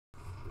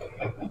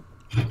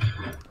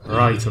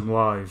Right, I'm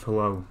live.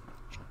 Hello.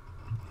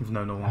 Even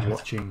though no one's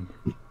watching.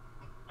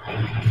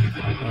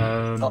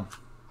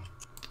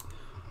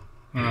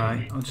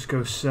 Alright, I'll just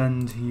go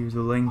send you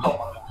the link.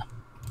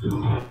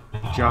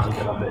 Jack.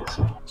 I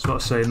was about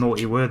to say a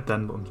naughty word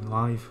then, but I'm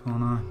live,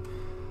 aren't I?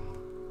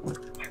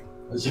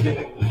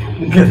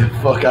 Get the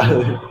fuck out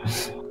of here.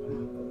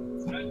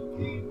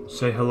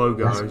 Say hello,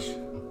 guys.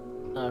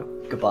 No,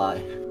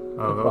 goodbye.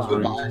 Oh, that was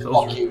rude.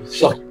 Fuck you.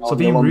 So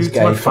being rude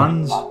to my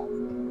fans.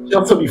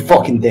 Shut up, you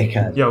fucking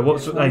dickhead. Yo,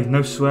 what's... Hey,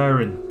 no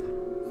swearing.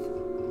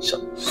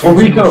 Well,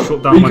 Rico,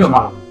 shut down my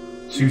channel.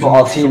 Susan,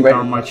 our team shut ready.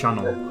 down my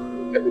channel.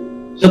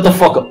 Shut the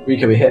fuck up,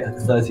 Rico. We hit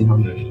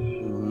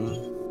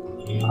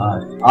 1300.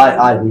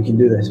 Alright, we can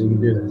do this. We can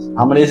do this.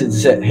 How many is it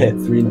to hit?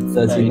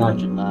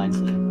 1390.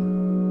 390.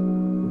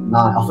 9.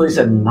 I thought you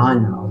said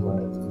 9 now. I was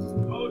like,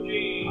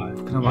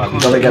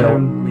 Gotta get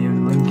on me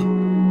own link.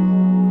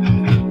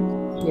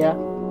 Yeah.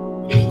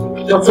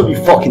 shut up, you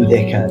fucking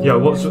dickhead. Yo,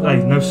 what's...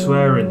 Hey, no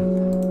swearing.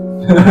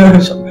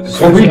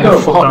 Well,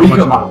 Rico, shut down my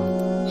Rico, channel.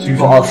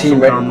 Susan, our team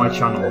shut ready. down my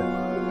channel.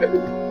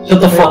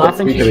 Shut the fuck I up,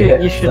 think Rico.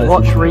 you should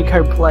watch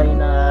Rico playing,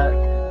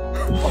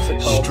 what's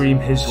it called? Stream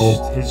his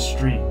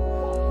stream.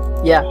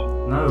 Yeah,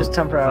 No. just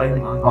temporarily.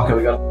 play mine. Okay,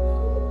 we got.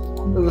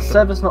 The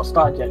server's not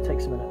started yet, it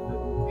takes a minute.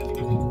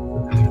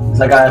 Is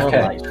that guy It's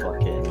okay? like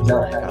fucking, No.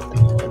 like,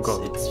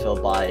 it's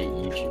filled by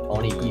YouTube,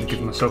 only Give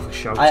YouTube. myself a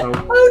shout I out.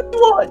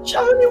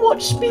 only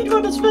watch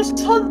Speedrunners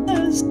vs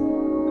Hunters.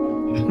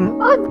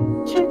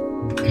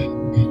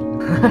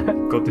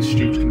 God, this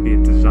stream's gonna be a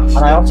disaster.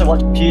 And I also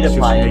watch It's just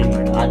PewDiePie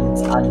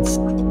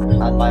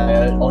mainly. and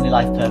my only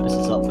life purpose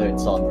is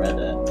upvotes on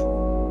Reddit.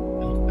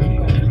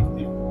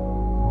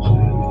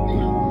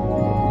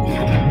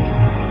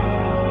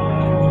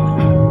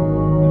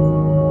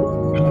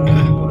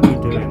 What are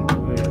you doing?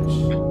 Yes.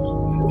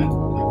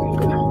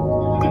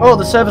 Oh,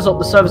 the server's up,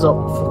 the server's up.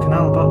 Fucking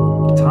hell,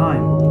 about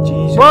time.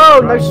 Jesus Whoa,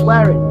 no Christ.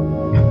 swearing.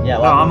 Yeah,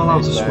 No, well, I'm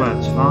allowed to swear,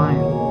 it's fine.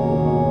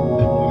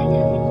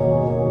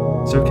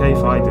 It's okay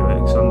if I do it,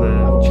 because I'm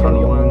the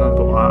channel owner,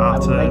 but I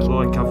have to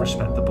like have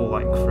respectable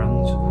like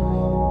friends.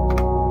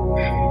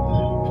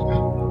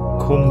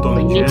 Come But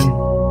you need dungeon.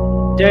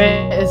 to do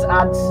it as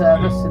ad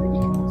service so that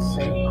you can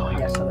see. Oh,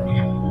 yes, I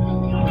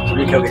know.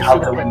 Rico, we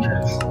have to win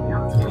this.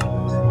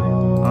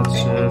 Add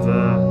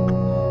server.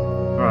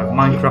 Alright,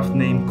 Minecraft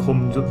name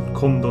come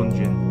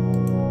dungeon.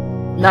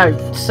 No,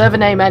 server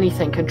name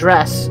anything,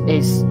 address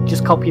is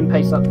just copy and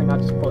paste that thing I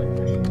just put.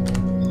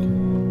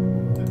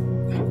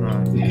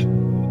 Right.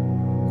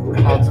 Oh,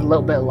 there's a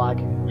little bit of lag.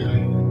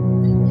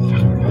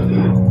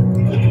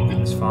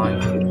 It's fine.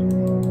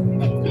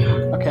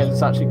 Okay,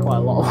 there's actually quite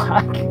a lot of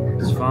lag.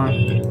 It's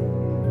fine.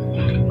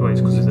 Oh, it's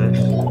because of this.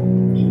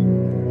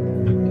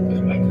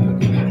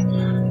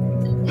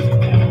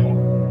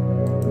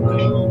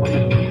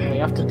 You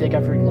have to dig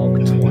every log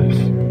twice.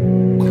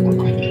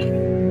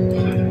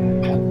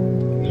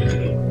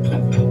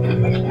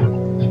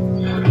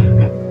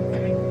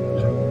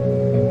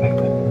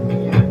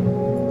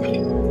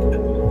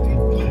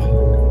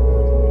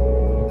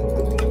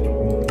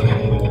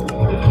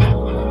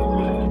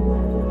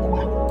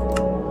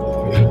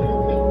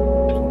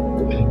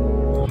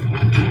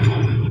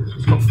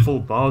 It's got full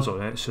bars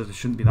on it, so there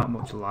shouldn't be that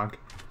much lag.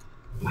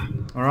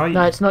 Alright?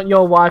 No, it's not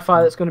your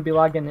Wi-Fi that's going to be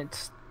lagging,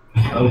 it's...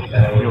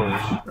 Okay.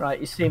 Yours. Right,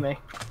 you see me?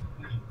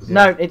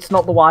 No, it's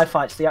not the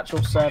Wi-Fi, it's the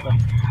actual server.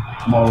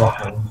 More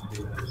Rocco.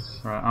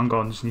 Right, hang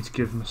on, just need to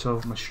give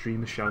myself my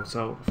stream a shout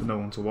out for no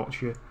one to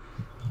watch it.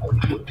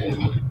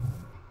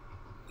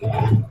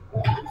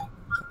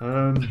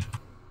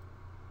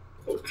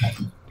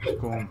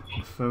 Go on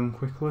my phone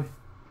quickly.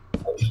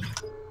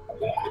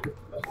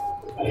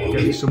 Get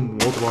me some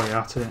wood while you're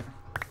at it.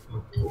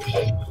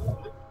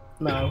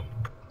 No.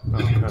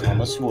 Okay.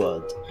 Thomas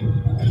Wood.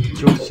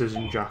 It's your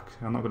decision, Jack.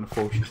 I'm not going to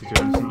force you to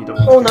do anything you don't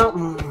Oh want to no!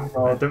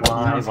 do.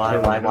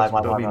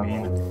 Don't be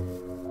mean.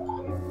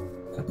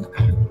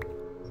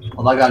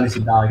 Well, that guy needs to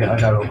die. Get that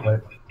guy real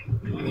quick.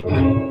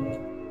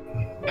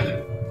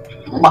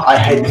 I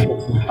hate this.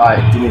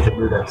 Alright, you need to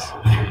do this.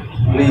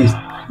 Please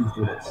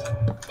do this.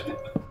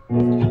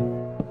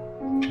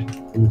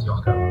 Please,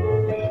 Rocco.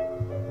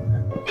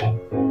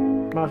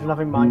 Imagine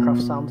having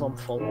Minecraft sounds on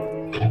full.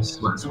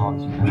 Sweats hard.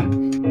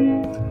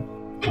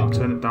 I'll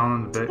turn it down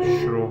on a bit,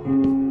 sure.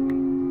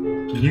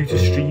 New to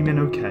streaming,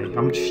 okay. I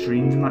haven't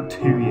streamed in like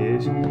 2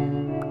 years.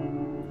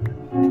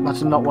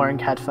 Imagine not wearing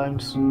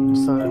headphones,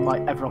 so that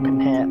like everyone can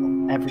hear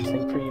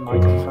everything through your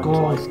microphone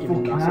God, twice.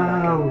 Giving fucking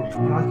massive hell.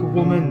 You're like a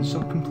woman,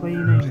 stop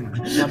complaining.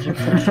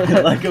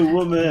 echo. Like a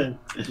woman.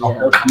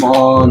 Oh, come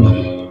on.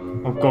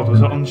 Oh god, was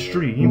that on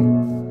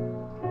stream?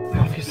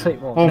 Obviously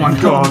it was. Oh my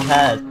No one god.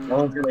 cares. No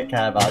one's gonna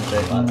care about a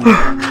joke like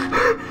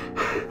that.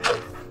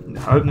 I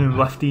hope no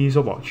lefties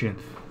are watching.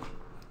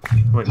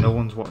 Wait, no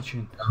one's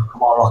watching.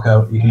 Come on,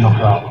 Rocco. You can knock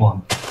her out. Come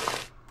on.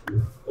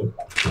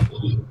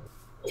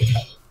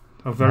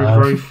 Oh,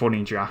 very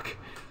funny, Jack.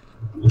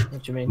 What do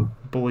you mean?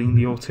 Bullying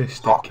the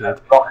autistic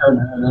kid.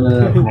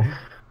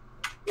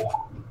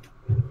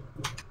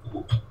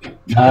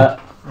 No.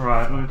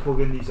 Right. let me plug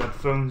in these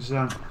headphones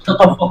then. Shut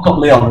the fuck up,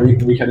 Leon.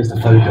 Rico needs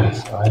to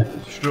focus, alright?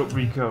 Shut up,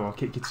 Rico, I'll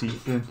kick your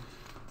teeth in.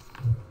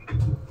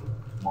 Come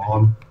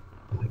on.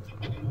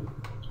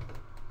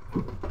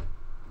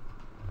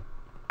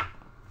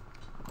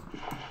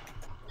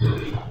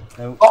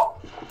 No.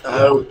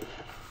 Oh!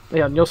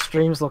 Leon, your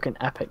stream's looking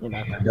epic, you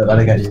know. Don't let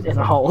it get Just you. in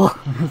a hole.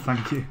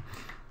 Thank you.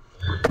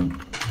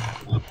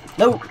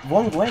 No,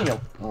 wrong way.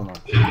 Oh no.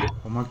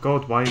 Oh my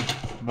god, why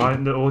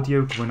isn't the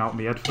audio coming out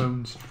my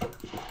headphones?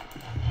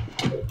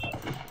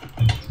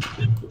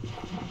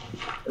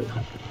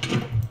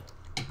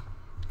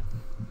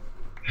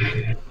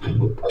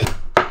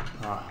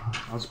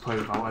 I'll just play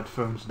without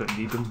headphones, don't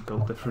need them,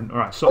 built different.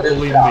 Alright, stop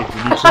bullying me,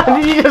 we need to...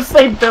 Did you just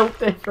say built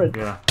different?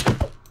 Yeah.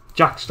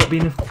 Jack, stop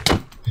being a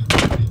thing.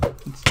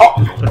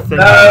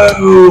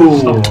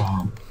 No!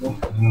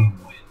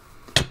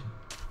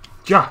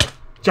 Stop.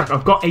 Jack,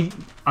 I've got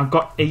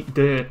eight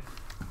dirt.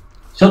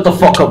 Shut the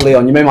fuck up,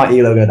 Leon. You made my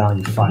elo go down,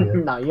 you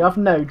faggot. No, you have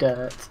no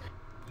dirt.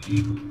 Shut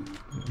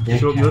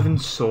up, you live in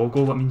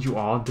Sorgal, that means you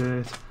are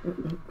dirt.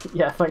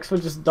 Yeah, thanks for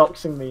just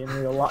doxing me in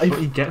real That's life.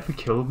 what you get for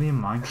killing me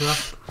in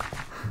Minecraft.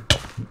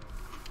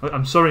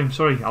 I'm sorry,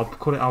 I'll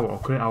cut it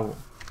out,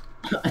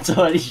 It's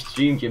already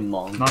streamed, you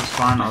mom. That's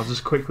fine, I'll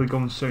just quickly go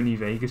on Sony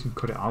Vegas and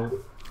cut it out.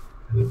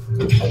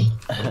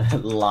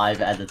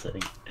 Live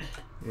editing.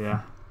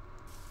 Yeah.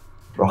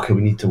 Rocket,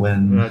 we need to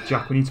win. Yeah,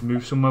 Jack, we need to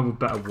move somewhere with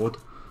better wood.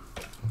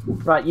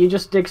 Right, you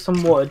just dig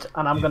some wood,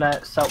 and I'm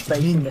gonna start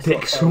basing this Dig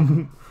up.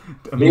 some...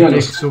 I Leon, mean,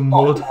 dig just some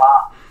fuck wood.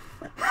 that.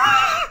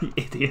 You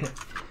idiot.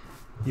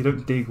 You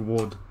don't dig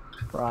wood.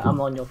 Right, I'm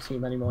not on your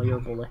team anymore, you're a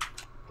bully.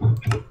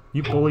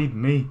 You bullied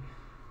me.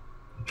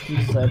 You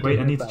deserve Wait,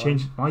 I it, need to Bella.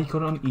 change... Why you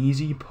got it on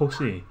easy, you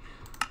pussy?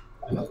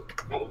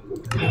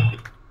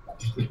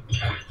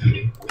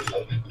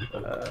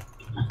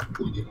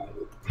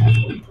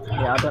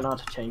 Yeah, I don't know how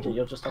to change it,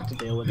 you'll just have to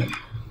deal with it.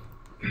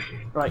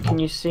 Right, can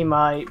you see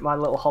my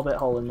little hobbit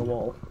hole in the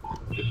wall?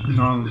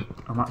 No,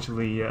 I'm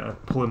actually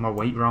pulling my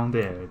weight round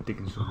here,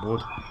 digging some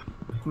wood.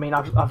 I mean,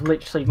 I've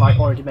literally like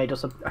already made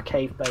us a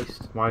cave base.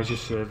 Why is your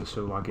server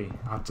so laggy?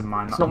 I had to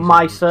mine that. It's not easily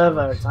my with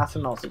server, terms. it's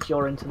Athenos, it's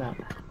your internet.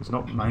 It's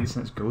not my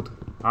internet's good.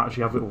 I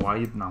actually have it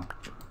wired now.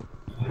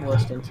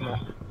 Worst internet.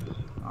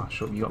 Ah,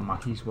 shut up, you got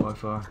Mackie's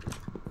Wi-Fi.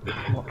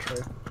 Not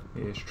true.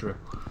 It is true.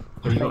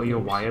 But you got your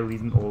wire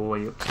leading all the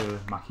way up to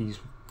Mackie's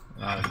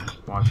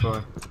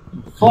Wi-Fi.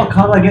 Fuck,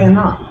 how did I get in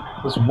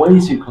that? That's way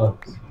too close.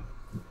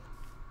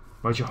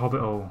 Where's your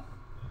hobbit hole?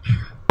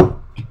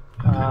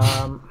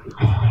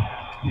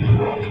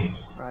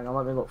 Right, now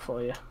let me look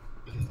for you.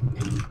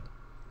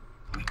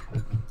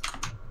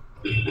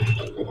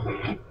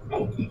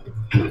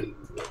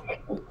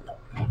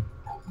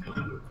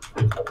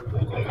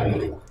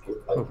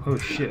 Oh, holy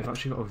shit, I've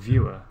actually got a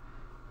viewer.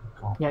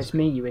 Yeah, it's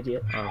me, you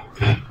idiot. Oh.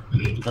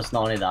 That's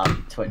not only that,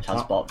 Twitch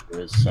has bot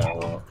viewers,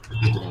 so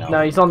you know.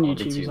 No, he's on I'll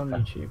be YouTube, he's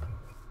on too-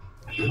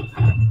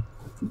 YouTube.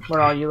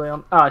 Where are you,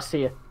 Leon? Oh, I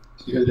see you.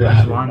 You're gonna do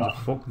These it. lines are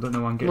fucked, I don't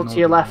know why I'm getting Look to all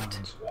your the left.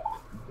 lines.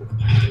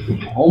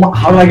 Oh my,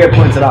 how did I get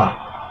pointed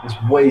at? It's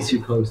way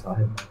too close to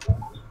him.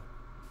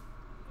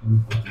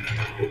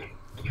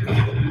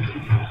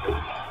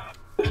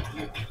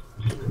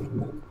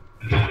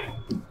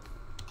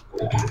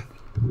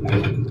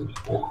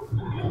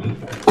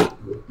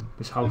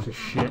 This house is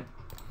shit.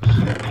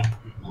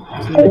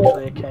 It's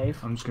literally a cave.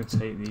 I'm just gonna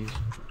take these.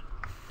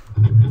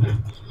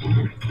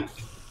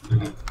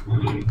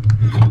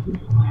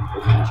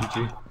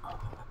 GG.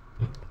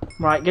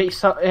 Right, get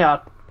yourself. Yeah,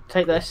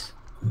 take this.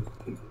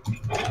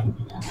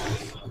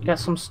 Get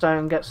some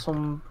stone, get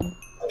some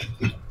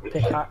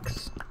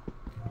pickaxe.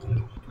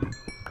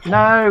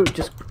 No,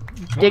 just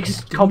dig you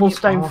doing,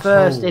 cobblestone you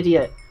first, arsehole?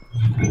 idiot.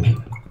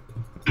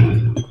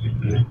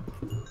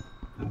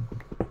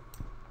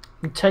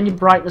 And turn your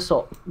brightness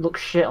up.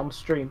 Looks shit on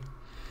stream.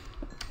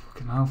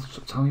 Fucking hell,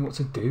 stop telling me what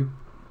to do.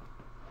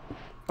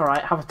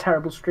 Alright, have a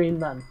terrible stream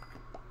then.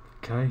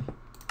 Okay.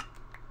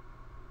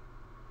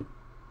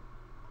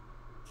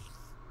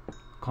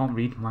 Can't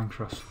read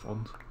Minecraft's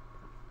font.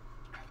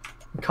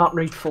 You can't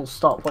read full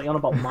stop. What are you on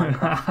about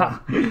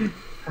Minecraft?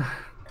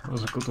 That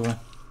was a good one.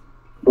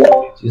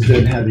 She's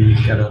doing heavy,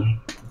 get her.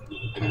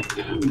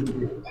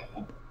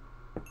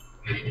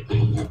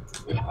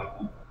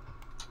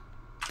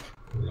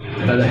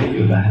 I better hit you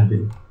with that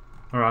heavy.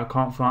 Alright, I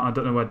can't find. I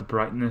don't know where the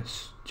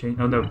brightness change.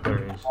 Oh no, there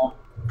it is.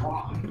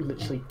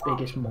 Literally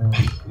biggest moron.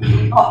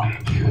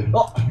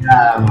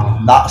 Yeah,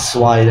 man, that's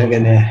why they're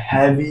getting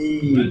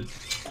heavy.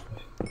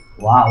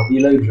 Wow,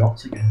 Elo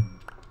dropped again.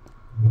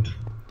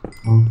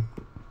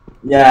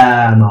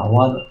 Yeah, man,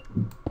 what?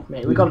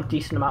 Mate, we got a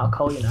decent amount of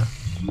coal, you know.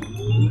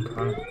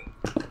 Okay.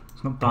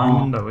 It's not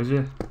diamond though, is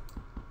it?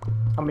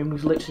 I mean,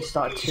 we've literally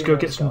started Just go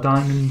get some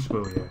diamonds,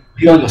 will you?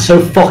 You're so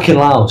fucking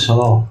loud, shut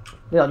up.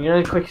 Leon, you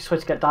know the quickest way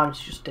to get diamonds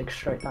is just dig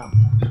straight down.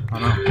 I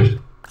know.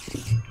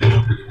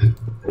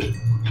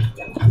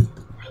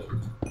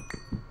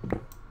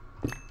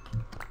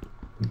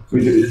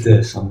 We do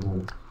this, I'm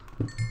gonna...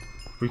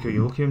 Rico,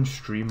 you're lucky I'm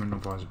streaming,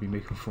 otherwise I'd be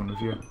making fun of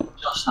you.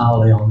 Just now,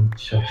 Leon,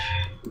 shush.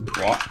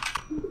 What?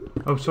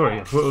 Oh, sorry,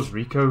 I thought it was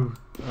Rico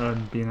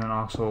being an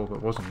arsehole, but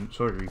it wasn't.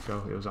 Sorry,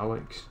 Rico, it was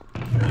Alex.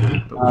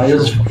 But It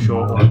was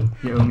short one.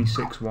 You're only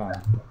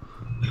 6'1".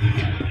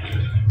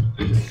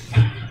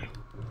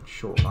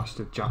 Short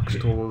bastard. Jack's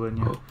taller than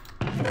you.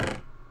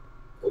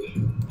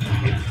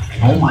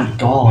 Oh my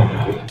god.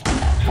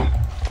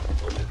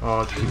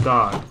 Oh, did you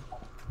die?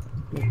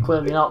 Well,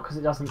 clearly not, because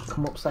it doesn't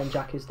come up saying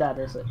Jack is dead,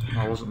 is it?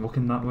 I wasn't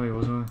looking that way,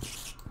 was I?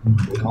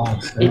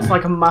 God, It's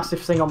like a massive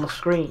thing on the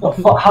screen. what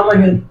the fuck? How am I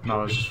going? No,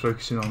 I was just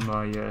focusing on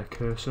my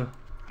cursor.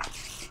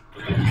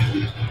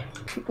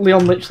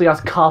 Leon literally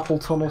has carpal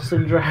tunnel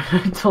syndrome,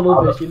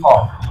 tunnel vision.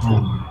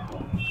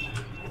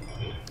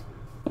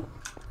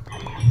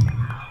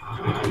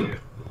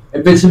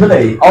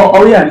 Invincibility.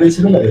 Oh yeah,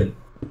 invincibility.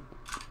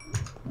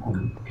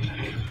 Don't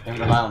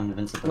rely on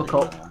invincibility. Look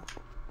up.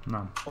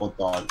 No, Or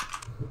dodges.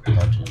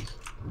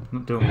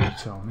 not doing what you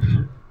tell me.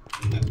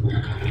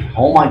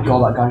 Oh my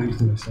god, that guy used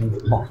to do the same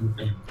fucking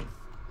thing.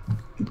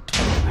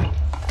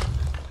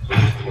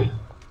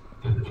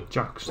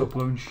 Jack, stop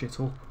blowing shit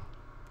up.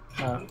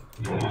 No.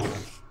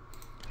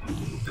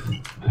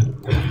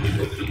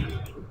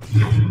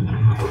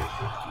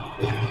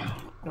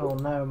 Oh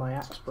no, my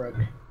axe broke.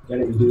 Get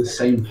it, we do the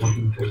same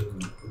fucking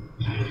thing.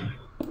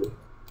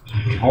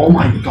 Oh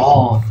my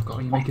god.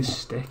 Forgot you make a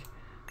stick.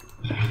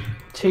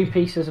 2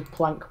 pieces of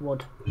plank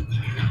wood.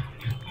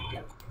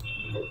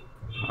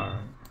 Alright.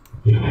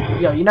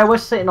 Yo, you know we're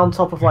sitting on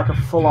top of like a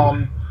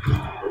full-on...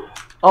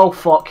 Oh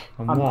fuck,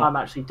 On what? I'm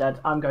actually dead.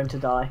 I'm going to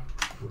die.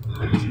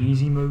 It's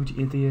easy mode,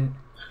 you idiot.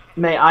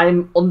 Mate,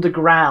 I'm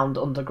underground.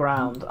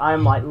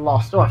 I'm like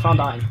lost. Oh, I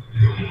found iron.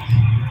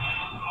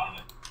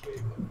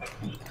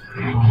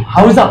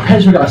 How is that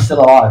Pedro guy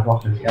still alive?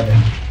 What can we get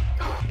him?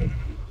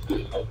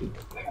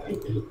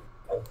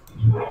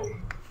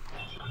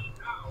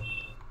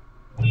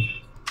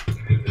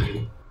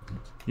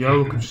 Yo,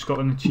 look, I've just got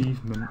an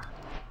achievement.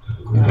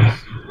 Yes.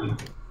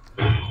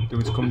 Do you want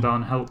me to come down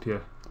and help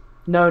you?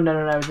 No.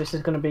 This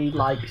is going to be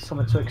like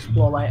something to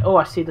explore later. Oh,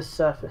 I see the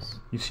surface.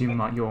 You seem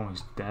like you're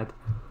almost dead.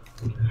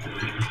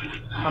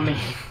 I mean...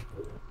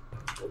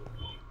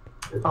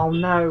 Oh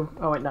no.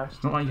 Oh wait, no.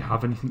 It's not like you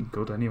have anything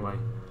good anyway.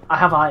 I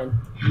have iron.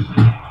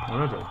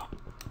 Already?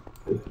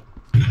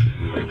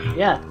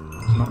 Yeah.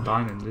 It's not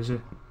diamond, is it?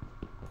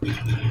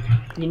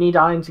 You need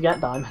iron to get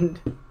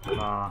diamond.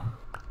 Ah.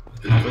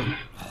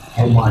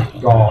 Oh my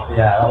god,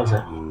 yeah, that was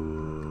it.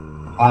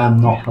 I am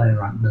not playing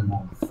rank no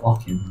more.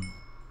 Fucking.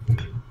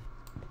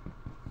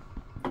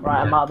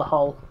 Right, I'm out of the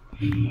hole.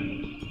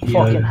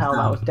 Fucking hell,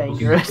 that was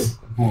dangerous.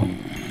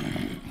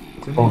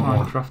 It's in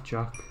Minecraft,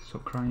 Jack.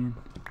 Stop crying.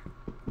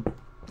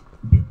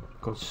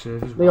 God,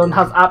 servers. Leon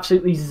has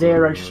absolutely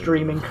 0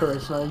 streaming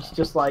charisma. He's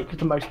just like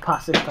the most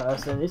passive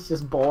person. It's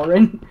just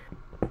boring.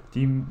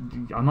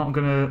 I'm not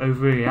gonna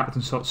overreact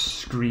and start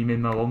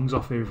screaming my lungs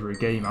off over a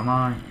game, am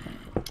I?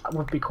 That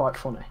would be quite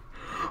funny.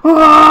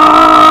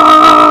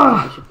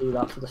 Ah! We should do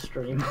that for the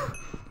stream.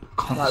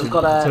 Constant, Right, we've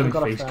got a turn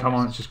furnace. face cam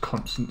on, it's just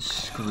constant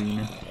screaming.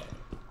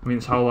 I mean,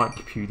 it's how like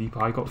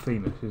PewDiePie got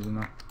famous, isn't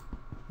it?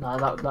 No,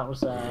 that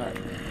was a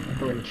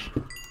bridge.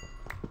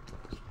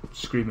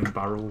 Screaming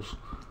barrels.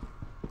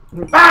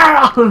 Right,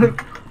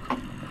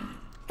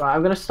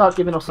 I'm gonna start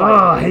giving us. Like,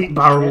 I hate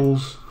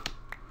barrels.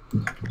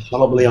 Shut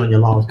up, Leon, you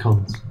loud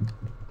cunt.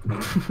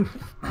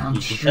 I'm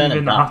You can turn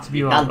it streaming. I down. have to be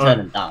You like, can turn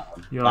it down.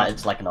 Yeah. Like,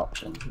 it's like an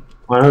option.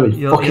 I know, you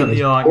you're fucking.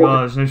 like, oh,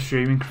 there's no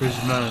streaming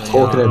charisma.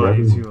 Talking You're over like,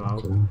 oh, you're too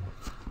everyone.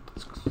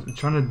 loud. I'm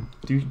trying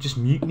to do. Just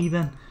mute me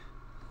then.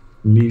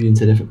 Move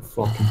into different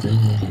fucking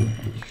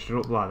things. Shut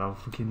up, lad. I'll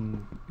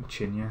fucking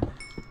chin you.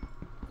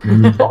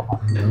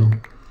 No.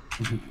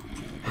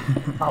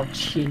 I'll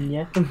chin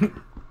you.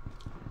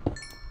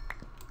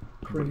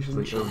 Literally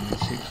only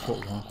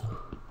 6'1".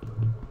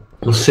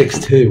 You're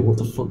 6'2", what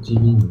the fuck do you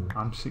mean?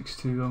 I'm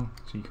 6'2" though,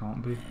 so you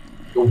can't be.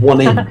 You're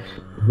 1 in.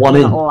 1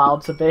 in. Not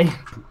allowed to be.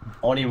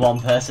 Only one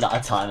person at a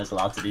time is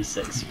allowed to be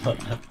 6 foot.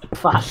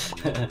 Fact.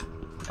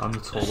 I'm the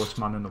tallest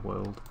man in the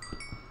world.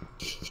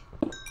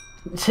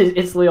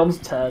 It's Leon's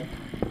turn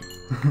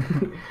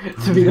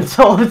to be the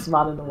tallest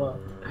man in the world.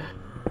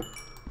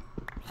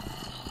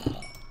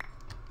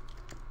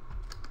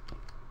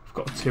 I've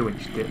got a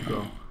 2-inch dick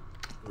though.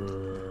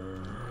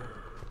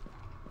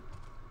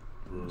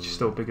 Which is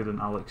still bigger than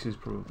Alex's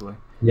probably.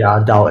 Yeah,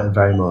 I doubt it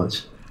very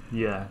much.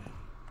 Yeah.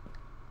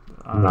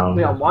 No.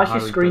 Leon, why is your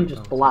highly screen doubt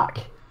just it. black?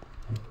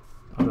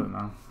 I don't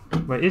know.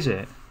 Wait, is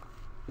it?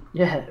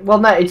 Yeah. Well,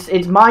 no, it's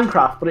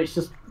Minecraft, but it's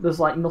just there's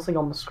like nothing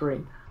on the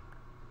screen.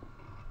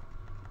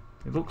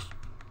 It looks.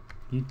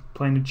 You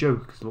playing a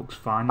joke? 'Cause it looks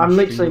fine. I'm on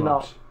literally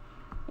Streamlabs.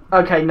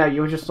 not. Okay, no,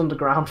 you were just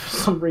underground for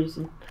some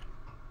reason.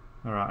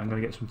 Alright, I'm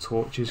gonna get some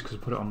torches because I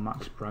put it on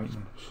max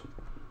brightness.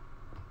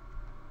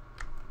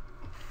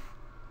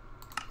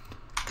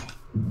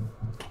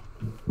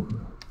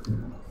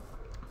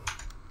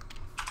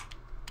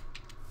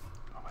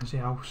 Oh, where's the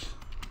house?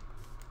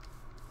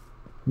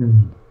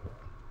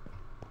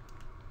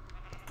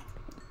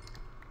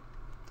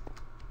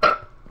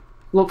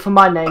 Look for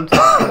my name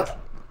tag.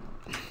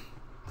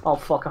 Oh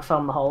fuck, I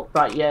found the hole.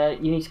 Right, yeah,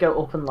 you need to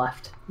go up and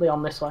left.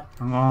 Leon, this way.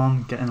 Hang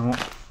on, getting up.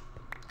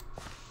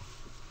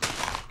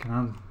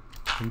 Can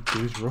I do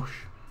his rush?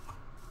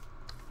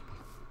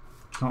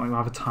 It's not like we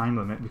have a time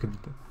limit.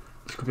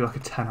 This could be like a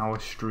 10-hour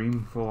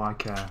stream for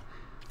like.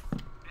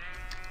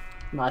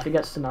 No, if it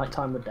gets to night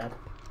time, we're dead.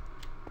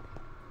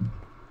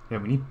 Yeah,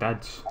 we need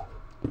beds.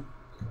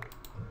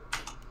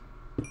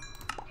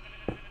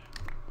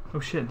 Oh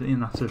shit!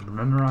 Didn't have to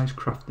memorise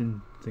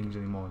crafting things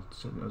anymore.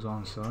 It was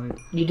on the side.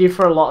 You do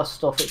for a lot of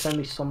stuff. It's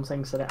only some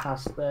things that it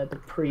has the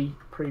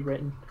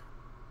pre-written.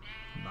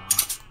 Nah.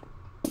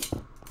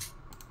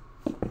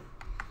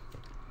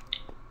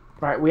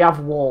 Right, we have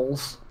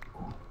walls.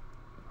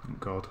 Thank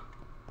God.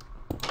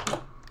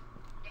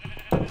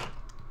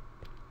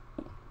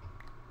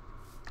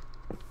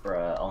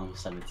 Bruh, on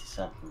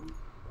 77.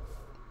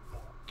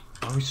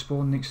 Are we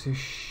spawned next to this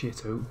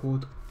shit oak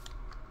wood?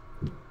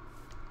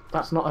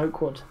 That's not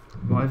oakwood.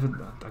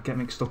 Whatever, I get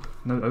mixed up.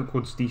 No, oak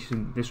wood's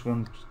decent. This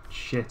one's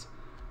shit.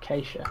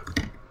 Acacia.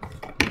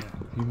 Yeah,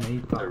 who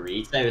made that?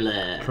 Burrito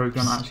lips.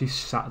 Program actually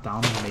sat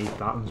down and made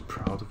that and was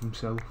proud of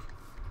himself.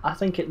 I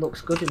think it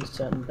looks good in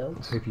certain I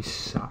builds. hope he's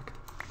sacked.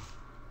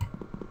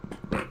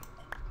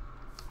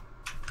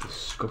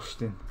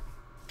 Disgusting.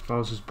 If I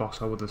was his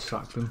boss, I would have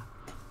sacked him.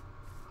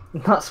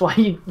 That's why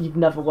you've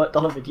never worked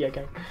on a video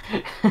game.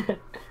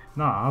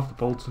 Nah, I have the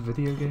bolts of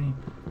video game.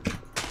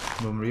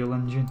 An Unreal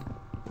Engine.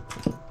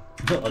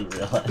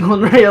 Unreal.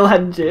 Unreal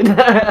Engine.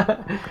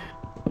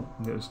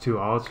 It was too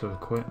hard, so I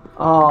quit.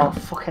 Oh,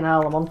 fucking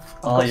hell, I'm on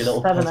Oh, you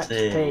little 7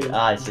 pussy. XP.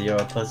 Aye, so you're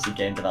a pussy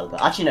game developer.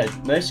 Actually, no,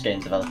 most game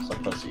developers are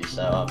pussy,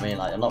 so I mean,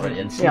 like, I'm not really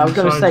into Yeah, I was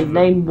going to Besides say, the-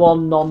 name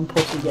one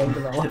non-pussy game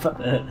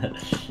developer.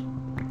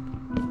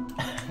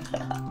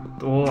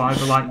 Or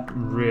either like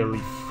really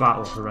fat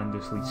or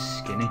horrendously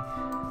skinny.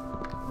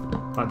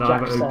 Like they're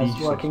Jack either says,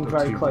 obese or working too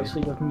very big.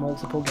 closely with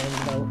multiple game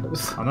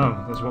developers. I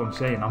know, that's what I'm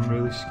saying, I'm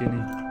really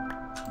skinny.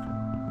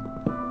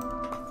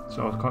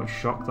 So I was quite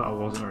shocked that I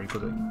wasn't very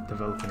good at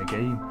developing a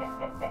game.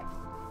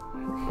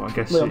 But I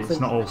guess Leon it's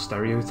thinks- not all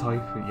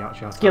stereotype, you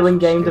actually have to Skill have in some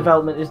game skill.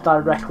 development is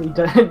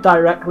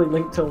directly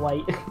linked to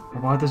weight.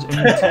 Why does only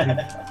two,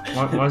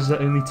 why is there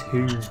only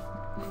 2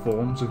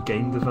 forms of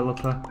game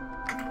developer?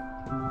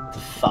 The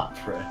fat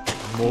prick.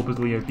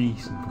 Morbidly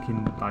obese and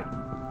fucking like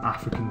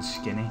African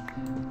skinny.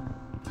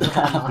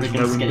 African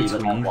no in skinny, but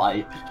between. then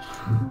white.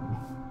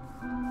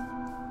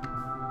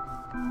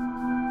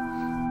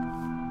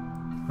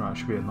 Right,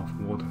 should be enough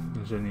wood.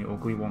 There's only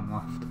ugly one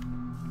left.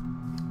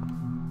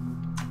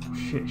 Oh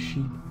shit,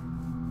 sheep.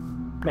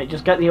 Mate,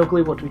 just get the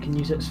ugly wood, we can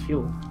use it as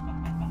fuel.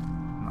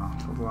 Nah,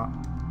 fuck that.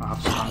 I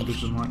have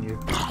standards unlike you.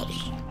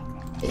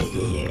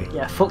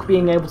 Yeah, fuck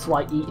being able to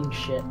like eat and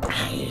shit.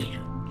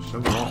 So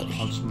what?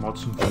 I'll just mod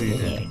some food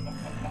in.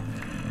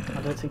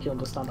 I don't think you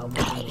understand how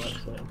modding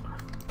works, Leon.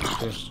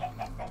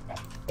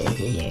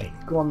 Yeah.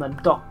 Go on then,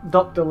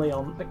 Dr.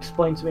 Leon,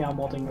 explain to me how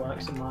modding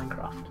works in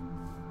Minecraft.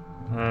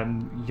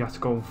 You have to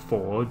go on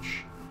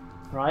Forge,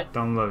 Right?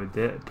 download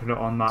it, put it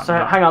on that. So,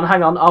 hang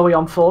on, are we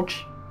on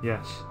Forge?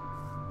 Yes.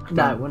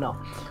 No, we're not.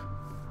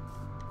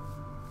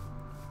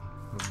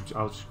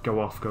 I'll just go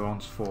on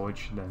to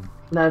Forge then.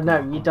 No,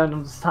 you don't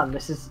understand.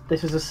 This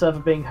is a server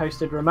being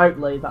hosted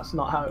remotely, that's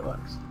not how it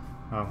works.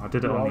 Oh, I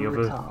did it You're on the all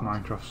other retarded.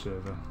 Minecraft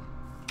server.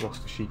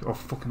 Lost the sheep. Oh,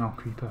 fucking hell,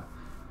 creeper.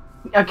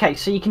 Okay,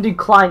 so you can do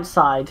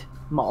client-side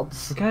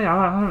mods. Okay,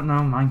 I don't know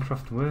how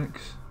Minecraft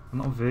works. I'm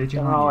not a virgin.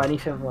 Don't know how like you.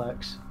 anything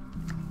works.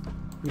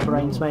 Your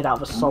brain's made out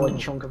of a solid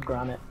chunk of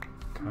granite.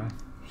 Okay,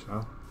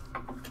 so.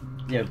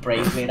 Your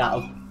brain's made out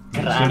of It's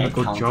doing a granite.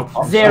 good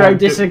job. Zero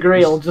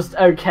disagree, or just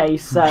okay,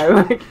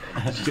 so.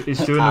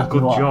 It's doing a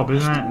good What? job,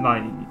 isn't it?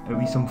 Like, at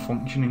least I'm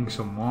functioning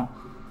somewhat.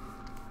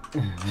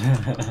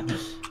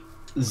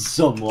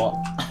 Somewhat.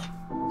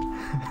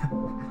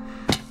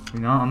 You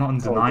know, I'm not in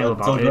all denial good,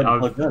 it's all about it. good,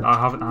 all good. I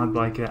haven't had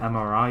like an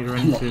MRI or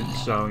anything,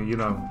 so you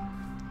know.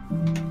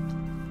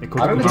 It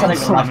could I remember come telling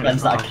out my from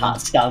friends that a it. CAT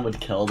scan would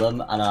kill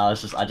them, and I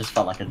just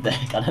felt like a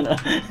dick. I don't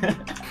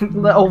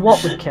know. Or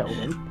what would kill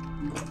them?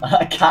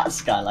 A CAT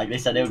scan, like they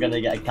said they were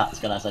gonna get a CAT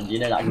scan. I said, you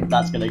know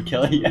that's gonna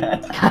kill you. You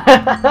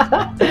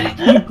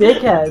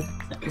dickhead.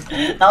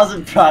 That was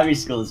in primary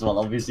school as well.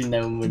 Obviously,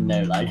 no one would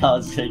know. Like I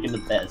was taking the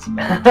piss.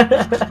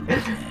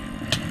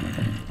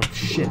 Oh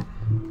shit.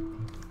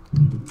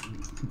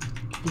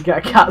 You get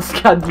a CAT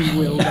scan, you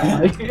will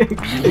die.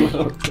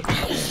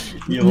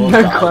 You will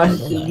No die.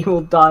 question, you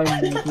will die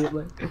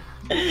immediately.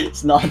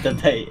 It's not a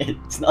debate.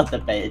 It's not a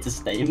debate. It's a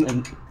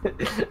statement.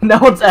 No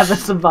one's ever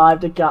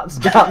survived a CAT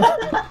scan.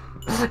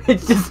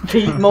 It's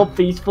just more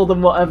peaceful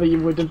than whatever you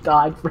would have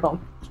died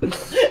from.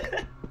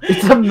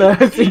 It's a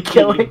mercy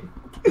killing.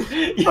 Oh,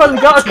 they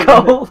got a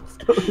cold.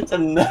 It's a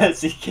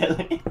mercy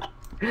killing.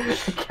 A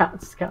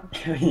CAT scan.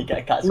 When you get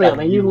a CAT scan, Leon,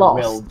 are you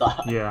lost? will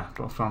die. Yeah,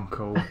 but I found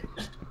coal.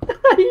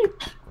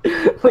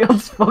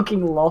 Leon's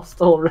fucking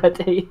lost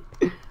already.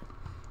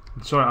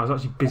 Sorry, I was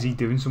actually busy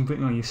doing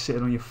something and you're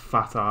sitting on your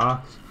fat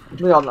ass.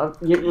 Leon,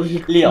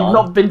 you've Leon,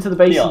 not been to the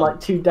base in Leon, like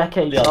 2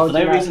 decades. Leon, How for do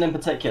you no know? reason in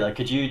particular,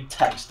 could you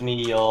text me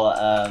your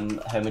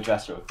home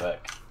address real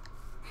quick?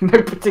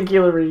 No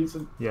particular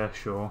reason. Yeah,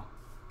 sure.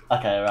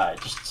 Okay, right.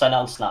 Just send it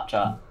on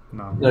Snapchat.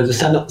 No. No, just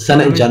send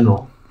it in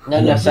general.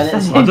 No, send it.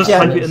 I'll just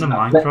type it in the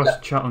General.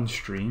 Minecraft chat on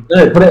stream.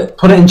 No, put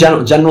it in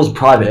general. General's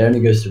private. It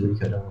only goes to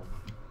Rico. Don't worry.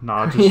 No,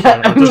 I'll just,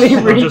 Yeah, I'll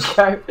only just,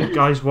 Rico.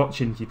 guys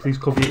watching, can you please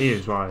cover your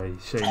ears while I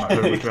say my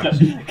home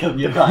address? Come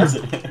your guys.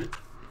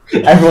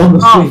 Everyone on the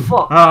Oh stream.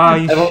 fuck! Ah,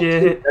 you Everyone-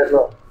 shit.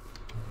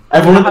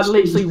 Everyone on I had the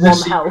literally stream, one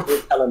just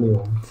health. tell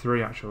anyone.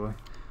 3 actually.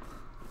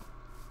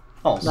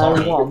 Oh, No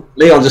sorry. one.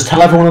 Leon, just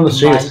tell everyone on the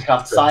stream.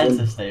 Minecraft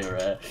scientist over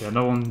here. Yeah,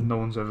 no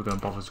one's ever gonna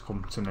bother to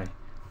come to me.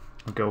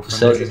 My girlfriend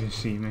So- doesn't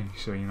see me,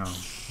 so you know,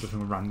 there's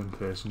no random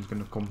person's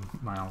gonna come to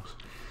my house.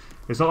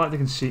 It's not like they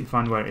can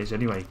find where it is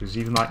anyway, because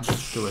even like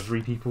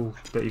delivery people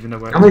don't even know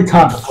where. How many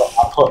times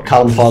I put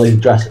Callum Farley's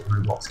address in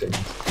Roblox games?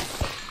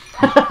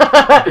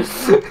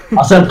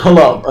 I said pull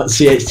up at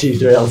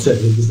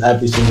CH23L2 just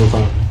every single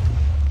time.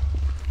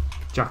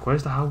 Jack,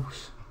 where's the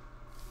house?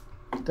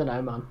 Don't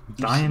know, man. I'm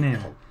dying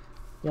here.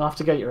 You'll have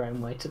to go your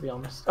own way, to be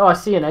honest. Oh, I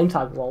see a name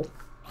tag wall.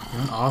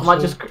 You're an I might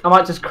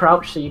arsehole. just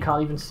crouch so you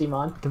can't even see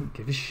mine. I don't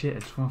give a shit. I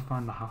just want to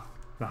find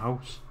the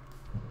house.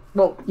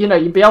 Well, you know,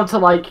 you'd be able to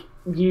like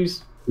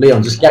use.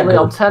 Leon, just get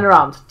Leon, good. turn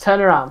around. Turn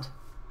around.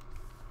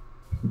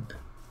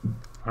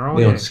 Where are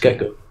Leon, you? just get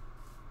good.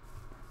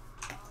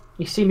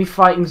 You see me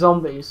fighting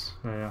zombies.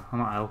 Yeah, I'm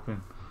not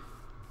helping.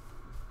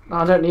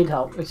 I don't need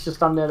help. It's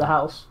just I'm near the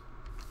house.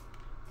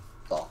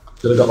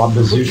 Should have got that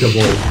bazooka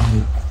boy.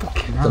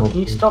 Fucking hell. Can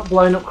you stop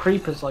blowing up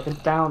creepers like a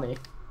downy?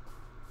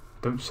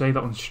 Don't say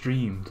that on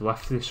stream. The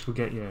leftists will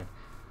get you.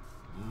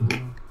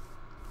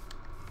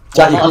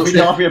 Jack, you What can't if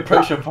say we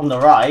approach him from the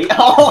right?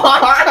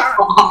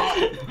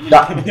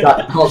 Jack, you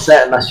can't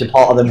say it unless you're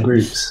part of them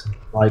groups.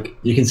 Like,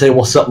 you can say,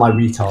 "What's up, my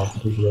retard?" to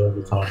people who are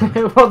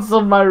retarded. What's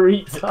on my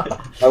retard?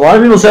 Like, why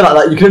do people say that?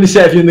 Like, you can only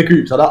say it if you're in the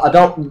groups. I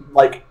don't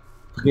like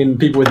fucking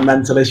people with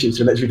mental issues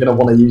who are literally going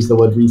to want to use the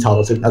word retard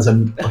as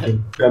a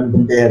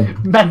fucking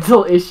name.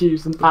 Mental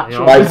issues and actual.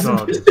 Yeah, Like,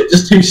 retard.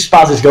 just two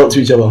spazzes go up to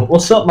each other.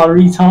 What's up, my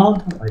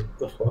retard? Like,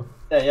 the fuck?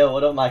 Yeah, yo,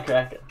 what up, my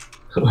cracker?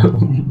 Have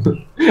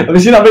you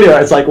seen that video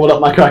where it's like, "What up,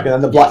 my crack?" and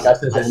then the black guy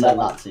says I it, and sent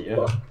then that to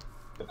you.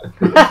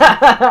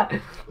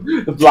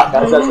 the black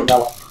guy says it, and they're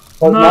like,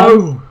 "Oh,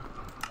 No!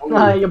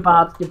 No, you're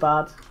bad. You're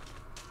bad.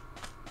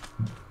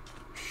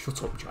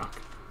 Shut up, Jack.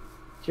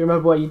 Do you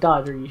remember where you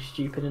died, or are you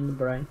stupid in the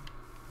brain?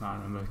 No, I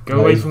remember.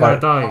 Go away from where I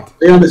died.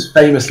 Leon is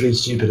famously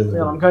stupid in the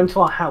Leon, I'm going to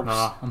our house.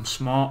 Nah, I'm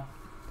smart.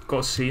 Got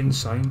a C in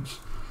science.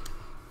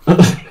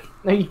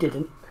 No, you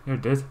didn't. Yeah, I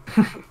did.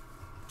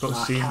 Got a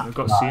C. Nah, I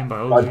got a C in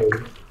biology.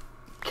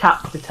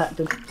 Cap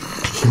detected.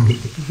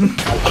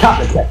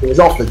 Cat detector is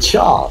off the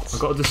charts. I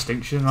got a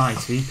distinction in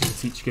IT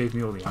because the teacher gave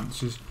me all the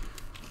answers.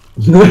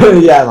 Yeah,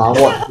 man.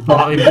 What? I'm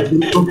not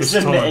even. Just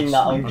admitting that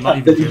on I'm not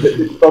even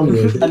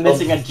joking.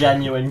 Admitting a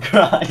genuine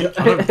crime. I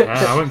don't care.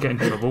 I won't get in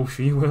trouble.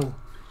 She will.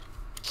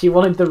 She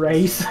wanted the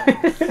raise.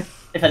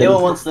 If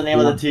anyone wants the name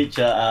of the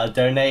teacher,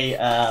 donate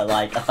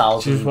like She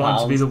 £1,000. just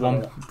wanted to be the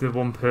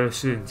one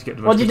person to get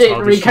the most What do you do?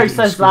 retarded Rico shit in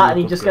says school that, and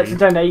he above just gets a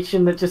grade.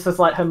 donation that just says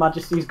like Her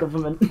Majesty's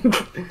government.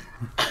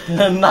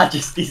 Her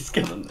Majesty's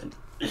government.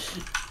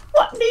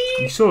 What do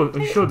Are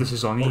you sure this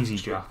is on easy,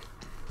 Jack?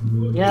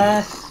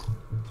 Yes.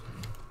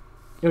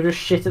 You're just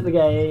shit at the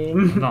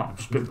game. No, I'm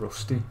just a bit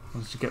rusty.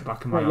 Once to get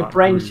back in my Right, your like,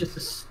 brain's groove.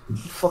 just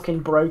fucking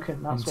broken.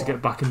 That's Once to what.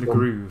 get back in the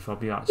groove, I'll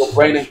be at. Your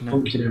brain ain't smashing it.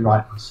 functioning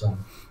right, my son.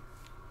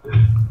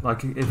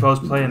 Like if I was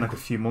playing like a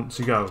few months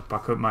ago,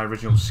 back at my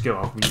original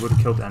skill, we would have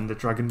killed the Ender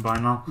Dragon by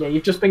now. Yeah,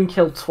 you've just been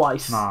killed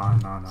twice. Nah.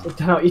 So I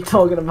don't know what you're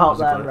talking about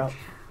That was a there, bro. glitch.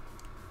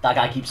 That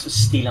guy keeps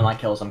stealing my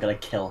kills. I'm gonna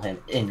kill him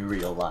in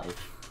real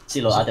life. See,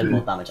 look, I did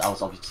more damage. I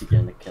was obviously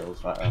getting the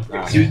kills right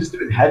now. He was just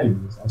doing heavy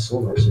moves. I saw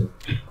that shit.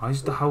 Why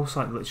does the house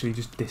like literally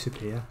just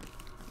disappear?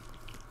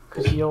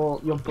 Because your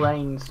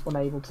brain's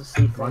unable to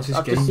see Why is things. this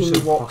I've just game seen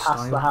so you walk past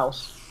hostile? the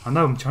house. I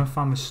know. I'm trying to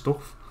find my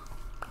stuff.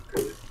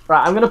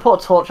 Right, I'm gonna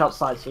put a torch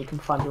outside so you can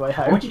find your way What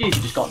home. would you do if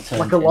you just got turned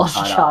Like a lost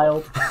inside out?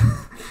 child.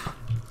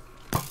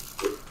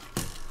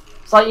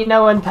 It's like, you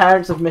know, when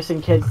parents of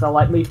missing kids, they'll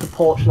like leave the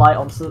porch light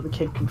on so that the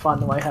kid can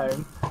find the way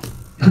home.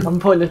 I'm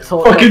putting a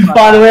torch Fucking outside.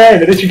 find a way in.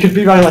 This you could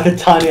be running like a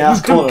tiny ass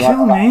You couldn't corner.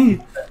 kill Like, me.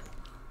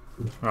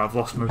 Right, I've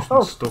lost most of my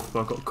Oh. stuff,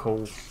 but I've got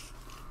coal.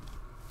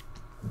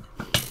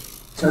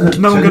 turn the-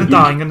 No, I'm turn gonna the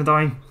die. I'm gonna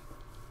die. Jack,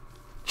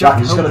 Jack,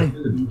 you just help gotta me.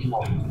 turn the beacon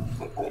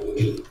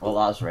on. Well,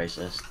 that was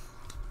racist.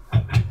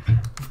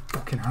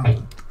 Fucking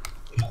hell.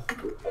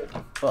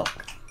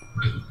 Fuck.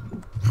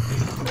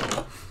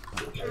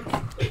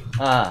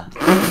 Ah.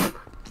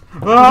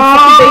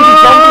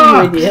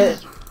 Ah! Fucking baby zombie, you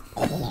idiot.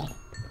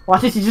 Why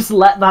did you just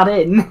let that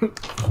in?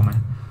 Funny.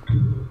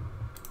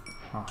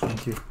 Oh,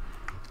 thank you.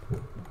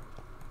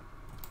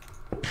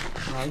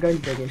 I'm going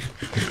digging.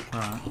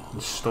 Alright,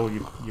 just stole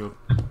your food.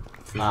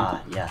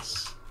 Ah,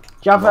 yes. Do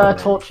you have Well,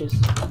 torches?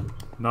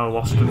 No, I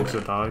lost them because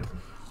I died.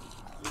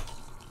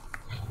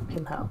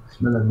 Fucking hell.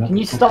 Smelling that. Can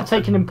you stop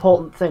taking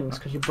important things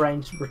because your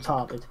brain's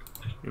retarded?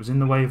 It was in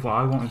the way of what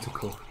I wanted to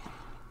cook.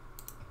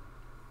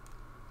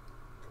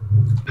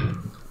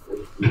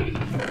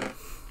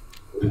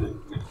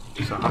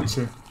 So I had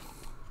to.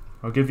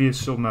 I'll give you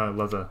some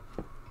leather.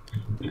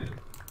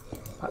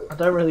 I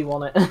don't really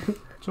want it.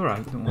 It's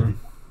alright, don't worry.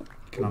 You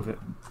can have it.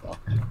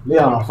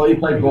 Leon, I thought you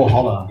played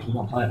Brawlhalla. You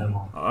don't play it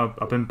anymore.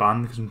 I've been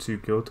banned because I'm too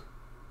good.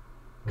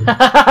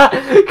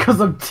 Because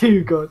I'm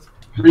too good.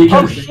 Rico,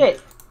 Oh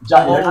shit!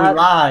 Jack, Oh, you know,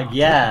 lag,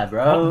 yeah,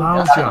 bro. What now,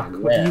 That's Jack? kinda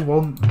What do you weird.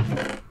 want?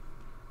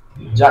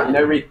 Jack, you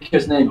know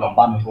Rico's name got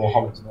banned with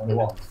Brawlhalla, do you know what it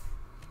was?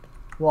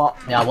 What?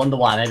 Yeah, I wonder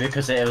why. Maybe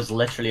because it was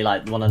literally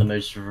like one of the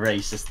most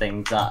racist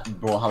things that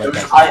Brawlhalla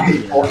does I hate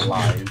in their Portugal.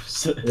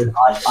 lives. Dude,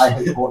 I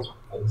hate Portugal.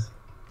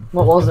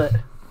 What was it?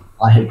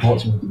 I hate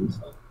Portuguese.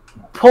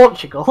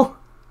 Portugal?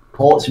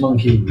 Porch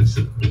monkeys.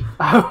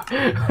 Oh,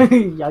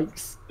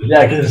 yikes.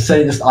 Yeah, because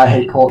saying just I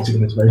hate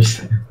Portugal is very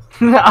sick.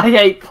 I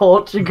hate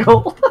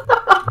Portugal.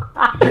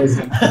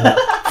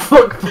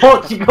 Fuck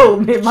Portugal,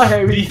 me my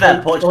home. To be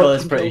fair, Portugal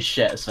is pretty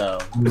shit, so.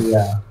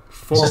 Yeah.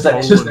 Fuck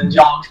It's just a Poland.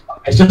 joke.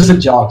 It's just a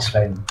joke,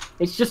 Spain.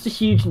 It's just a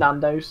huge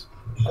Nando's.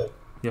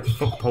 Yeah,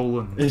 fuck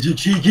Poland. It's a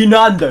cheeky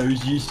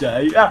Nando's, you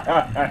say?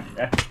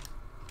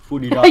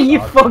 Funny You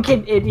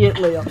fucking idiot,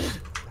 Leon.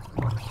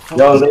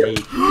 Yo,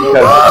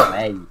 Yo,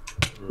 mate.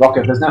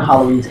 Rocket, there's no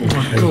Halloween thing.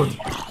 Oh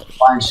my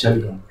Fine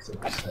Shogun.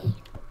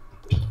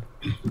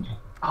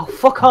 Oh,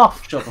 fuck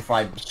off. Shut up before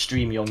I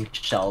stream Young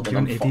Sheldon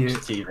You're on an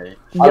Fox idiot. TV.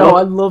 Yo,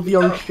 I love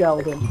young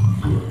Sheldon.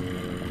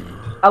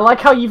 I like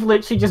how you've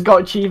literally just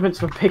got achievements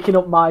for picking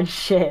up my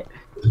shit.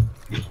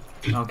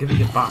 I'll give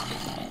it back.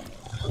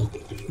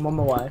 I'm on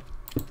my way.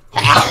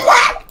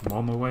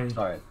 Mom away.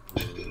 Sorry.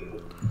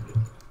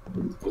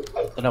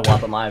 Don't know why,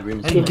 but my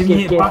room's. Hey, give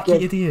me it give, back, you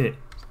give. idiot.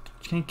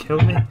 You can't kill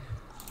me. I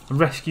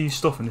rescue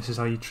stuff and this is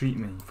how you treat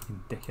me, you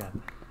fucking dickhead.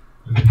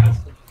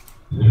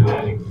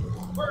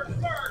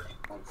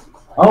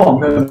 Oh,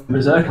 I'm going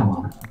berserk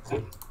on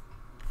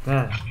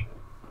There. Oh,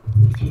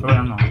 wait,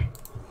 I'm not.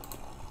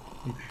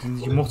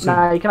 You mutton.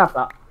 Nah, you can have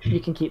that. You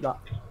can keep that.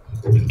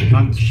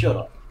 Thanks. Shut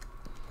up.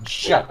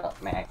 Shut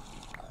up, man.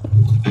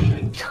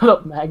 Shut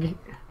up, Meg.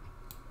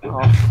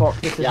 Oh, fuck.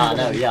 This is Yeah, I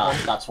know, yeah,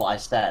 that's what I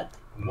said.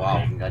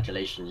 Wow,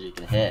 congratulations, you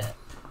can hear.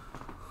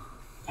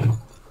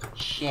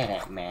 Shut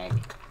up, Meg.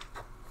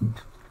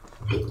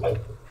 I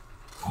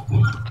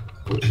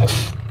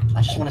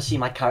just want to see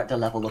my character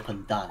level up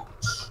and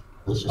dance.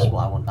 That's just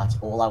what I want, that's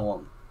all I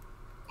want.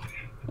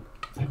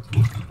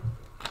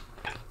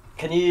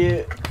 Can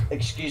you,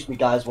 excuse me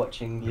guys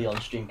watching Leon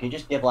stream, can you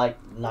just give like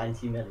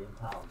 £90 million?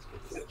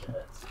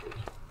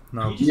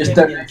 No. You just Just give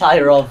don't- the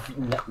entire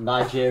of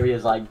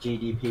Nigeria's like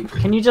GDP.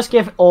 Can you just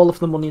give all of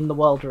the money in the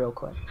world real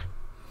quick?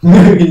 You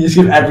can just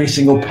give every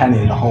single penny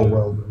in the whole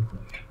world.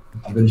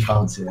 I really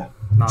fancy it.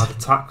 Nah, the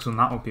tax on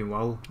that would be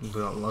well. We've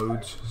got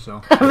loads,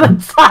 so.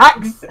 The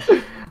tax!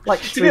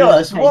 Like, To be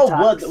honest, street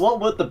tax.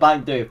 what would the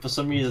bank do if for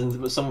some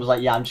reason someone was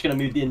like, yeah, I'm just gonna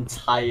move the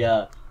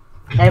entire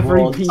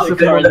Every world piece of of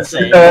currency,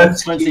 money.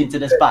 currency into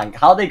this bank?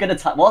 How are they gonna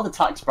what are the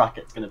tax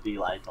brackets gonna be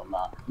like on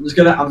that? I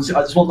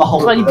just want the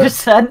whole.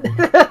 20%.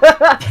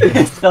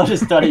 It's still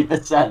just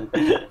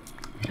 20%.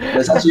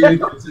 It's actually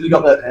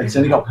it's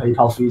only got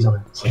PayPal fees on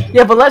it. So.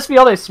 Yeah, but let's be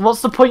honest,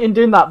 what's the point in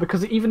doing that?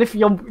 Because even if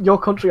your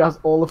country has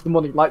all of the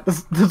money, like,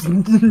 there's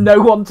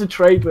no one to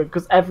trade with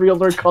because every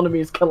other economy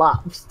is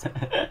collapsed.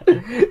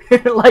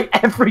 Like,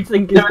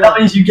 everything is Yeah, but that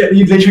means you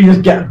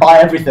literally just buy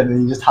everything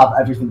and you just have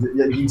everything.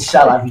 You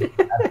sell everything.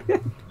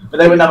 But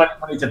they wouldn't have any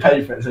money to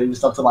pay for it, so you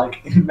just have to like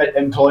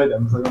employ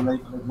them. So they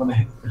make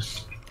money.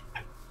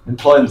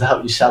 Employ them to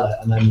help you sell it,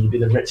 and then you'd be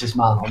the richest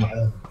man on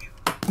earth.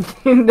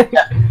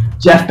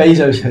 Jeff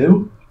Bezos,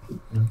 who?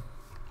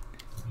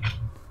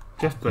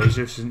 Jeff Bezos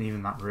isn't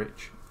even that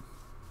rich.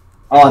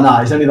 Oh no,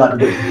 he's only like the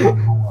richest man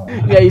in the world.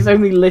 Yeah, he's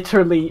only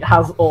literally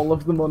has all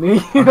of the money.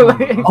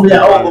 Oh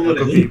yeah, all I the could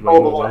money. be way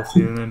All more the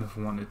wealthy money. than him if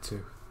I wanted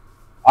to.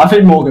 I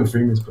think Morgan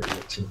Freeman's pretty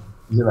rich.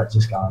 He's the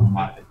richest guy in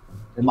my opinion.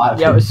 In my Yeah,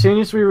 opinion. as soon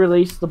as we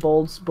release the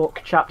Balds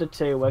book chapter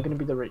 2, we're going to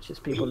be the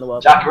richest people in the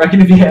world. Jack, I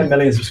reckon if you hit 1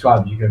 million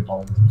subscribers, you go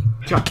bald.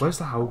 Jack, where's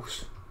the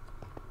house?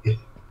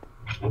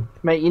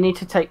 Mate, you need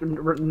to take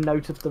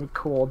note of the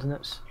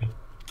coordinates.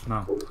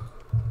 No.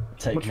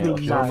 Take Which note of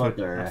means your no.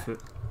 mother.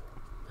 Effort.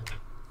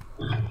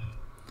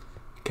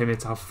 Came here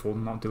to have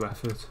fun, not do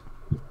effort.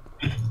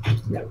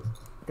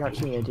 You're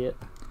actually an idiot.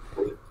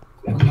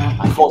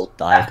 I will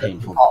die a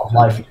painful Part of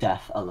life.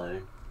 death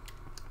alone.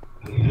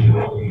 I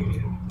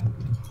really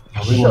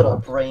Shut want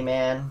up,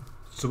 Rayman.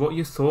 So what are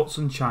your thoughts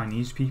on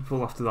Chinese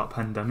people after that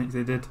pandemic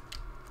they did?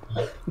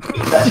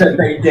 That's what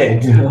they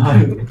did.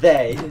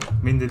 They,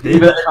 I mean, they the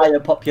did. entire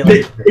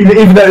population.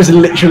 even though it was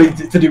literally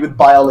to do with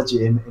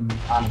biology in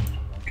anime.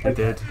 They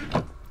did.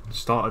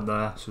 Started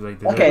there, so they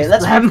did Okay, it.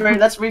 let's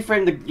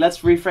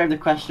reframe the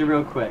question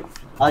real quick.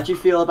 How do you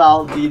feel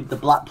about the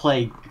Black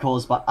Plague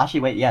caused by? Actually,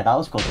 wait, yeah, that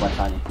was caused by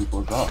Chinese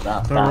people as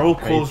well. They're all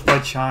caused by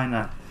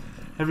China.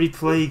 Every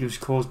plague was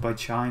caused by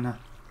China.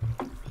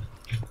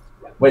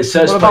 Wait,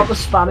 search. What about the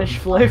Spanish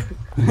flu?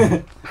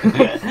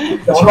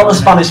 What about the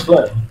Spanish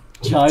flu?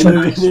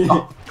 China? Imagine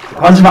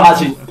that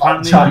actually.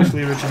 Apparently, it China.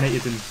 actually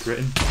originated in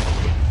Britain.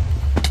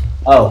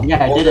 Oh.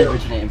 Yeah, it well, did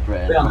originate in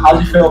Britain. Leon, how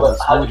do you feel that?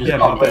 How do you Yeah,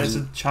 feel but about it's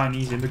a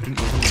Chinese immigrant,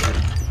 wasn't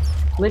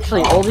it?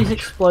 Literally, all these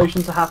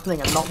explosions are happening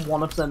and not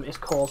one of them is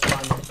caused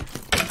by me.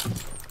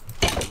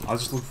 I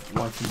just love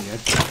life in the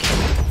edge.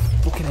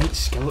 Fucking hate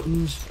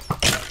skeletons.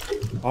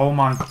 Oh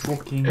my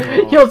fucking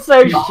god. You're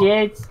so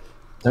shit.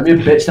 Don't be a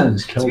bitch then and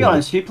just kill To be them.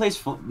 honest, who plays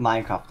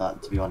Minecraft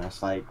that, to be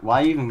honest? Like,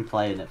 why are you even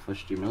playing it for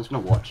stream? No one's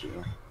gonna watch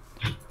you.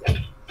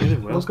 They I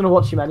will. was gonna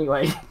watch him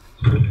anyway.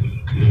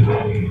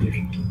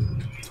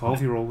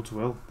 12-year-olds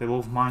will. They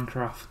love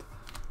Minecraft.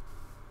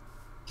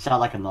 You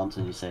sound like a nonce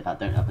when you say that,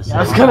 don't ever say Yeah, I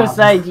was that. gonna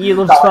say, do you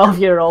love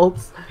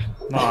 12-year-olds?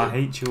 No, I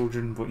hate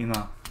children, but you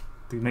know,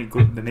 they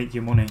make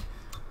you money.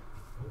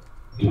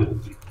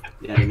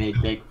 Yeah, you made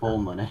Jake Paul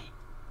money.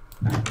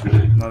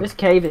 No, This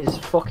cave is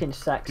fucking do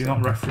sexy.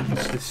 not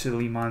reference the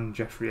silly man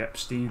Jeffrey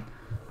Epstein.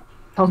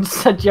 No one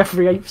said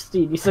Jeffrey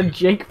Epstein, he said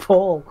Jake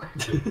Paul.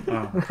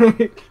 Oh, Do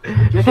you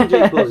reckon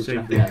Jake Paul is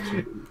Same Jeffrey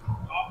Epstein?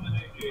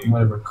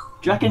 Whatever. Do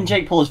you reckon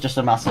Jake Paul is just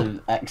a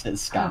massive exit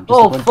scam? Just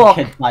Oh, a bunch fuck.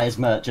 of kids buy his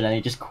merch and then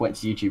he just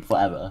quits YouTube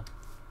forever?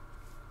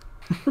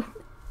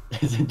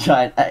 It's a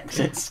giant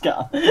exit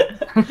scam.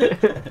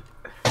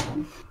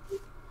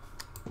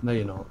 No,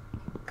 you're not.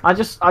 I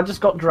just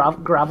got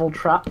gravel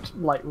trapped,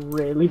 like,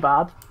 really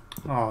bad.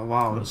 oh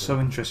wow, that's so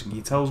interesting. Can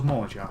you tell us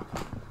more, Jack?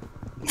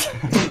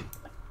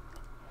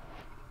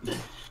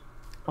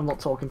 I'm not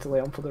talking to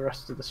Leon for the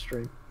rest of the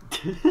stream.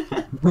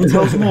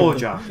 Tell us more,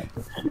 Jack.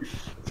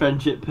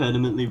 Friendship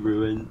permanently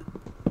ruined.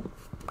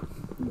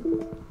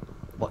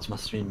 Watch my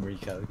stream,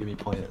 Rico. Give me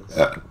pointers.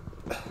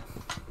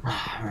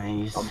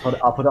 Right.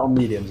 I'll put it on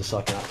medium just so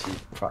I can actually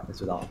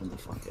practice without having to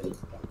fucking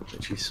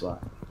literally sweat.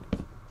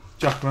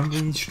 Jack, remember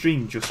when you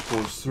streamed Just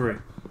Cause 3?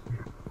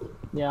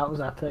 Yeah, that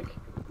was epic.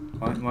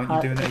 Why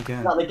aren't you doing it again?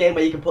 Is that the game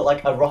where you can put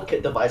like a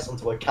rocket device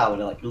onto a cow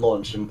and like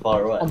launch them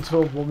far away?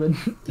 Onto a woman.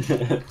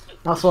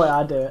 That's why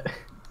I do it.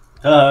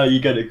 You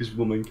get it because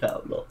woman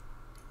cow, not.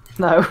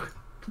 No,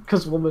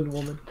 because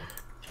woman.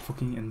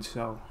 Fucking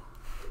incel.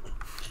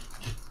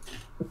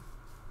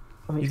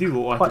 I mean, You do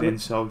look like quite an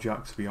incel,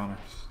 Jack, to be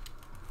honest.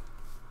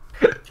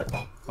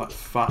 Like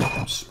fat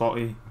and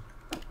spotty.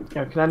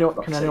 Yeah, can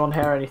anyone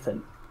hear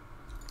anything?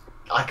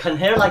 I can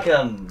hear like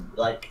a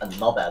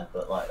knobhead,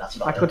 but like that's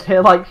about I it. could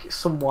hear like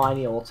some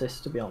whiny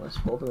autist, to be honest.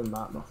 But other than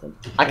that, nothing.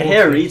 I can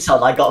hear a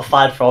retard I got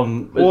fired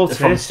from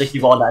Autist. Sticky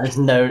Bond and is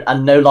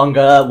no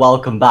longer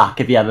welcome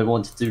back if you ever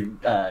wanted to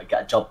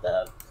get a job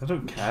there. I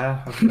don't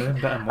care. I've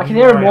earned better money. I can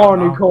hear a than I am moron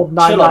who now. called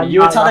Shut up,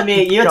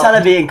 999. you were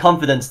telling me in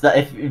confidence that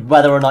if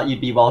whether or not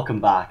you'd be welcome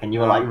back, and you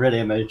were like really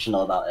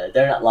emotional about it.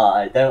 Don't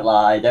lie because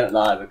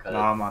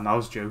Nah, man, I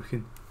was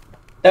joking.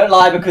 don't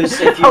lie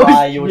because if you I was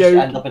lie, you will just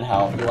joking. end up in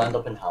hell. You'll end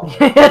up in hell.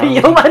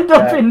 You'll end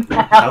up in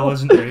Hell hell.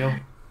 isn't real.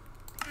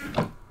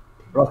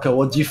 Rocco,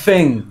 what do you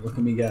think? Look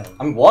at me go.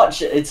 I mean,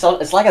 watch it. It's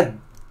like a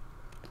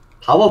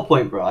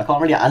PowerPoint, bro. I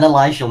can't really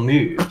analyze your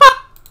move.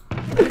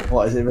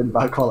 What, is it really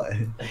bad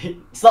quality?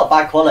 It's not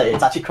bad quality.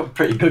 It's actually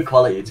pretty good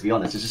quality, to be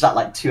honest. It's just at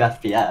like 2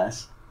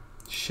 FPS.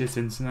 Shit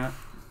internet.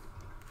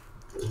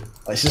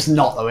 It's just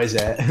not though, is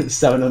it?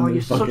 700 Oh,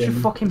 you're such a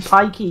fucking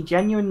pikey,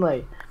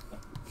 genuinely.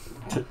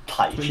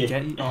 Pikey.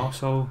 Get you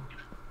arsehole.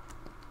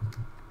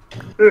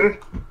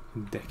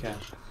 Dickhead.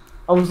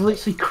 I was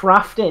literally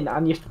crafting,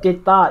 and you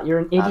did that. You're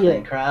an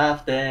idiot.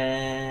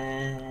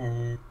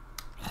 Crafting.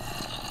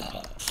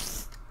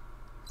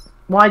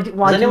 Why Does do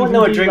you anyone even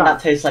know a do drink that?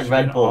 that tastes like Just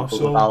Red an Bull but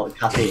arsehole. without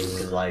caffeine?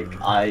 Because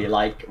like I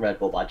like Red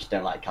Bull, but I just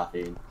don't like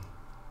caffeine.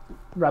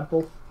 Red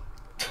Bull.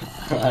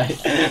 Right.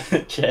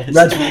 Cheers.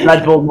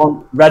 Red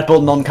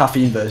Bull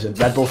non-caffeine version.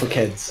 Red Bull for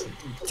kids.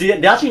 See,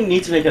 they actually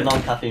need to make a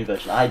non-caffeine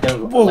version. I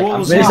don't. Whoa, like, what I'm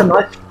was There's that? a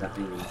nice.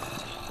 caffeine.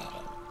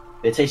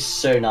 They taste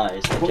so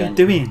nice. What are you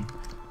doing?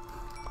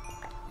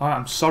 Alright,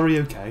 I'm sorry,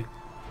 okay?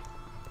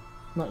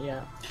 Not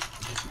yet.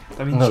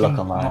 That means I'm gonna you look can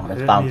online. not There's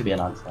hurt bound me to be an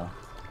again. answer.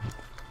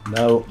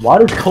 No. Why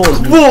does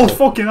cause me? Whoa,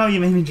 fucking hell, you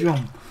made me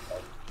jump.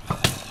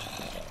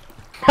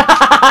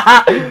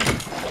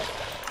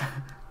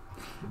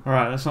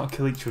 Alright, let's not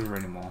kill each other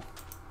anymore.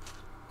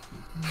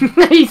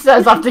 He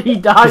says after he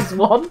dies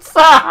once.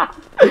 Oh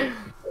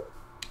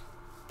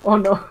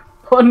no.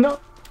 Oh no.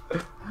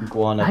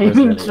 Guana I'm in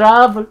Brazilian.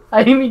 trouble.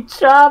 I'm in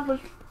trouble.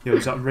 Yo,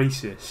 is that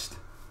racist?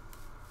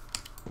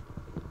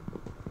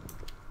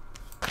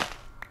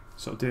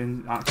 Stop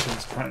doing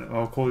accents. Apparently,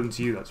 well, according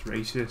to you, that's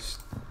racist.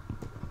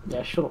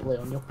 Yeah, shut up,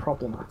 Leon. You're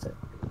problematic.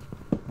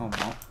 No, I'm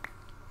not.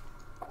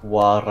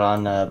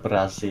 Guarana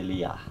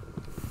Brasilia.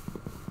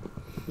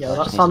 Yeah,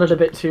 that sounded a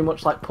bit too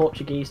much like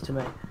Portuguese to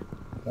me.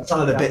 That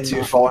sounded a bit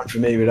too foreign for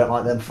me. We don't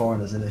like them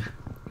foreigners, innit?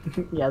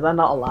 Yeah, they're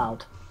not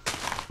allowed.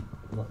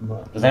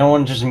 Does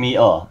anyone just meet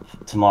up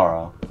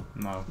tomorrow?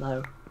 No.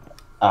 No.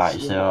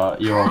 Alright, so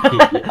you're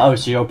oh,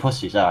 so you're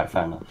pussies. Alright,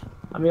 fair enough.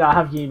 I mean, I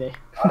have uni.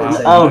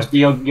 Oh, so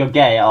you're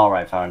gay.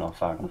 Alright, fair enough.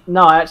 Fair enough.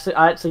 No, I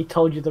actually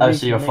told you the Oh, reason.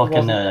 so you're a it fucking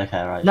wasn't- nerd.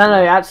 Okay, right. No,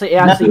 no, it actually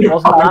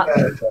wasn't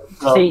that.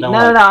 Oh, See, no,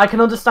 no, I can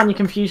understand your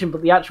confusion,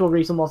 but the actual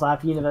reason was I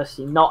have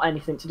university, not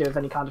anything to do with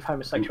any kind of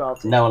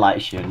homosexuality. No one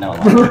likes you. No one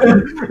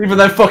likes you. Even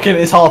though fucking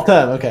it's half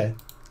term, okay.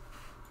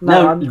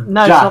 No, no, it's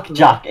not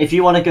Jack. If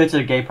you want to go to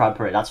the gay pride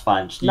parade, that's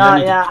fine. Just, you No, don't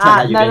need yeah, to pretend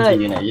that you're no, going no,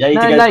 to uni. You don't need to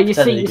No, go no, to you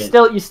pretend see,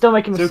 that you're still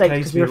making It's mistakes okay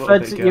because to be a little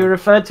bit you gay.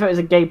 referred to it as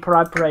a gay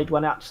pride parade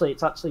when actually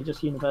it's actually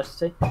just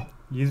university.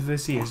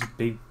 University is a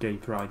big gay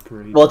pride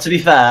parade. Well, to be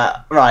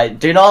fair, right?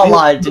 Do not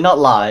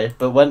lie.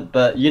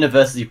 But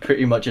university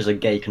pretty much is a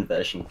gay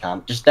conversion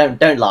camp. Just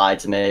don't lie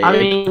to me. I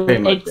It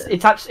pretty mean, much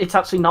it's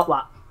actually not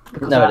that.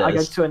 Because No, it I go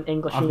is. to an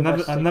English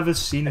university. I've never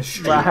seen a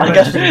straight Right.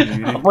 person in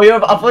uni.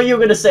 I thought you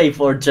were gonna say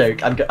for a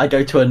joke. I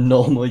go to a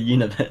normal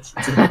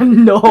university.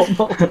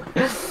 Normal.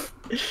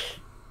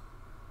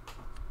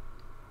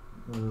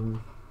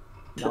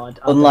 No,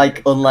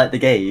 Unlike the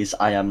gays,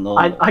 I am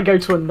normal. I go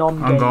to a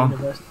non-gay I'm gone.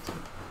 university.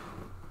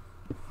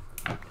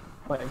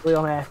 Wait, is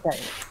Leon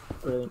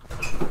AFK? Brilliant.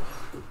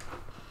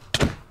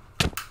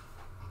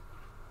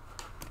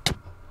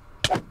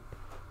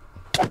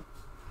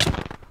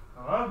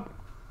 Hello?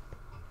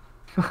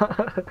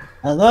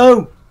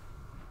 Hello.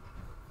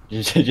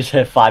 You just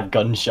hear 5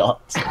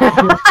 gunshots.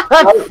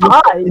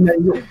 Hi.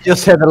 You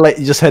just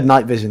heard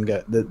night vision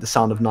go, the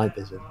sound of night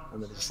vision,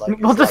 and then it's just like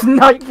What does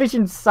night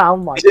vision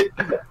sound like?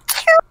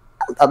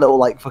 that little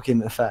like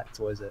fucking effect.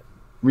 What is it?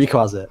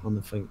 Rico has it on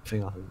the thing. I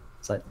think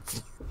it's like.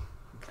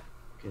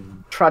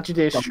 fucking-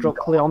 Tragedy has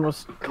struck. Leon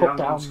was cut Yeah, I'm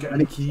down. just getting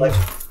the key.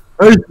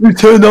 Hey, we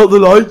turned out the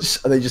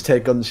lights, and they just hear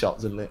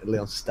gunshots, and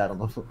Leon's just dead on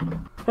the floor.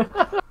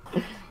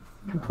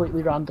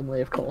 Completely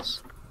randomly, of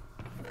course.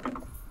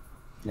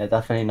 Yeah,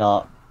 definitely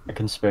not a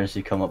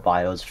conspiracy come up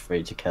by us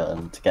free to kill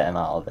him to get him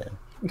out of it.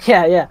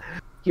 Yeah.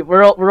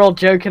 We're all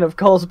joking, of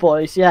course,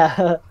 boys.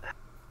 Yeah.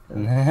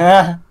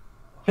 Yeah.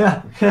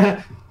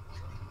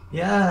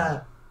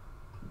 Yeah.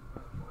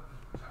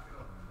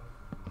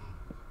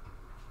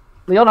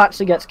 Leon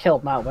actually gets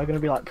killed now. We're going to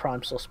be like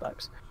prime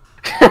suspects.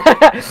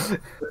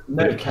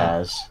 No Who cap.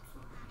 cares?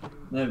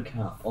 No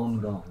cap. On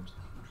God.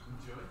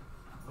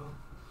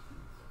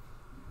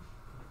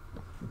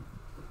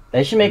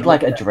 They should make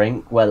like a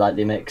drink where like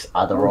they mix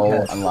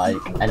Adderall and like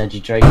energy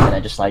drink, and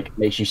it just like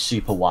makes you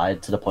super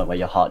wired to the point where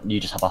you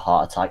just have a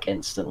heart attack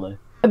instantly.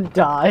 And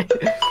die.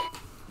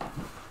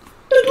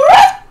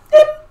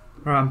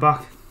 Right, I'm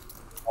back.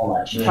 All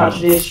that shit.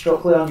 Tragedy has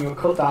struck Leon. You were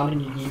cut down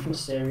and you leave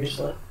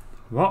mysteriously.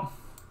 What?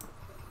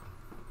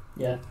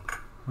 Yeah.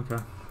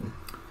 Okay.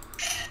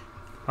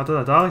 How did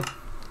I die?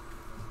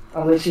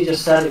 I literally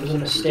just said it was a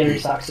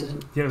mysterious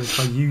accident. Yeah, it was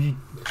by you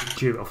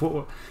Jew. I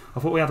thought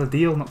we had a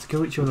deal not to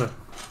kill each other.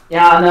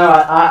 Yeah, I know.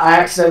 I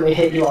accidentally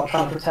hit you while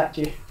trying to protect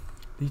you.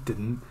 You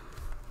didn't.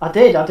 I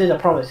did. I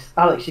promise.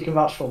 Alex, you can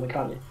vouch for me,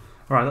 can't you?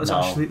 Alright, let's No.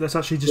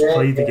 actually just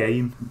play the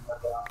game.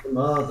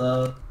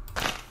 Mother.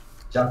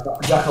 Jack,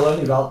 I'll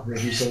only vouch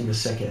if you sing the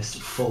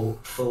sickest full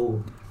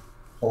whole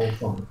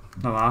song.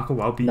 No, I could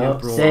well be No a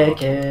bro.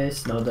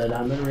 sickest, know that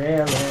I'm the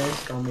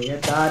realist. Call me a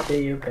doctor,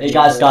 you pay. Hey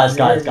guys, for guys, a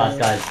guys,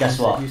 visit. guess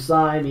what? You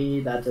slimy,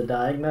 that's a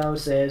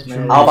diagnosis.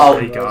 Man. How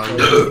about- Hey, guys, Get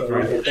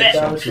the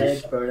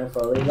dosage, burner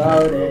fully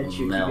loaded.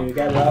 Shoot No. you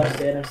get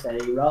roasted, I'm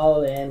steady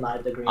rolling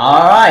like the green.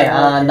 Alright,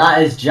 and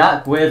that is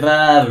Jack with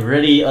a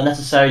really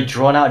unnecessary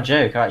drawn out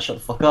joke. Alright, shut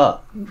the fuck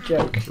up.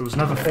 Joke. It was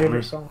never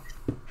Favorite funny. song.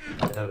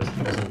 No, it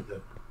wasn't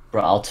good.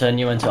 Bro, I'll turn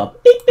you into a I'll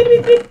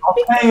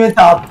play with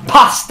the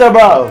pasta,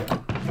 bro.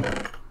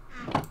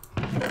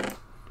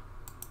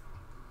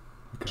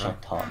 Okay.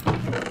 shut up.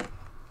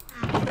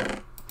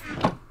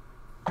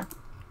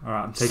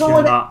 Alright, I'm taking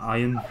Someone- that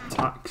iron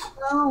tax.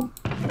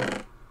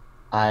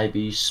 I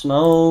be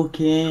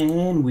smoking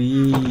You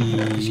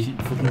weed.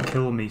 keep fucking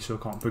killing me so I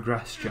can't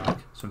progress, Jack.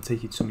 So I'm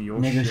taking some of your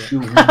Nigga shit.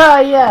 shoot.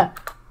 Yeah.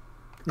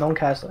 No one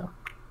cares though.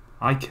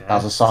 I care. That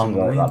was a song, It's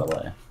though, by annoying. the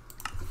way.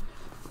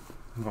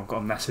 I've got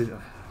a message.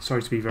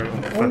 Sorry to be very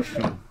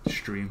unprofessional.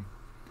 Stream.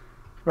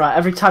 Right,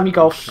 every time you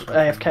go off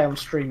AFK on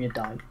stream, you're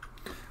dying.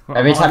 Well,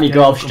 Every I'm time you AFK,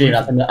 go off I'm stream,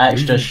 that's an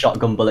extra losing.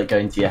 shotgun bullet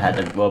going to your head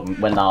and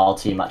when our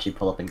team actually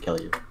pull up and kill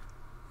you.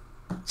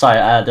 Sorry,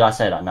 did I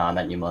say that? No, I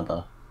meant your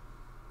mother.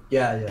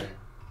 Yeah.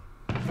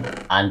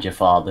 And your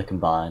father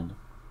combined.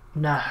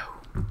 No.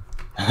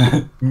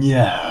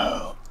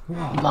 No.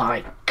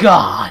 My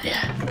God.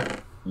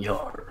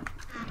 Your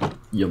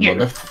You're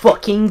mother.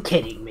 fucking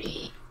kidding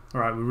me.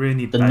 Alright, we really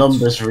need The beds.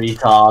 numbers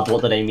retard,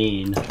 what do they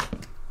mean?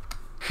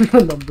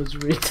 The numbers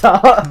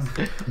retard.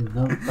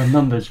 The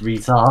numbers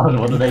retard,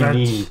 what do they Beds.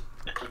 mean?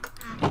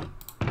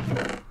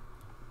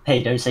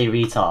 Hey, don't say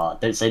retard.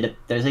 Don't say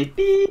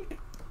beep.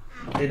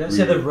 Hey, don't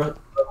say the word.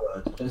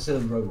 Don't say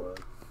the word.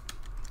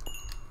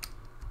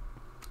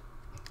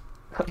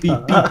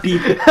 Beep, beep,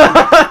 beep.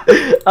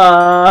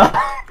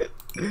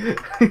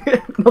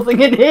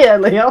 Nothing in here,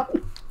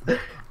 Leon.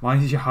 Why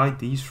did you hide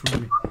these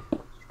from me?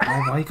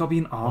 Oh, why you gotta be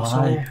an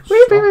arsehole? Why?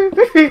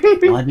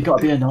 Stop. Why have you got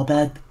to be a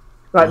knobhead?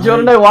 Right, do you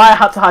want to know why I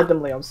had to hide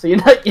them, Leon? So you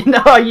know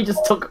how you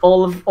just took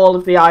all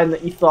of the iron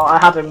that you thought I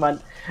had and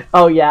went,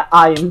 oh yeah,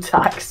 iron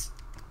tax.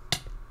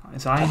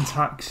 It's iron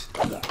tax.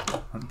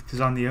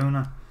 Because I'm the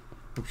owner.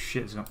 Oh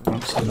shit, there's not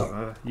one still not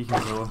there. You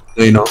can go on.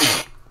 No, you're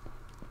not.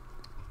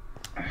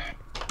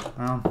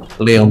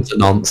 Leon's a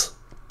nonce.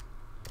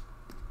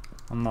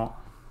 I'm not.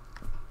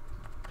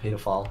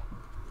 Paedophile.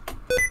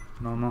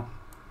 No, I'm not.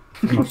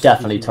 You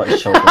definitely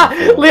touched children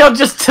before. Leon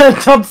just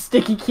turned on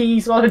sticky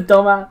keys. What a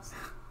dumbass.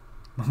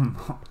 I'm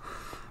not.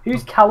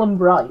 Who's Callum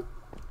Bright?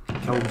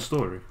 Callum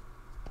Story.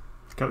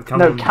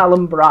 No,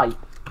 Callum Bright.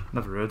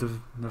 Never heard of.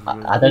 Never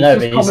heard I of. don't know, He's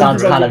but he just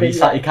sounds kind of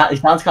commenting he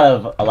sounds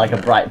kind of like a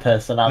bright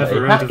personality.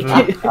 Never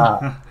heard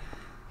of him.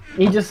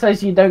 He just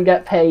says you don't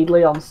get paid,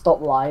 Leon.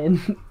 Stop lying.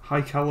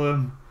 Hi,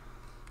 Callum.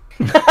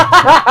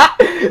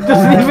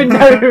 Doesn't even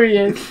know who he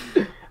is.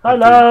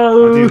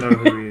 Hello. I do know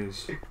who he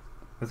is.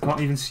 I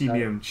can't even see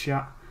my own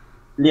chat.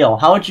 Leon,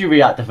 how would you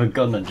react if a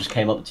gunman just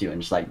came up to you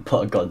and just like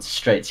put a gun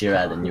straight to your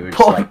head and you were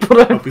just Put,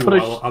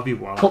 like, I'll be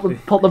well.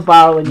 put the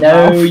barrel in your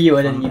no, mouth. you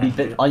wouldn't. You'd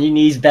be on your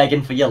knees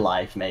begging for your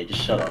life, mate.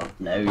 Just shut up.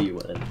 No, you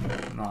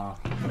wouldn't. Nah,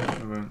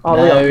 I won't. Oh,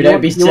 No, Leon,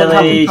 don't be you wouldn't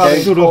happen silly, to have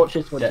any don't-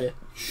 torches, would Yeah. you?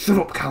 Shut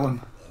up,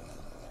 Callum.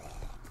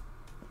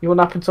 You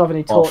wouldn't happen to have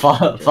any Oh,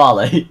 torches. would you?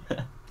 Farley.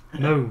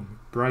 No,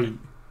 Bright.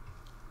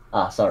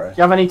 Ah, sorry. Do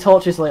you have any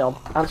torches, Leon?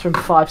 Answer in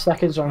 5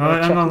 seconds or I'm going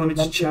Alright, to hang check on, the let me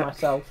just inventory check.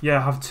 myself. Yeah,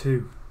 I have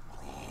 2.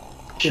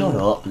 Shut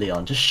up,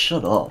 Leon. Just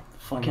shut up.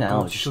 Fucking Oh my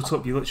hell. God, shut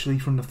up, you're literally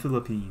from the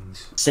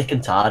Philippines. Sick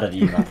and tired of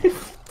you,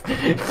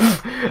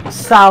 man.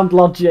 Sound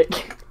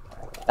logic.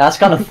 That's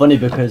kind of funny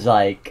because,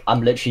 like,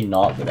 I'm literally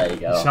not, but there you You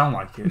go. sound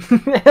like it.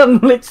 I'm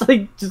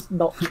literally just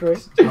not true.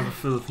 You have a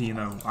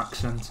Filipino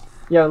accent.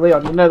 Yo,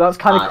 Leon, you know that's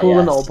kind of Ah, cool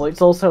and yes. all, but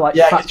it's also like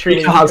Yeah, 'cause factually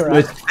Rico has the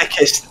incorrect. most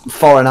thickest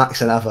foreign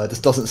accent ever.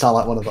 Just doesn't sound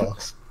like one of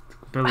us.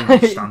 Barely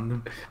understand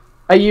him.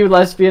 Are you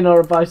lesbian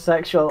or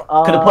bisexual?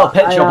 Could have put a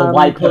picture of a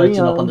white person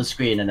Leon. up on the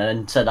screen and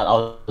then said that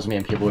was me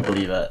and people would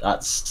believe it.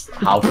 That's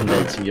how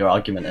convincing your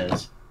argument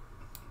is.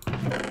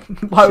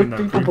 Why would Seen that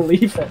people proof.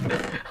 believe it?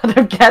 I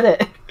don't get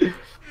it.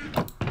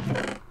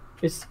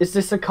 Is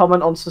this a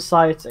comment on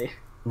society?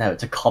 No,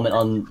 to comment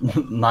on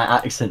my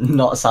accent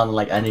not sounding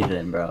like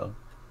anything, bro.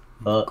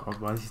 But God,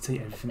 why did you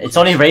take everything? it's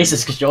only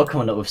racist because you're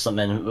coming up with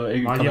something. You're Why do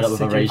you coming up have with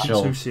to a take everything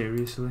racial. so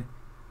seriously?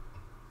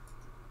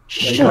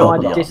 Shut know, up, I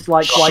Leon.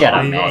 dislike Shut white up,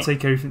 Why you gotta mate.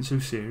 take everything so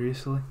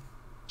seriously?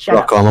 Shut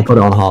Rock up. on, I'll put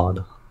it on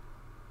hard.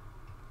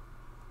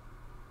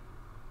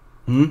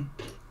 Hmm?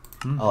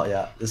 Oh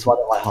yeah, this is why I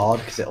don't like hard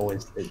because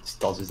it just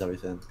dodges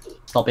everything.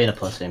 Stop being a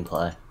pussy and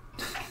play.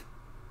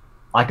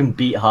 I can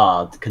beat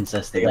hard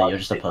consistently. You're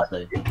just a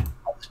pussy.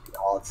 I'll just be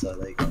hard, so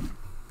there you go.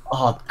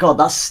 Oh god,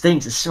 that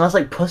stinks. It smells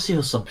like pussy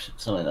or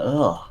something.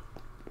 Ugh.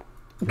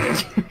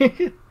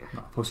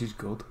 Nah, pussy's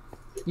good.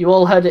 You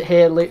all heard it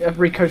here.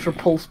 Rico's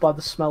repulsed by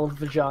the smell of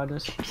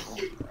vaginas.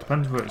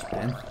 Depends where it's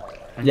been.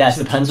 And Yes,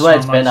 it depends doesn't where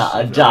it's sound been like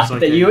at. it Jack, was like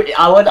that a- you,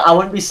 I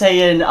wouldn't be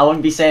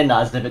saying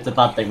that as if it's a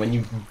bad thing when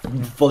you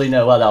fully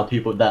know well there are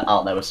people that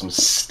out there with some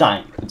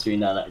stank between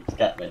their legs.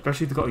 Get me?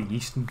 Especially if they've got a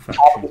yeast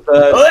infection.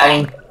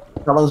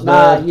 Callum's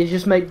Nah, bird. you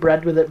just make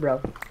bread with it,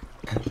 bro.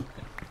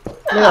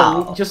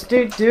 No, just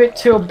do it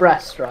to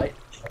abreast, right?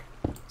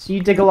 So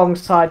you dig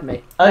alongside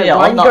me. Oh, No, yeah,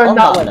 why are on you that- going on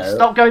that that way? note-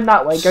 Stop going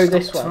that way. Go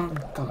this way.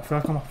 God, I feel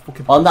like I'm a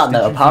fucking On that note,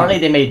 stitching apparently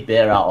thing. they made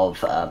beer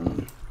out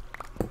of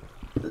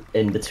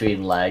in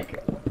between leg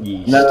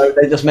yeast. No,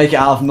 they just make it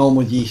out of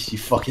normal yeast, you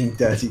fucking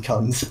dirty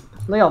cunts.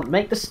 Leon,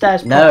 make the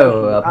stairs. No,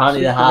 properly, you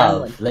apparently they absolute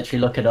have. gremlin.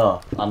 Literally look it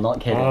up. I'm not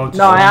kidding. Oh, just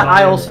No, found I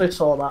iron. also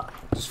saw that.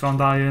 Just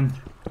found iron.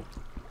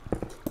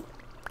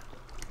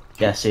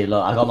 Yeah, see,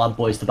 look, I got my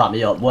boys to back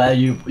me up. Where are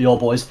your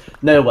boys?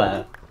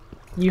 Nowhere.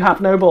 You have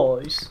no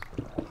boys.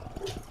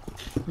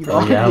 You Oh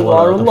are, yeah, you well,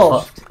 are the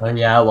unloved. oh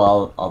yeah,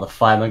 well, are the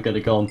firemen gonna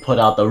go and put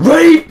out the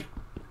rape?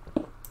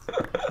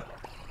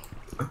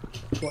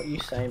 What you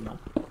say, man?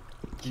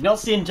 Did you not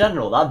see in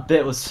general? That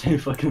bit was so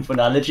fucking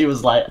funny. I literally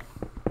was like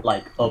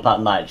up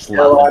at night just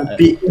Well, laughing. I'm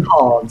beating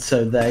hard,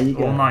 so there you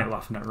All go. night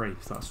laughing at rape.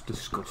 That's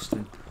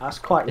disgusting. That's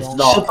quite It's wrong.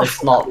 not.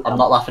 It's not. I'm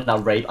not laughing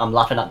at rape. I'm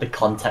laughing at the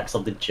context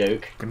of the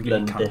joke. Gonna get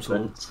Learn the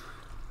cancelled. difference.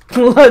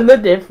 Learn the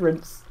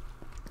difference.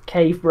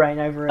 Cave brain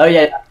over it. Oh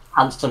yeah,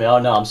 cancel me. Oh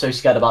no, I'm so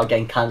scared about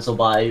getting cancelled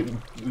by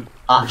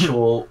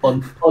actual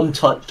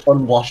untouched,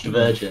 unwashed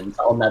virgins.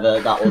 That will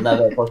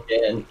never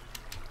fucking.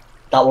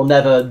 That will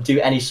never do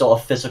any sort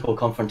of physical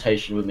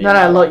confrontation with me.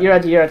 No, look, you're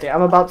ready.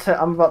 I'm about to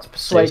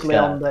persuade Seriously,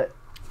 Leon that.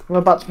 I'm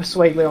about to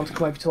persuade Leon to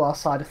come over to our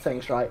side of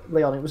things, right?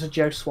 Leon, it was a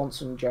Joe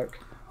Swanson joke.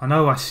 I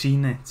know, I've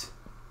seen it.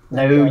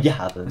 No, you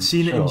haven't. I've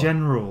seen it in Sure.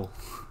 general.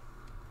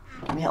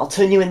 I mean, I'll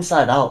turn you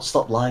inside out.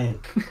 Stop lying.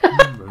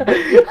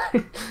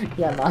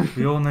 Yeah, man.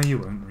 We all know you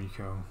won't,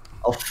 Rico.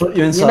 I'll put you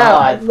You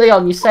inside. know,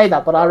 Leon, you say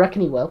that, but I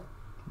reckon he will.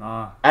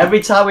 Nah.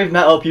 Every time we've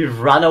met up, you've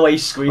ran away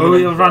screaming. Oh,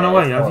 in you ran fear.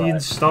 away. Have you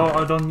Alright.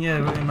 started on you?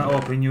 We met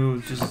up and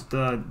you just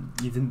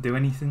you didn't do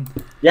anything.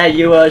 Yeah,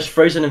 you were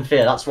frozen in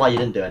fear. That's why you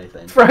didn't do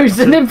anything.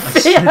 Frozen in I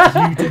said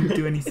fear. you didn't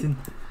do anything.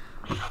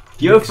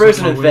 You were Mix up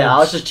frozen my in fear. I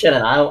was words. just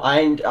chilling.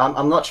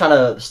 I'm not trying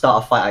to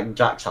start a fight at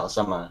Jack's house,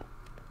 am I?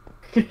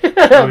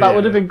 That yeah.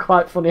 would have been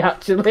quite funny,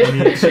 actually.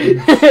 Any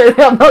exchange?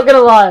 I'm not gonna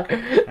lie.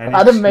 Any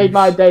I'd have made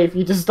my excuse? day if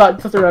you just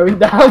started throwing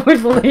down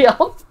with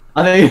Leon.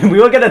 I mean, we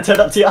were gonna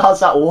turn up to your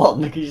house at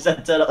 1 because you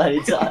said turn up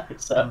anytime.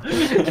 So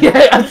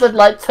Yeah, I said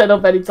like turn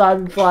up anytime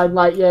and find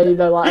like like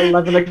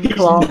 11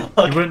 o'clock,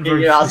 You weren't in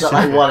very your house at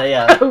like specific. 1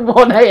 a.m.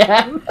 1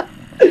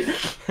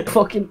 a.m.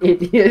 Fucking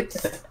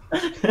idiots.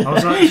 I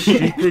was like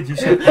stupid. You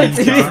said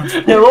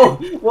anytime. No,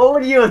 what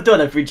would you have done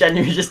if we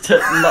genuinely just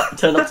turned up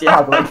to your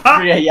house at like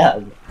 3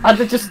 a.m. I'd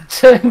have just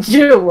turned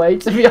you away,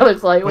 to be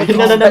honest. Like, Wait,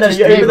 well, No, just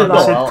you open the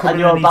I said door come and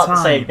you're any about to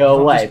say time, go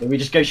not away, just- but we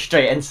just go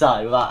straight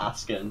inside without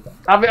asking.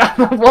 I mean,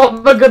 what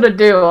am I gonna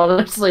do,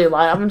 honestly?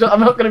 Like, I'm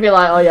not gonna be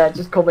like, oh yeah,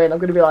 just come in. I'm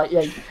gonna be like,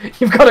 yeah,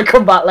 you've got to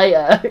come back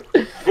later.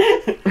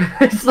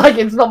 It's like,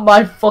 it's not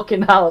my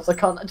fucking house. I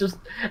can't just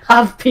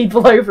have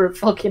people over at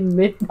fucking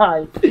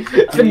midnight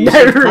for You no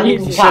said come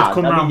reason. You said in,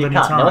 come I mean, round you any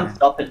can't, no one's time.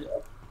 stopping you.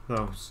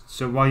 Though,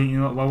 so why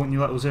wouldn't you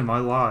let us in? Why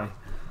lie?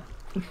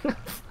 Yeah,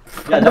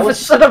 I no never one's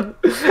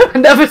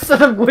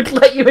said I would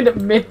let you in at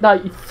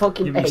midnight, you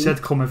fucking Yeah, but you ape.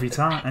 said come every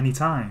time, any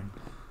time.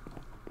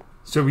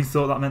 So we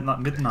thought that meant like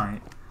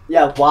midnight.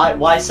 Yeah,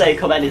 why say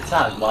come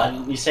anytime? Why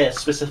didn't you say a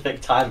specific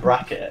time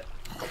bracket?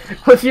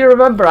 Well, if you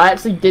remember, I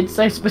actually did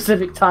say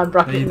specific time No,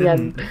 bracket you in the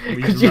end. didn't. We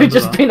Because you were remember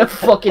just that. being a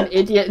fucking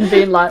idiot and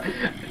being like,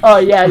 oh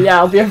yeah,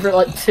 I'll be over at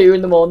like 2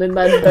 in the morning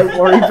then, don't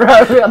worry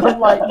bro. And I'm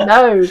like,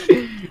 no.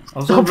 I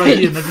was Stop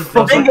already it, and then you I was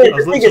fucking- like, I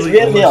was The thing is, me literally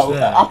and Leo, almost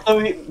there. after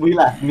we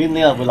left, me and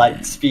Leo were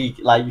like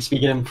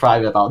speaking in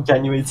private about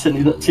genuinely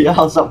turning up to your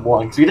house at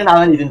 1, because we didn't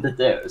have anything to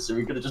do, so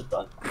we could have just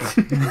done.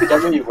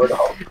 Genuinely would have.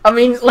 I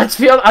mean, let's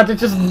be honest, I'd have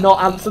just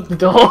not answered the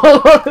door.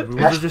 We would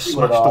have just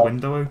smashed the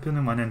window open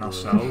and went in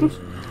ourselves.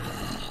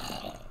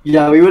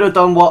 Yeah, we would have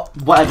done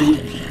whatever you...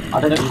 I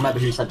don't know if you remember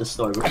who said the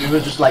story, but we would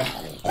have just like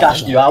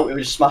gashed you out, we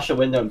would just smash a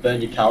window and burn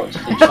your couch.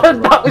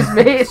 And That was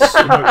me.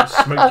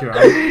 Smoke you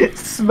out.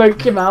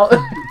 Smoke him out.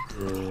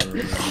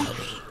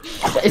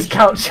 Set his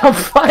couch on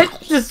fire,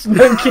 just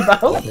smoke him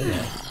out.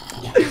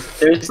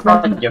 It's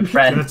not your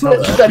friend. Gonna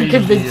tell Then the,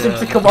 convince him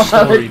to come on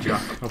story, holiday.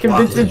 Jack, of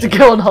Convince him to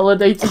Blackpool. go on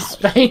holiday to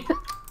Spain.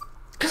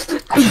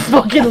 And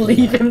fucking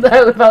leave him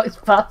there without his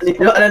passport.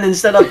 And then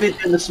instead of doing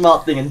the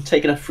smart thing and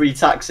taking a free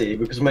taxi,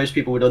 because most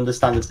people would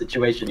understand the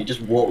situation, he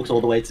just walked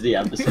all the way to the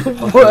embassy.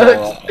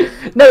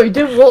 Worked. No, he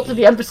didn't walk to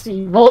the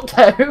embassy, he walked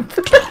home.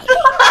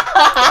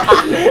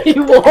 He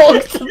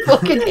walked to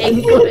fucking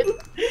England.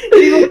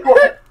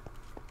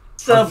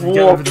 Instead How of did you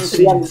get over walking the to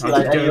sea? the embassy How did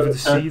like you get any over other the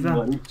sea person then?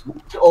 would, he just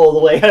walked all the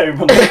way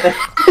home.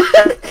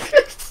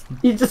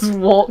 He just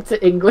walked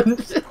to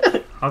England.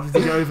 How did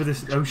you get over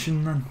this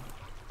ocean then?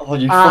 Oh,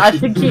 you I fucking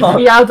think he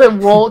nut. either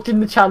walked in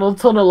the Channel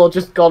Tunnel or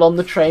just got on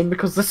the train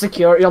because the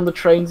security on the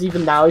trains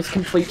even now is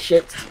complete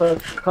shit. So I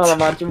can't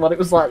imagine what it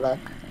was like there.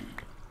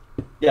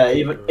 Yeah,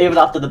 even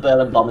after the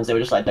Berlin bombings, they were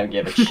just like, don't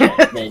give a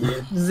shit. Man.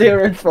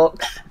 Zero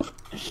fucks.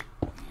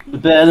 The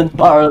Berlin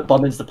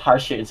bombings, the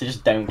parachutists, they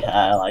just don't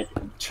care. Like,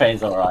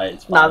 train's alright.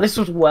 it's Nah, fine. this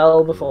was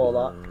well before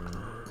that.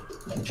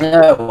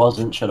 No, it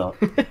wasn't. Shut up.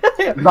 It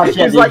It was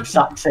actually at was the like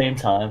exact same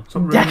time.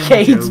 Stop ruining the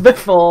decades joke.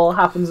 before,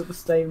 happens at the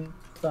same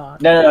time.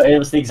 No, it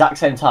was the exact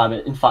same time.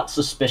 In fact,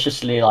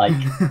 suspiciously, like,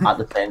 at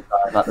the same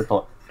time, at the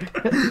point.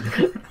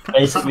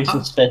 Basically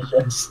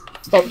suspicious.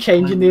 Stop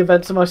changing the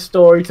events of my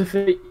story to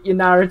fit your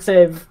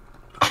narrative.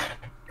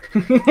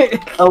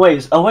 Oh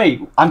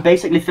wait, I'm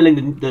basically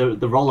filling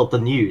the role of the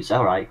news.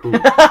 Alright, cool.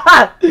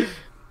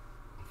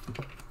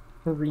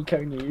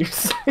 Rico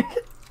News.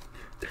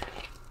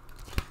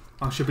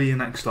 That should be your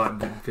next like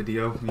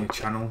video on your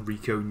channel,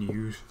 Rico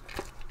News.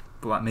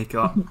 But like make it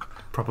like,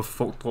 proper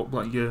fucked up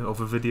like your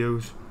other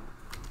videos.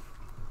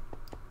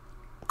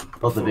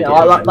 Of the Yeah,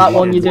 video. like that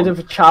one you did of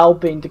a child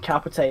being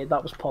decapitated,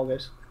 that was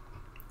poggers.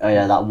 Oh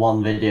yeah, that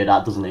one video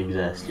that doesn't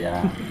exist,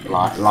 yeah.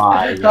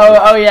 Lie.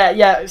 Oh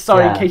yeah,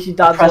 sorry, Yeah. in case your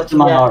dad's Press the watching,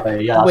 yeah.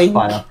 minority, yeah, that's Wink.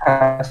 fine.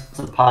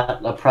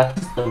 I press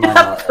the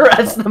minority.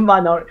 Press the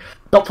minority.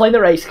 Stop playing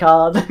the race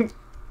card.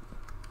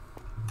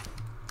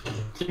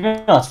 To be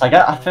honest,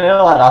 I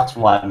feel like that's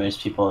why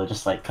most people are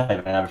just like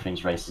claiming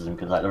everything's racism,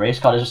 because like the race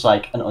card is just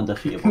like an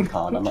undefeatable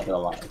card, I'm not gonna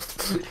lie.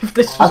 If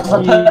this As, was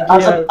a, you,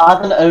 as, yeah. a,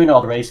 as an owner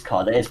of a race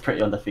card, it is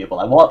pretty undefeatable.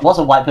 Like, what's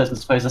a white person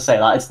supposed to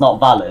say? Like, it's not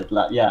valid?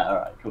 Like, yeah,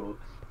 alright, cool.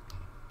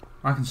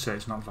 I can say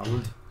it's not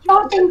valid.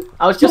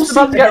 I was just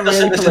You'll about to see- get this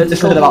really isn't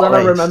political, but about then I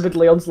race. remembered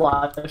Leon's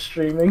live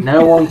streaming.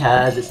 No one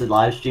cares, it's a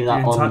live stream that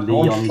You're on entitled- No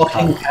one Leon's fucking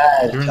channel.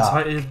 cares, You're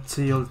Jack.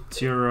 entitled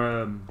to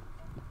your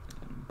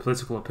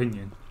political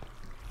opinion.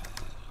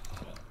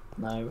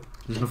 No.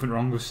 There's nothing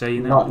wrong with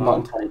saying it. Not out in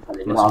loud.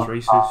 2020. You're Unless not,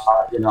 it's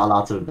racist. you're not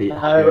allowed to be.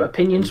 No,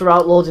 opinions were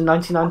outlawed in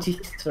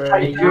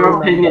 1993.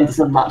 Your opinion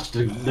doesn't match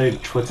the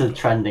Twitter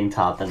trending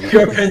tab, then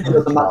Your opinion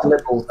doesn't match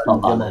liberals, it's then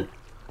not you're valid.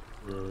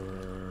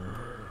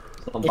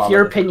 It's not If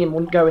your valid. opinion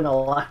wouldn't go in a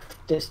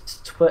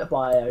leftist Twitter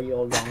bio,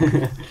 you're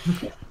wrong.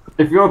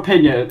 If your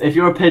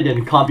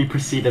opinion can't be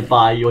preceded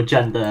by your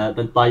gender,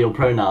 then by your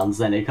pronouns,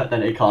 then it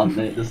can't.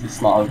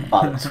 It's not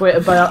valid. Twitter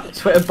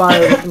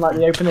bio looking like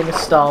the opening of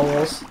Star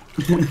Wars.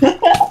 Jack,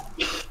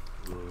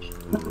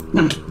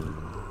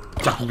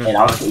 I'm Hey, gonna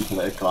that was die. pretty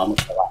political. I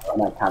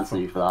might cancel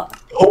you for that.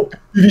 Oh,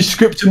 have you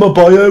script in my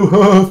bio?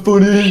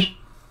 Funny.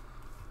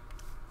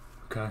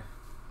 Okay.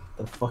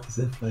 The fuck is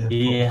it, man?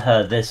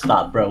 Yeah, this,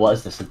 that, bro. What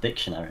is this? A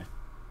dictionary?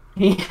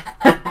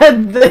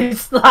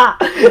 This, that.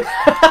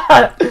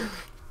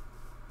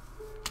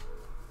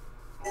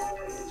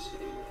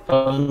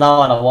 From now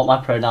on, I want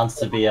my pronouns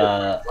to be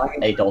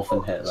Adolf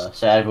and Hitler.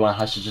 So everyone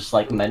has to just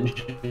like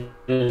mention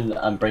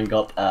and bring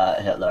up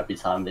Hitler every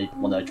time they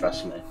want to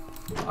address me.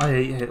 I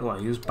hate Hitler.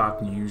 He was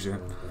bad news.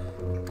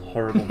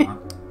 horrible, man.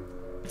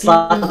 It's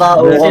like that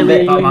one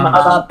bit, Batman.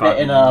 that bit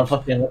in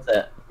fucking what's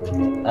it?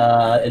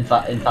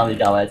 In Family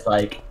Guy where it's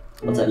like,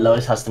 what's it?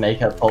 Lois has to make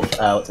her pop.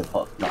 What's it?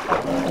 Pop. Not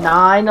pop.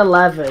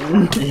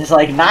 9/11. It's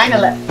like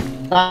 9/11.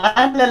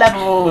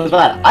 9/11 was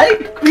bad. I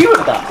agree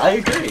with that. I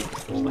agree.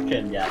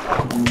 Fucking yeah.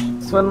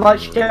 So when like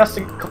she has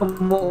to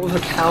come up with a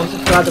counter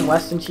for Adam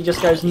West and she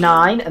just goes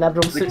 9 and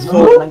everyone sits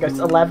forward and then goes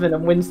 11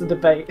 and wins the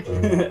debate.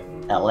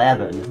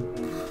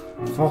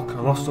 11. Fuck, I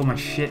lost all my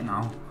shit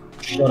now.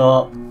 Shut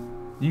up.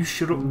 You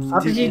shut up. How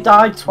did you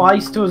die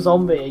twice to a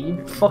zombie?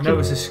 You fucking... No,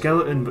 it's a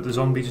skeleton, but the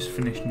zombie just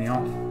finished me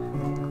off.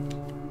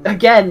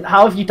 Again,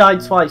 how have you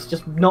died twice?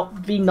 Just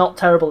be not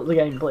terrible at the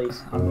game,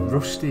 please. I'm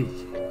rusty.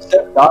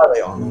 Don't die,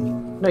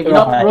 Leon. No, you're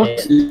not Right,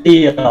 rusty.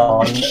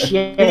 Leon.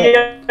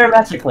 Shit.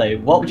 Theoretically,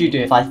 what would you do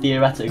if I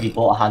theoretically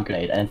bought a hand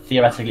grenade and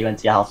theoretically went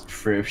to your house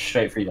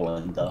straight through the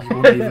window? You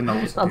wouldn't even know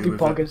what to That'd do be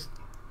with it. bonkers.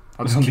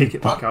 I'll just kick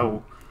it back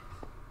out.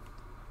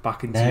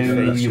 Back into No, your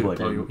face. you it'll wouldn't.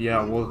 blow you- Yeah,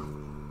 I would.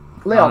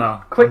 Leon,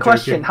 no, quick I'm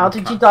question. joking, How I'm did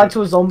you captain. die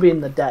to a zombie in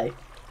the day?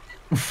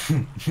 It was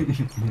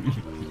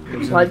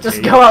in Like, the just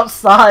cave. go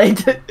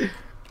outside. I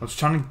was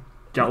trying to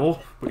get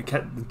up, but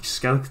the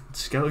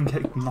skeleton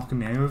kept knocking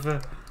me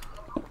over.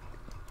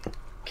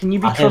 Can you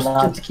be I think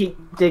trusted that- to keep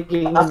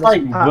digging in That's this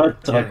like path?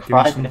 words of Yeah, a give me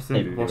crime.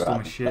 something, lost all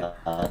my shit.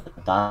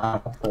 Damn,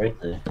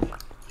 crazy.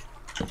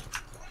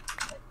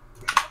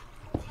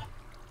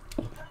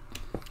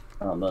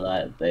 Oh,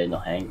 but they're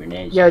not hand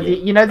grenades. Yeah,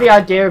 you know the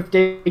idea of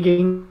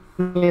digging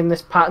in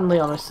this pattern,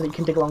 Leon, is so that you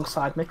can dig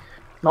alongside me,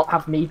 not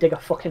have me dig a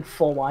fucking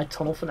 4 wide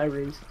tunnel for no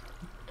reason.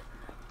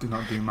 Do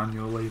not do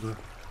manual labour.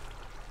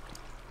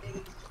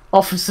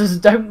 Officers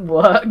don't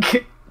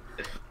work.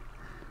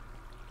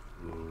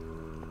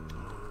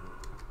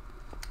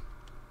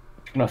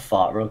 I'm gonna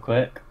fart real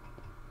quick.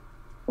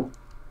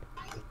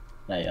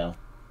 There you go.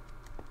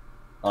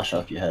 Not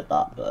sure if you heard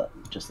that, but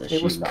just assume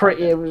It was that I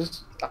pretty. did. It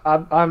was.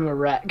 I'm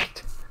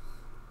erect.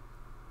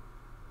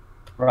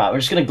 Right, we're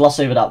just gonna gloss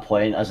over that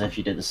point as if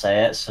you didn't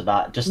say it, so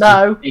that just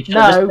No, to make sure,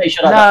 no, just to make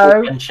sure that the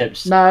no,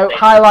 friendships. No,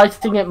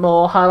 highlighting it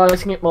more.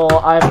 Highlighting it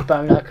more. I have a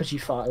boner because you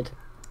farted.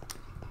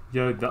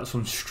 Yo, that's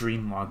on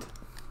stream, lad.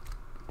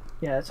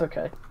 Yeah, it's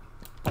okay.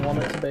 I want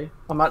it to be.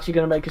 I'm actually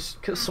gonna make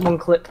someone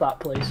clip that,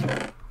 please.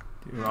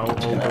 I'll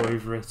go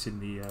over it in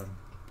the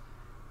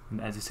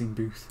editing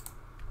booth.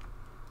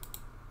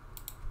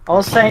 I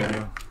was saying.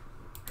 Yeah.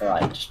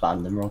 Alright, just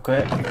ban them real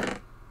quick.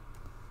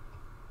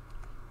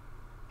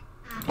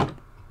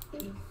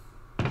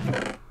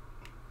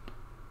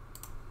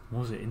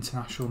 What was it?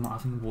 International Not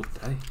Having Wood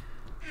Day?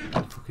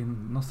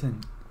 Fucking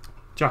nothing.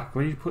 Jack,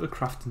 where did you put the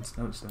crafting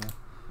notes there?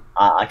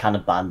 I kind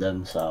of banned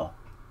them, so.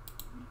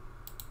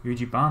 Who'd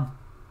you ban?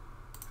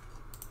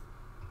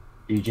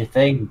 Who'd you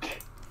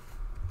think?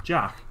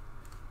 Jack?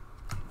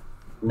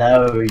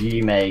 No,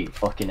 you mate,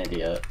 fucking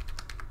idiot.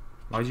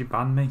 Why'd you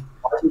ban me?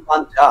 Why did you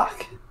ban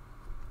Jack?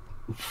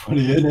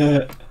 Funny,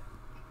 innit?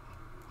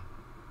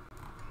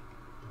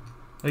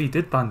 Oh, you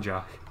did ban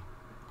Jack.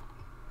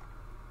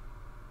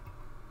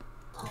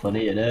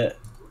 Funny, innit?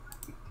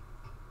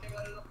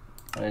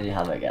 What did you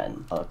have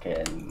again?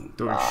 Fucking.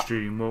 Don't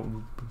stream.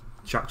 Well,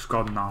 Jack's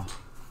gone now.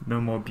 No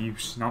more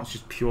abuse. Now it's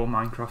just pure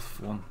Minecraft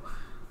fun.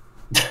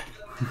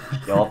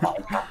 Your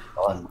Minecraft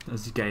on.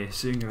 As the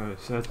gayest thing I've ever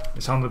said.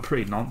 It sounded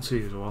pretty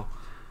nancy as well.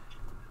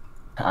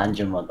 And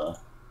your mother.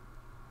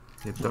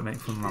 Yeah, don't make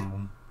fun of my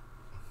mum.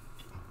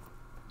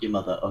 Your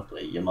mother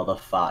ugly, your mother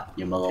fat,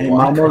 your mother Hey,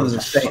 white. my mother's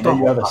a saint. Don't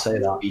you ever say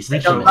that.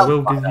 Rico, I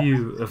will give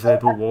you a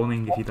verbal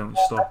warning if you don't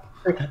stop.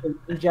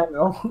 In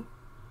general.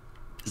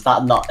 Is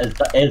that not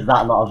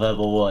a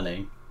verbal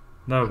warning?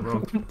 No,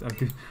 bro.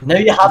 No,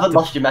 you haven't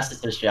lost your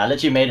message history. I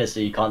literally made it so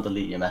you can't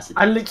delete your message.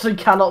 I literally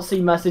cannot see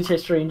message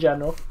history in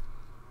general.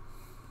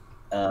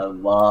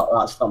 Well,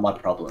 that's not my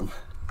problem.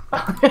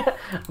 I'm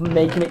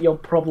making it your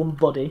problem,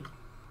 buddy.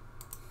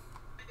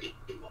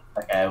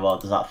 Okay, well,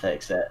 does that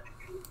fix it?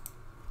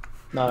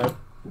 No.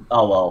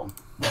 Oh well.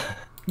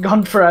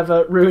 Gone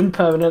forever, ruined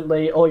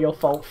permanently, or your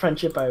fault,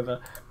 friendship over.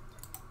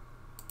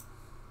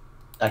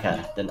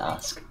 Okay, didn't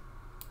ask.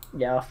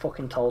 Yeah, I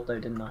fucking told though,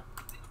 didn't I?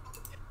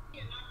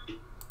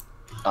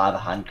 I have a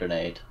hand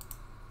grenade.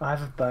 I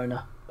have a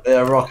boner.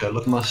 Yeah, Rocco,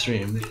 look at my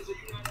stream.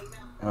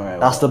 Alright,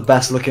 That's the well,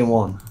 best looking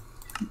one.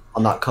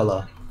 On that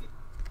colour.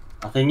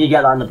 I think you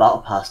get that in the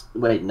battle pass.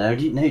 Wait, no,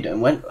 you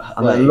don't. When?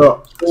 And wait, then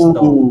look.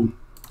 stop. Ooh.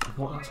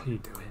 What else are you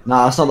doing?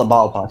 Nah, that's not the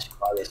battle pass. You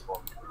buy this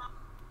one.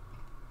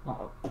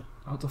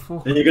 What the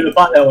fuck? You're gonna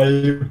back that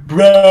way, Oh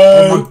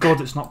bro. my god,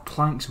 it's not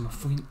planks, I'm a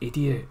fucking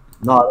idiot.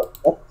 No,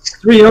 it's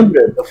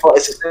 300. The fuck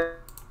is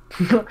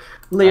it?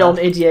 Leon,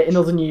 idiot. In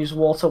other news,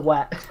 water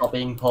wet. Stop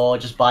being poor.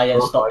 Just buy it.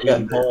 and Oh, Stop I get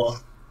being this. poor.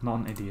 Not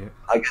an idiot.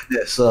 I get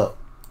this up.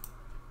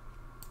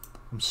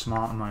 I'm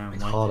smart in my own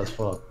It's way. hard as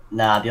fuck.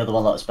 Nah, the other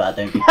one looks better.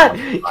 Don't be poor. Buy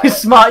You're it.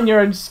 smart in your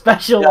own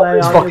special way,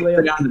 it's aren't you,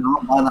 fucking Leon? 300. I'm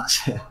not buying that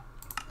shit.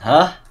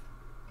 Huh?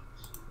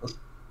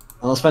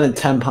 I'm not spending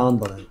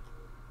 £10 on it.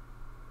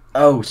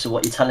 Oh, so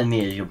what you're telling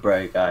me is you're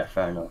broke? Alright,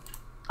 fair enough.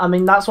 I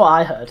mean, that's what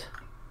I heard.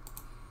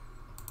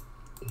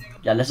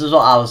 Yeah, this is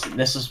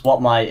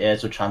what my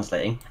ears were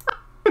translating.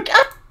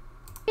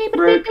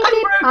 Beep, beep,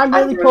 beep. I'm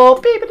really poor.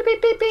 Beep, beep,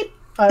 beep, beep, beep.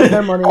 I have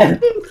no money.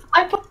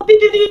 I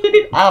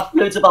have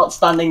notes about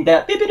standing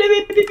there.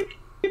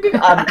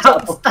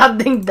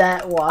 Outstanding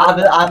debt. Wow.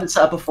 I haven't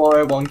set up a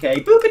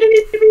 401k.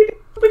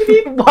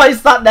 Why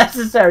is that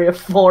necessary? A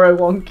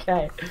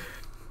 401k.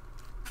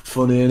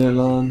 Funny, innit,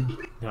 man?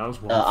 Yeah,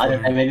 that was I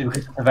don't know, maybe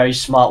because it's a very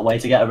smart way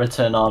to get a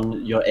return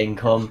on your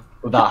income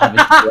without having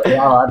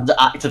to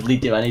actively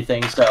do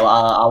anything. So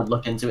I would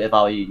look into it if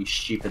I were you, you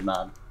stupid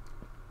man.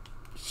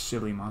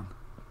 Silly man.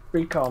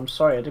 Rico, I'm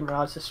sorry. I didn't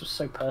realise this was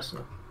so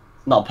personal.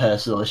 Not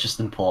personal, it's just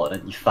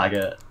important, you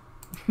faggot.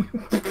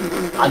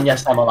 And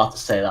yes, I'm allowed to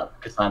say that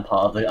because I'm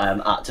part of the. I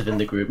am active in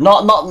the group.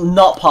 Not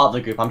part of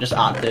the group. I'm just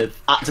actively.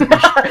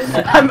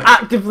 I'm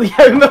actively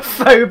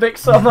homophobic,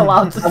 so I'm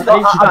allowed to say I'm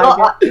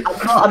not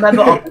a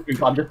member of the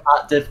group. I'm just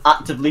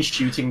actively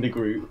shooting the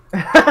group.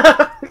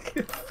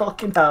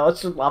 Fucking hell! I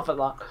should laugh at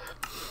that.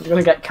 I'm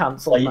gonna get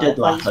cancelled. Well, you did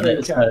laugh at it,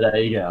 Rico. so there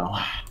you go.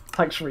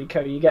 Thanks,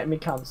 Rico. You're getting me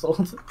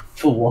cancelled.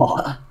 For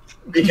what?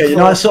 Rico, you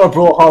know I saw a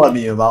brouhaha at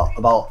me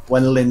about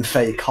when Lin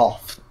Fei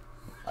coughed.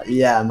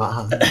 Yeah,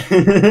 man.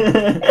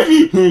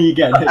 You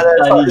get it.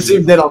 I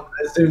zoomed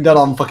in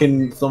on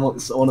fucking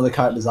one of the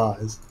characters'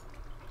 eyes.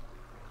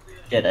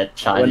 Get it,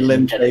 China. When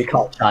Lin Get Fei it,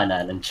 coughed.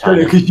 China and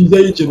China. Because she's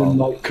Asian and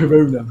like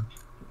Corona.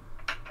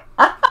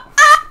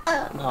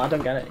 No, I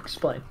don't get it.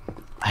 Explain.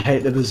 I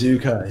hate the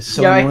bazooka. It's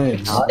so Yeah,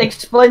 annoying.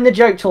 explain the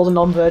joke to all the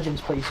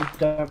non-virgins, please. If you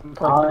don't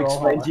play I'll the role.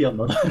 explain to your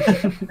mother.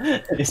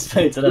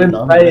 Explain to them. Lin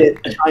No. Fei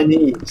is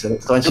Chinese, and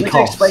it's when Do she you want me to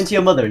coughs. explain to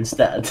your mother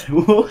instead?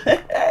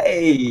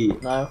 Hey!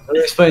 No.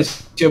 Explain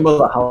to your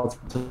mother how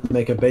to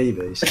make a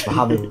baby. She's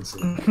having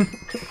one.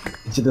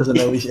 She doesn't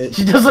know shit.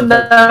 She doesn't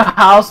know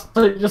how,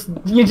 so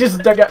you just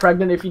don't get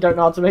pregnant if you don't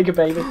know how to make a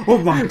baby. Oh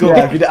my god.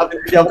 Yeah, if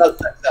you haven't had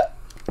sex ed,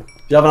 if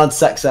you haven't had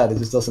sex ed, it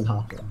just doesn't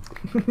happen.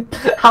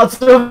 How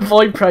to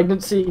avoid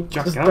pregnancy,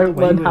 Jack, just out don't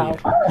the way, learn will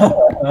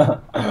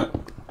how.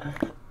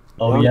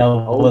 Oh yeah,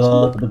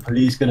 well, the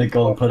police gonna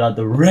go and put out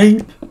the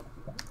rape.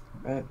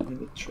 Don't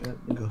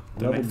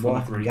make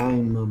fun of rape.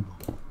 Gang member.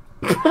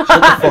 Shut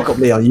the fuck up,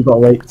 Leon. You got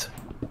raped.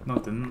 No, I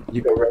didn't.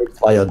 You got raped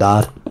by your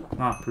dad.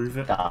 Nah, prove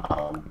it.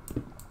 Damn.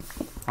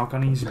 How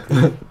can he easily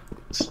prove it?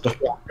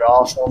 Stuck it up your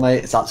arsehole,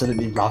 mate. It's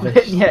absolutely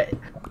ravished. Yeah.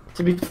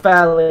 To be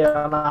fair,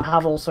 Leon, I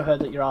have also heard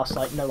that your arse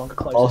like no longer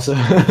closes. Also,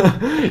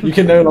 you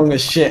can no longer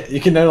shit.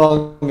 You can no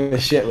longer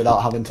shit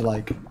without having to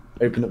like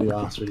open up your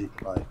ass. Really,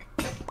 like.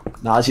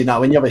 No, as you know,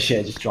 when you have a shit,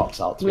 it just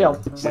drops out. Leo,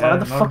 where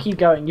the fuck are you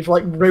going? You've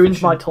like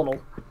ruined my tunnel.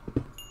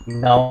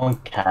 No one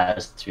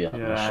cares, to be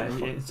honest.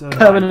 Yeah, it's a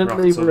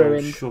Permanently Minecraft, so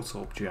ruined. Shut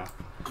up, Jack.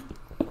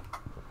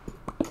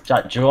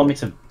 Jack, do you want me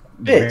to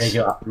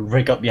Bitch.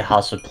 rig up your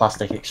house with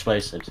plastic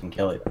explosives and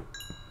kill you?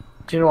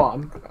 Do you know what?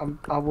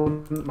 I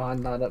wouldn't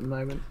mind that at the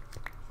moment.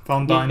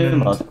 Found You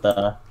diamond.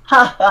 mother.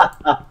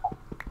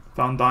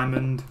 Found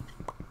diamond.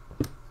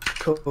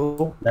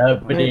 Cool.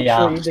 Nobody Make sure you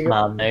asked, dig it.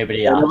 man.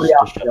 Nobody Nobody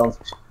asked. asked Leon's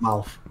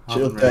mouth. I Shut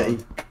your haven't dirty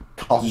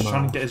cotton Just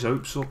trying to mouth. get his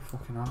hopes up.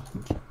 Fucking hell.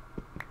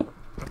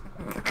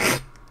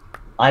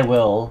 I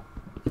will.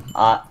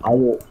 I've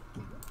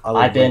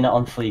been wait.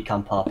 on Flea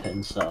Camp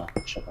Poppin, so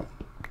shut up.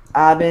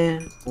 I've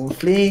been on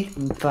fleek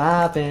and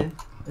popping.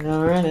 Fucking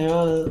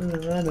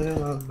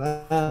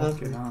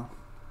hell.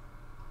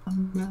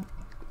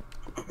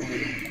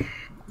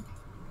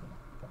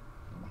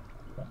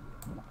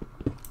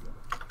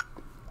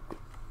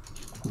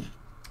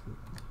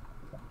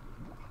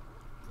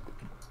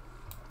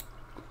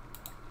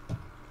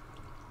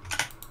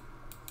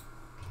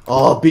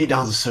 Oh,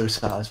 beatdowns are so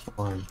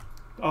satisfying.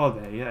 Oh,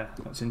 there, yeah.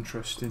 That's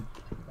interesting.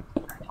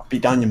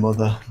 Beat down your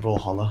mother,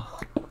 Brawlhalla.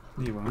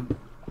 You won't.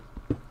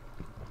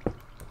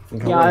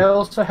 Yeah, I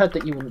also heard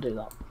that you wouldn't do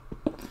that.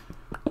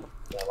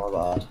 Yeah, my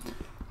bad.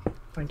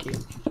 Thank you.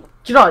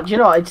 Do you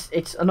know?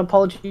 It's an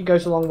apology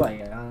goes a long way.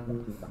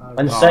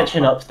 When Oh,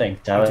 searching up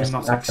things, I I do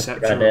not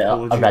accept read your it. I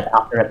apology. read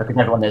after it because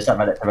everyone knows that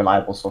Reddit's a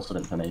reliable source of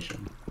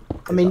information.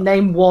 I mean,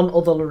 name one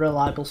other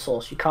reliable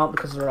source. You can't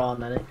because there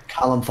aren't any.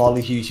 Callum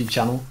Farley's YouTube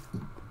channel.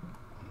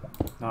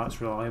 No,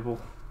 it's reliable.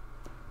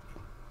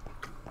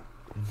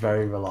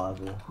 Very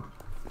reliable.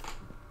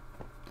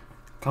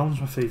 Callum's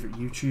my favourite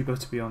YouTuber,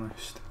 to be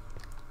honest.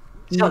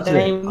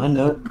 Name- I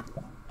know.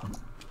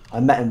 I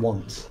met him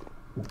once.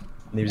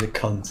 And he was a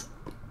cunt.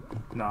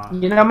 Nah.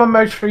 You know, my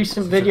most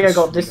recent It's like video a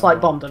got sweet dislike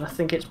guy. bombed, and I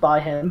think it's by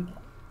him.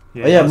 Oh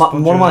yeah, that's a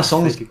bunch one of my of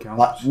songs, fake like,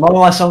 accounts. one of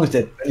my songs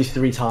did only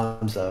 3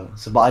 times though.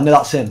 So, but I know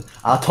that's him. And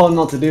I told him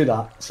not to do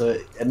that. So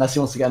unless he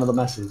wants to get another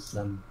message,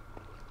 then.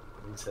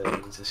 we need to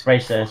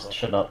Racist,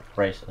 shut up,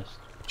 racist.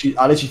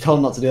 I literally told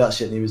him not to do that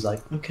shit, and he was like,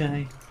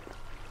 "Okay."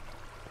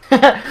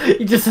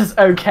 He just says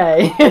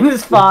okay, and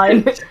it's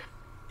fine.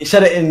 He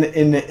said it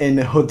in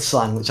hood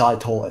slang, which I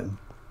taught him.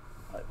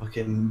 Like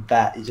fucking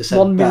bet. He just said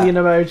 1 million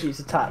bet, emojis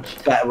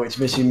attached. bet, which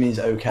basically means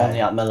Only okay.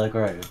 at Miller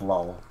Grove,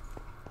 lol.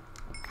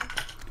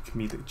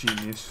 Comedic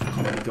genius.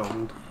 Comedy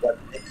gold.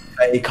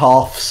 He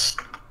coughs.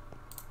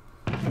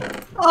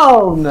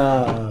 Oh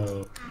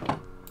no.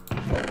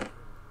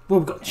 Well,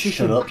 we've got chicken.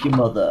 Shut up, your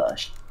mother.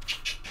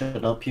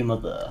 Shut up, your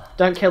mother.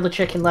 Don't kill the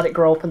chicken, let it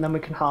grow up, and then we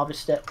can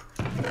harvest it.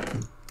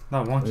 No,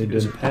 I want to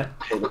as a pet.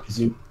 Hit the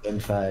bazooka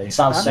and Faye. It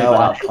sounds so No,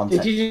 bad I- out of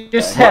context. Did you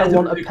just say I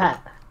want a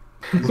pet?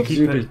 We'll keep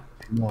Bazooka's it.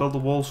 Build a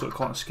wall so it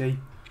can't escape.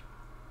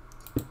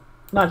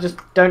 No, just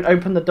don't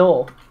open the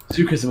door.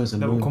 Bazooka's the most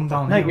No, annoying. come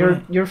down No,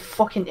 here. you're a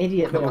fucking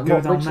idiot. No, Liam. we'll go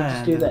What, down literally there.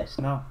 just do and then- this.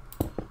 No.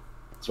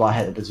 That's why I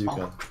hate the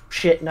bazooka. Oh,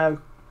 shit, no.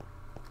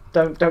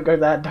 Don't go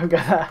there. Don't go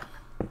there.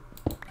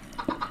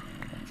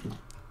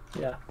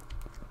 Yeah.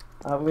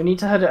 We need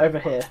to head it over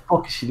here.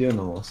 What is she doing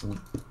all or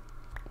something?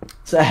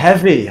 It's a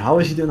heavy. How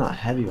is she doing that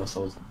heavy or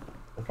so?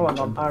 Oh,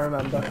 on, I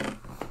remember.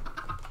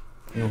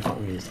 You don't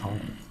fucking use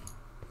time.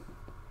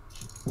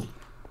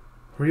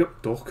 Hurry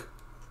up, duck.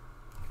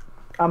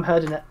 I'm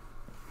herding it.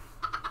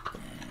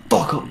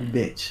 Fuck up,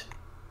 bitch.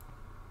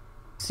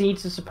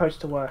 Seeds are supposed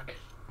to work.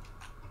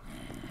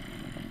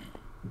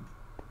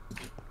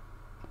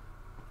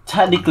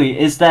 Technically,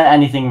 is there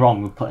anything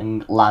wrong with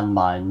putting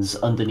landmines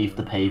underneath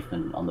the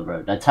pavement on the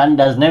road?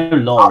 There's no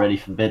law really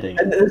forbidding.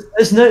 And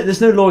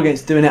there's no law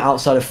against doing it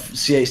outside of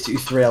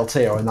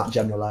CH23LT or in that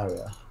general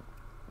area.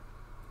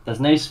 There's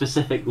no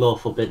specific law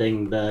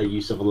forbidding the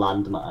use of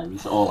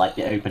landmines or like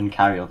the open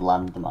carry of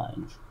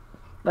landmines.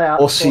 They are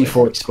Or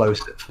C4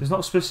 explosive. There's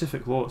not a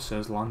specific law that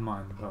says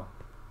landmine, though.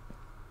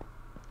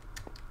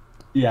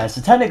 Yeah,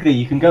 so technically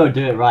you can go and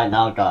do it right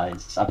now,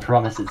 guys. I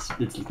promise it's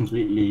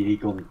completely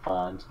legal and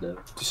fine to do.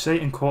 Just say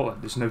it in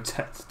court. There's no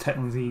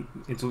technically.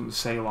 It doesn't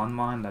say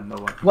landmine. Then no.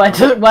 Like,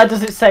 Where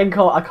does it say in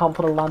court I can't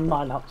put a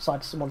landmine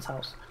outside someone's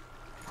house?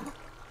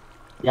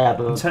 Yeah,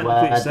 but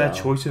technically, it's their though?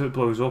 choice if it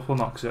blows up or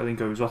not, because everything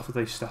goes off if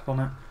they step on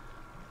it.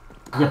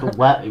 Yeah, but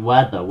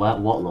where though? What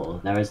law?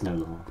 There is no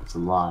law. It's a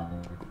lie.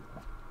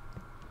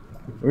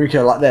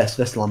 Rico, like this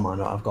landmine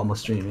right, I've got on my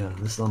stream, yeah,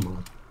 this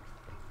landmine.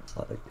 It's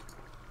like,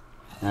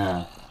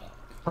 Yeah.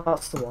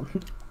 That's the one.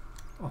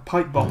 A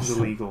pipe bomb's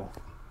illegal.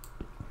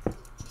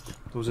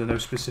 Those are no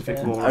specific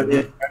Yeah. law.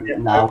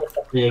 Now,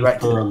 being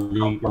for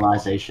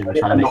legalisation, we're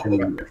trying to make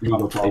them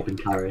legal to open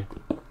carry.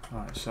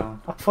 Alright, so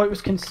I thought it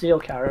was conceal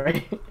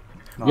carry.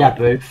 no, Yeah,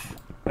 both.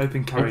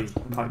 open carry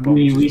pipe bombs.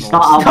 We is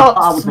start more-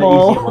 out with the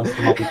small. easier ones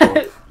to mod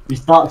before. We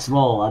start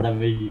small and then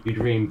we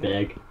dream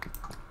big.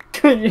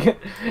 you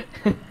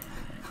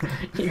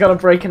gotta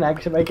break an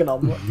egg to make an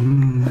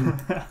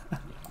omelette.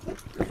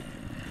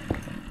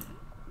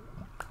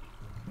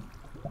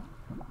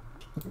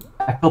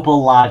 A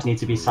couple lives need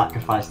to be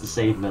sacrificed to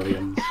save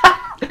millions.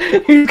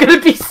 Who's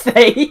gonna be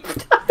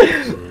saved?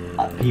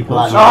 People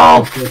that Oh,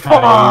 need to conceal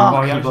fuck! Oh,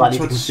 carry. yeah, People that need to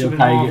tried to conceal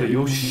swim off it. carry.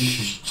 You're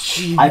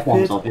Pipe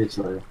bombs, stupid.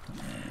 obviously.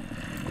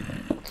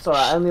 Sorry,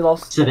 I only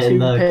lost Sit in 2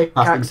 the pickaxes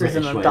classic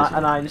and British a ways.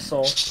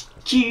 dinosaur.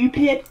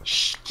 Stupid.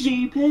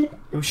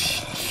 You're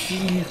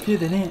stupid,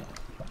 innit?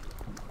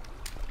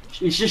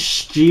 It's just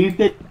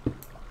stupid.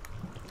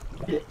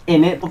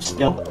 In it, but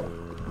still.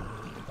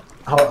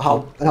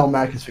 how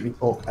Americans think we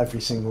talk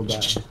every single day.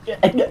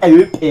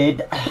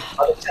 Stupid.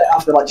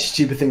 After like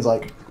stupid things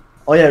like,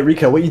 oh yeah,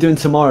 Rico, what are you doing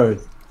tomorrow?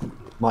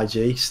 My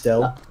G,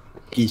 still.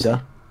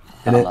 Geezer.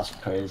 Oh, Innit? that's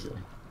crazy.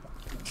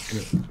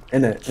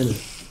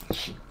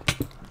 Innit?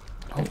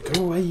 Oh,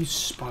 go away, you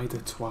spider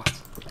twat.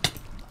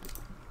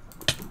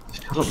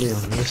 Shut up,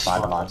 Leon. You're a Spider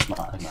spider. lives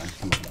matter, man.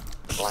 Come on.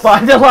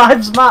 Spider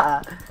lives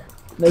matter.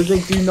 No, they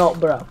do not,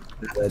 bro.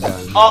 They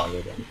don't, Oh. no,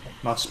 they don't.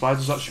 Nah,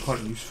 spiders are actually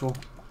quite useful.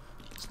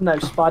 No,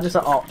 spiders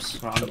are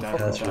ops. Right, I'm dead.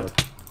 That's I'm right.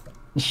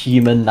 dead.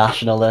 Human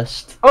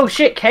nationalist. Oh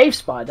shit, cave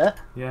spider.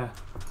 Yeah,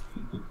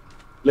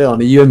 Leon,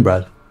 are you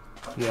inbred?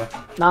 yeah.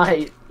 Nah,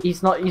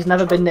 he's not. He's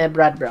never been near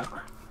bread, bro.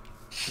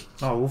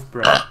 Oh, I love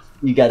bread.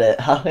 You get it.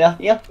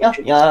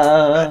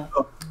 Yeah.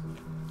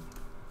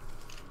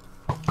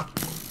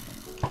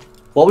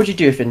 What would you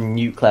do if a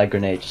nuclear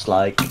grenade just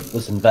like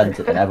was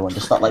invented and everyone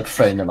just started like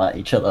throwing them at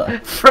each other?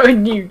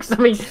 Throwing nukes.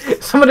 I mean,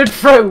 someone would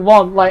throw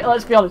one. Like,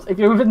 let's be honest. If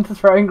you're within the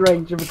throwing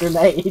range of a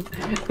grenade,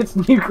 it's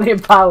nuclear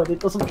powered.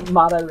 It doesn't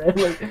matter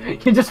really.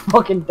 You're just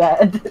fucking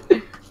dead.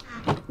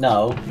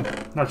 No.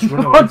 No, just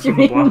run away What do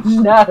you from the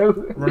mean? blast. No.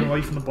 Run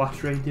away from the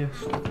blast radius.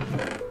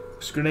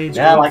 Because grenades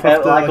Yeah, go like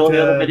off after all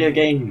the other a video few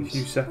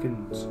games.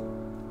 seconds.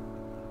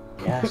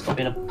 Yeah, stop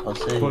being a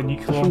pussy. But a nuclear one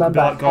could remember, be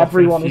like go off in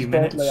everyone a is few dead,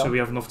 minutes, Leo. so we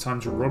have enough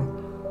time to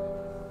run.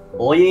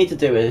 All you need to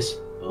do is,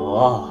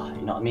 oh,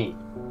 you know what I mean?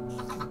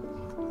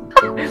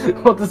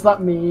 What does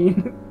that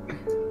mean?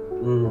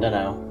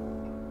 No.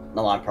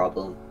 Not my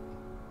problem.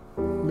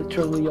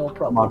 Literally your Not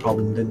problem. my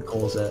problem, didn't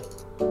cause it.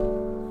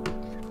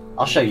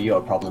 I'll show you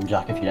your problem,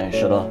 Jack, if you don't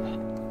shut up.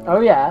 Oh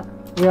yeah,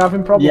 we're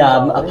having problems. Yeah,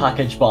 I'm a aren't we?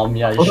 package bomb.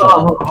 Yeah, you Oh, shut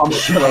no, up. I'm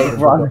Shut up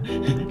before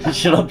I,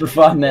 shut up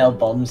before I mail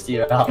bombs to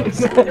your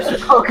house.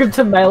 Welcome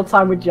to Mail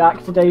Time with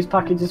Jack. Today's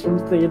package is from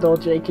Theodore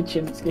J.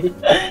 Kaczynski.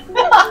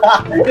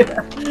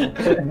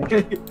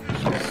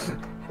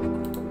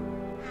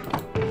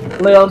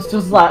 Leon's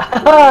just like,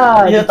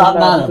 ha! You heard that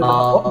man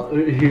about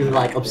who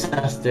like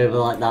obsessed over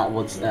like that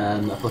was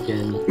a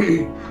fucking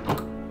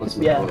what's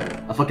it Yeah. called?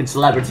 A fucking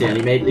celebrity, and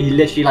he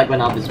literally like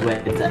went out of his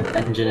way to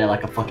engineer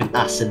like a fucking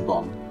acid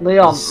bomb.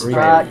 Leon,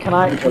 Really? can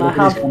I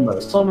have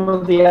some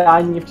of the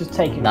iron you've just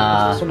taken?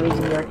 Nah. Because for some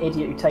reason you're an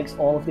idiot who takes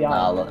all of the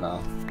Nah, iron. look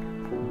now.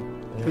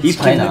 It's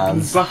play gonna be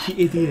now. back,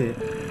 you idiot.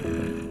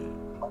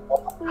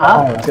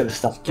 Huh? Let's get the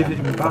stuff. Give it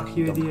to me back,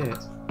 you idiot.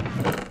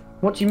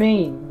 What do you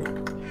mean?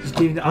 Just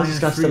give the How's this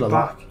guy iron still fruit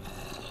alive? back.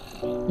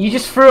 You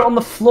just threw it on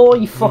the floor,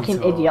 you fucking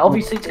Retard. idiot.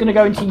 Obviously, it's gonna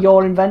go into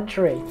your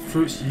inventory.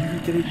 Fruits, you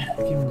get it, you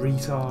fucking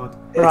retard.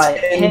 Right,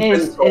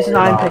 here's an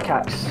iron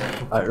pickaxe.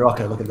 Alright,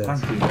 Rocco, look at this.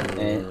 Thank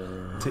you. Eh.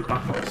 Take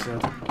back what I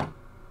said.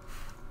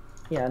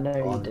 Yeah, I know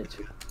you did.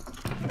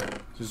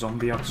 There's a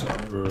zombie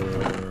outside.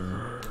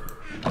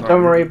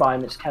 Don't worry about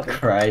him, it's Kevin.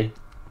 Cray.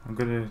 I'm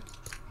gonna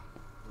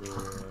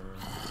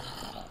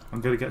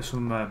get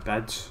some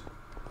beds.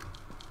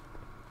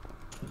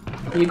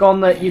 You go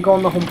on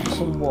the hunt for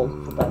some wool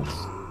for beds.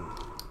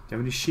 Do you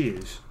have any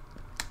shears?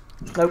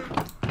 Nope.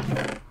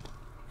 Right,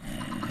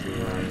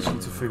 just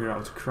need to figure out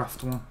how to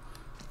craft one.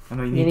 I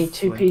know You need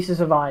 2 flint. pieces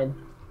of iron.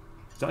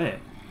 Is that it?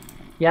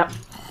 Yep.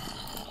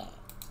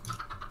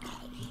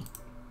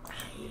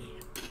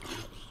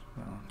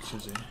 Oh, this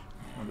is it.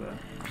 Oh, there.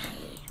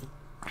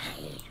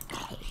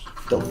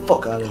 The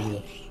fuck out of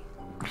here.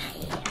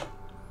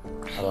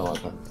 I don't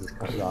like that. This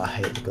kind of, I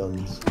hate the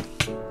guns.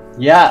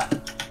 Yeah.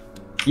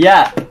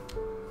 Yeah.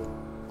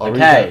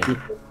 Okay.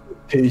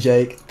 Poo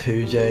Jake,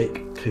 Poo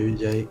Jake, Poo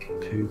Jake,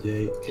 Poo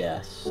Jake.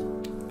 Yes.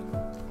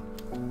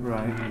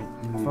 Right.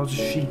 If I was a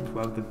sheep,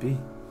 where would they be?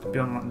 They'd be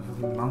on like the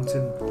fucking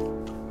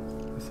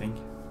mountain, I think.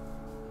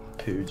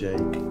 Poo Jake.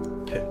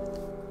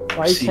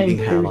 Why are you saying Seething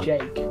Pooh hairline.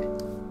 Jake?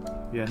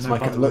 Yeah, It's no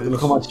like, bad look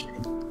words. on my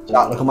stream.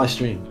 Jack, look on my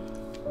stream.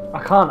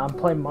 I can't, I'm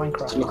playing Minecraft.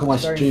 Just look on my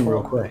It's very stream real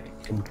important.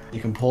 quick.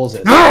 You can pause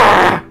it.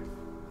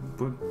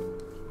 We're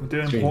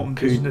doing Stream. important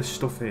Poo- business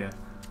stuff here.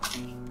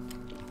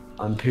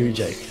 I'm Poo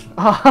Jake.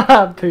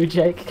 Pooh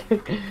Jake.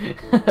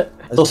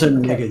 There's also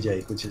Nigger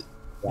Jake, which is.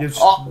 You're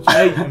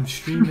Jake, I'm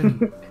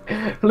streaming.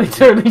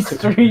 Literally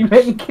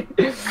streaming.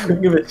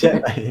 Couldn't give a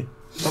shit, mate.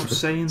 Stop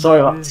saying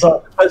Sorry, that. man.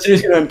 Sorry. The person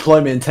who's going to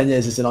employ me in 10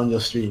 years isn't on your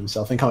stream,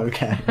 so I think I'm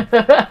okay.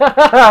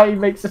 He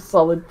makes a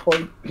solid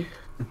point.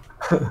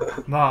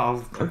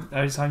 No,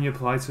 every time you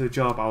apply to a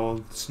job, I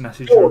will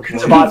message Oh, your it's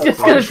employer. about- He's just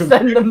gonna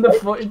send them the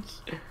footage.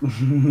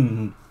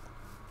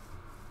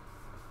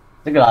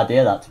 It's a good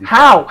idea, that, to be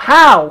How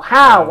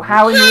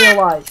in real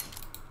life?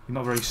 You're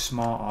not very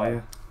smart, are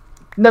you?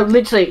 No,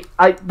 literally,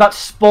 that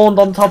spawned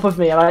on top of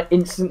me and I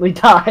instantly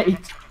died.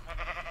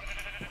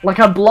 Like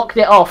I blocked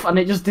it off and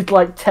it just did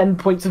like 10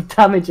 points of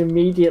damage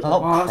immediately.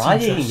 Stop Wow, that's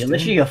crying. You're interesting.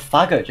 literally a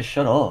faggot. Just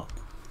shut up.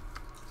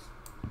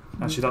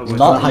 Actually, that You're was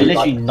Not-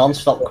 literally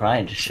non-stop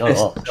crying. Just shut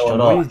up. It's-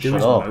 Shut all you up. do Shut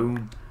is up.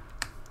 moan.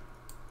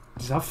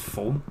 Just have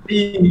fun.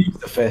 Use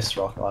the fist,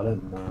 Rock. I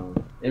don't know.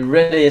 It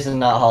really isn't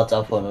that hard to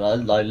have fun.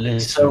 Like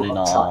literally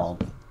not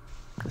hard.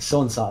 It's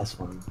so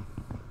unsatisfying.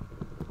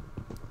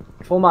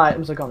 If all my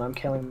items are gone, I'm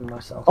killing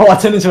myself. Oh, I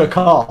turned into a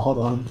car. Hold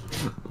on.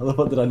 What the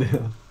fuck did I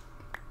do?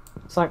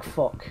 It's like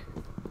fuck.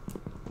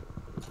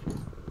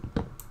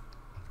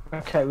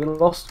 Okay, we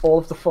lost all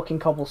of the fucking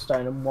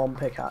cobblestone and 1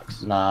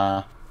 pickaxe.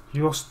 Nah.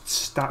 You lost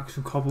stacks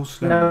of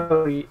cobblestone.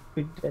 No, we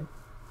did.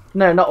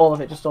 No, not all of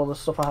it, just all the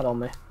stuff I had on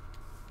me.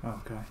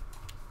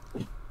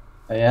 Okay.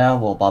 Yeah,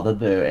 well, Baba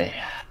Booey.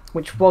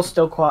 Which was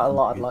still quite a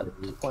lot, I'd like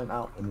to point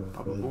out.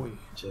 Papa boy.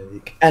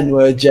 Jake.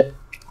 N-word Jake.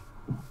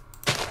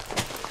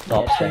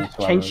 Stop Yeah, saying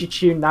change swears. your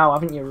tune now,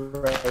 haven't you,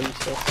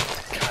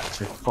 racist? That's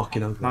so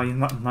fucking ugly. Now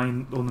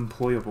you're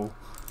unemployable.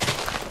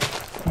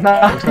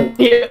 Nah,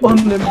 you're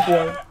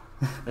unemployed.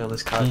 Yeah,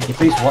 this Can cat. you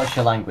please watch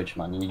your language,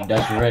 man?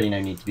 There's really no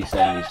need to be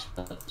saying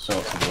these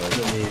sorts of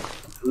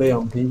words.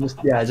 Leon, can you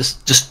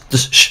just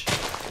shh.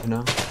 You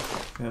know?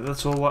 Yeah,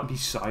 let's all like be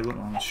silent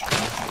on the stream.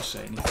 Not say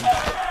anything.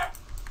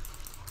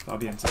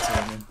 That'd be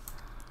entertaining.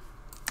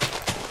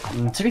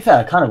 To be fair,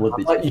 I kind of would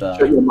be. How To about be you shut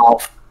fair. your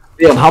mouth?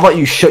 Leon, how about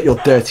you shut your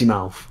dirty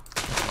mouth?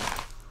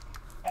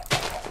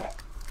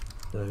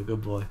 No,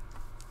 good boy.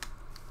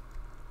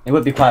 It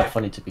would be quite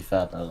funny, to be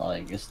fair, though.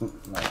 Like, it's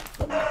like.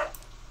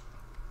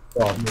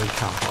 God, no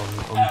cap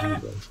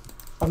on Jesus.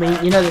 I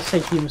mean, you know they say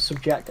humour's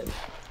subjective.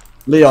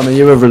 Leon, are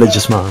you a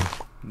religious man?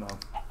 No.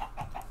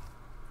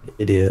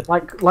 Idiot.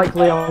 Like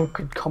Leon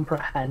could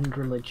comprehend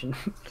religion.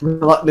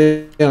 Like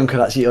Leon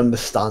could actually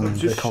understand They're the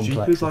just stupid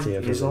complexity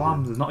like of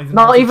Islam. religion. They're not even.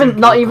 Not allowed to even drink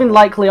not even alcohol.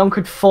 like Leon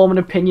could form an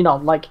opinion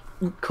on. Like,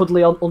 could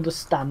Leon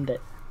understand it?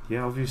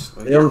 Yeah,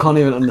 obviously. Leon can't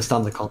even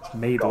understand the concept.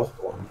 Made up.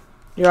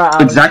 You're right,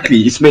 Alan.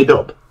 Exactly, it's made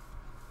up.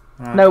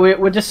 Right. No,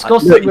 we're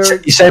discussing. No,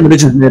 we're, you say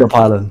religion's made up,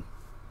 Island.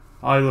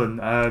 Island.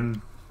 I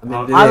mean,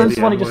 I'll- it Alan's is.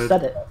 the one who the just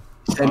N-word. said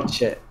it. Same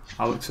shit.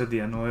 Alex said the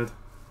N word.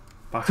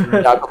 Back Yeah,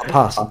 I got a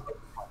pass.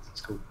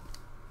 It's cool.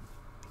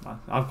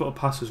 I've got a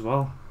pass as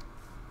well.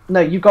 No,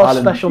 you've got a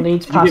Alan, special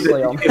needs you pass, give it-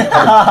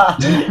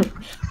 Leon.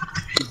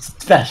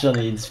 Special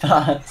needs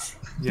pass.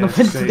 Yeah,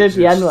 Nothing they to do with the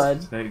exist.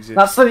 N-word. They exist.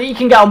 That's so that you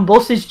can get on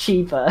buses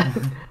cheaper.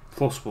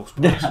 Plus, you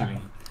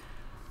mean.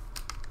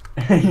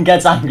 He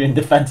gets angry and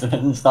defensive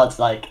and starts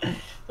like.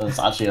 It's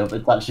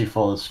actually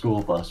for the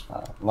school bus,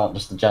 pal, not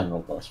just the general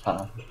bus,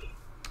 pal.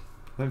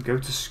 Don't go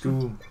to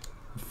school.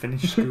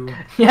 Finish school.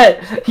 Yeah,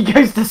 he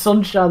goes to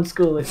Sunshine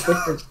School. It's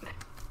different.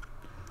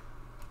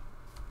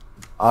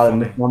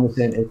 Island, Funny. one was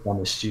saying Islam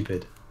is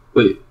stupid.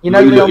 Wait, You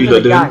know what Leon's you in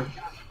a doing? gang.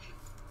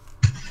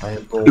 I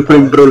am You're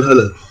playing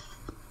Brawlhalla.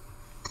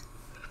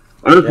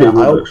 I don't play Yeah,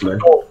 Roblox, man.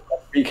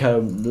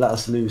 Rico let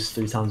us lose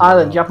 3 times.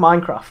 Island, do you have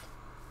Minecraft?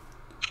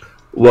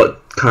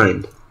 What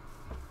kind?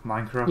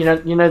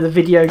 Minecraft. You know the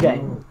video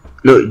game.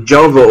 No,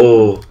 Java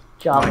or...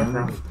 Java.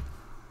 Minecraft.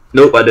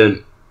 Nope, I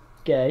don't.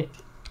 Gay.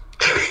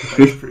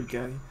 That's pretty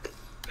gay.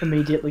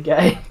 Immediately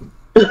gay.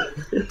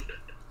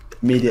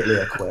 Immediately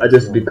a quit. I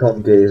just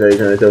become gay, is that you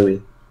trying to tell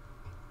me?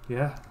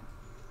 Yeah.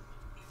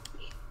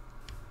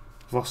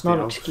 Lost Not the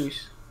an house.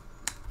 excuse.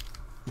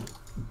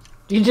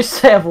 Did you just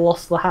say I've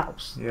lost the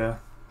house? Yeah.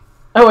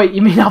 Oh wait,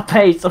 you mean I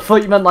paid? I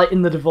thought you meant like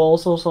in the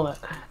divorce or something.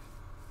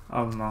 I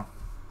don't know.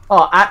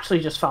 Oh, I actually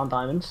just found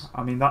diamonds.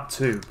 I mean that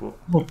too, but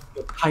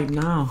Hype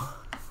now.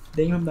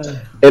 Demon Boy.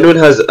 Anyone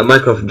has a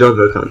Minecraft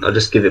Java account, I'll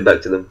just give it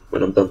back to them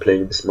when I'm done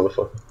playing with this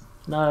motherfucker.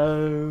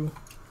 No.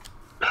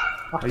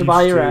 Have I to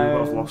buy used your to,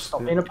 but I've own. lost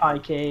Stop it. being a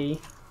pikey.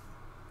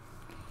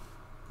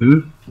 Hmm?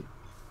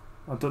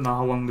 I don't know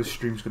how long this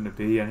stream's going to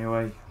be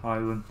anyway,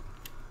 Island.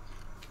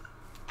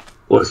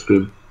 What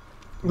stream?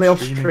 Real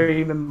Streaming.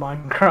 stream in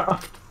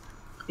Minecraft.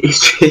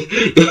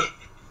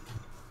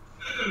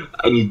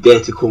 And you dare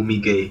to call me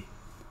gay?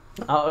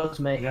 That was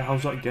me. Yeah,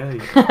 how's that gay?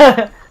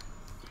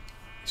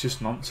 It's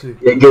just not to.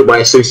 Yeah, gay by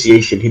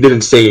association. He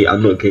didn't say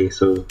I'm not gay,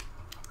 so...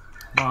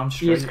 No, I'm He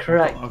straight. is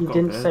correct. I've He got a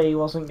didn't beard. say he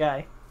wasn't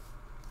gay.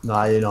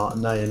 No, you're not.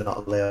 No, you're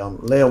not, Leon.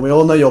 Leon, we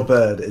all know your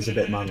bird is a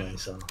bit manly,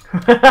 so.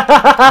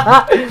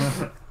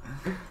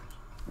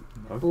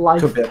 No.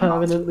 Life Could be a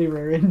permanently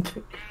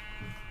ruined.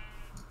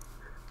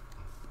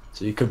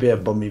 So you could be a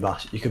bummy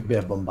bash. You could be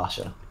a bum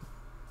basher.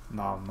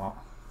 No, I'm not.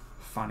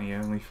 Fanny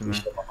only for me.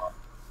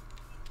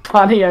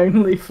 Fanny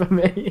only for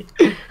me.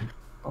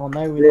 Oh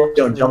no, we lost.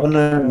 Leon, do you have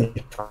Rico. any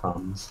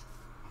fans?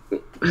 He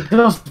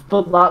does,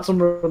 but that's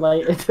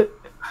unrelated.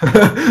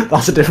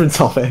 That's a different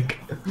topic.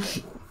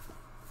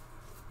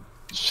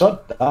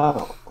 Shut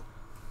down.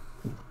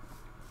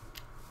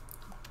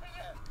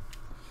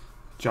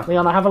 Jack.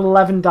 Leon, I have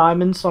 11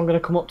 diamonds, so I'm going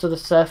to come up to the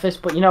surface.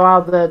 But you know how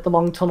the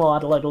long tunnel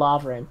had a load of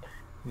lava in?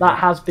 That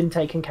has been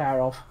taken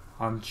care of.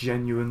 I'm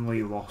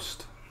genuinely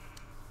lost.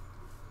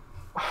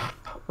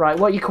 Right,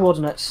 what are your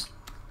coordinates?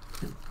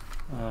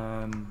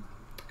 Come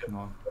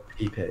on.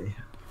 PP.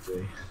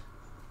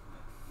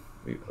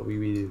 We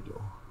really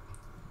do.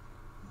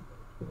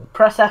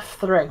 Press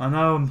F3. I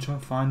know, I'm trying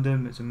to find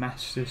him. It's a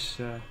mess, this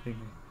thing.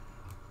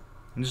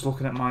 I'm just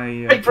looking at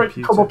my Wait for it to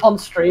computer. come up on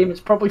stream, it's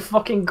probably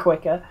fucking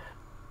quicker.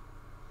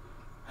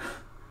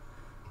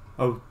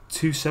 Oh,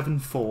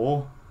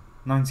 274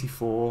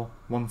 94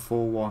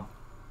 141.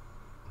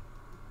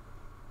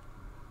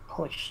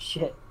 Holy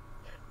shit.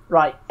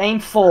 Right, aim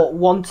for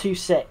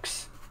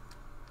 126.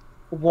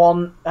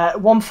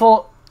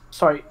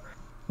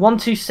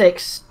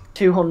 126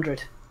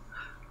 200.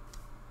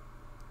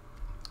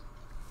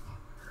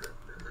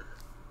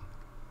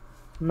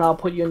 And I'll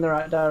put you in the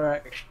right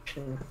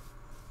direction.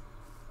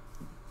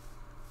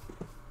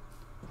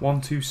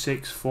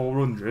 126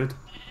 400.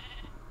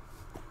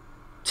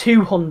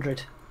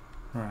 200.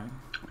 Right.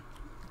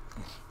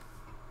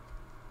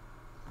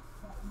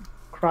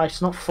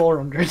 Christ, not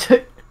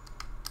 400.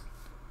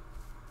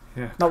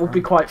 Yeah. That would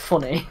be crap. quite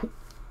funny.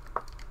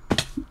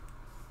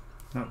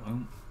 No, it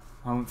won't.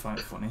 I won't find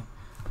it funny.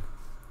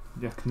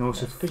 Yeah, I can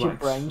also Because your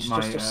flex brain's my,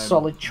 just a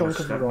solid chunk my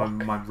of a step- rock.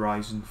 My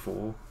Ryzen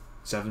 4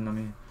 7. I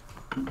mean,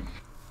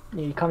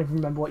 You can't even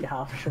remember what you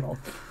have, shut up.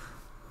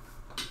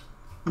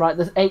 Right,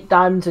 there's 8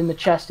 diamonds in the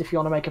chest if you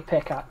want to make a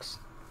pickaxe.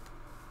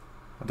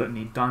 I don't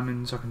need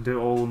diamonds. I can do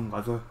it all in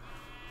leather.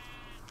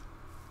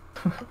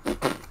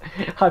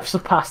 I've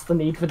surpassed the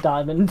need for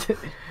diamond.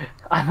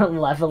 I'm at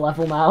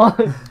level now.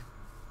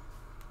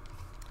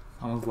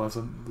 I'm a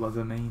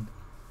leather main.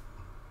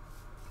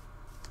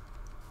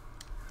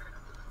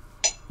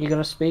 You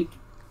gonna speak?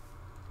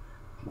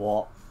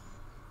 What?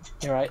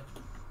 You're right.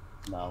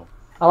 No.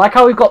 I like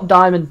how we've got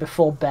diamond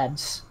before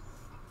beds.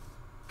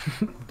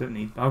 I don't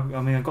need. I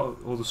mean, I've got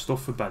all the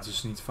stuff for beds. I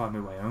just need to find my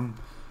way home.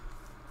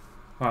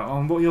 Right,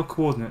 what are your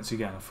coordinates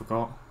again? I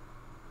forgot.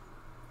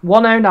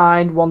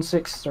 109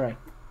 163.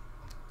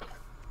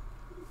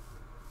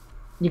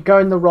 You're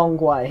going the wrong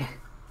way.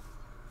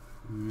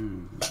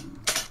 Fucking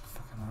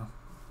hell.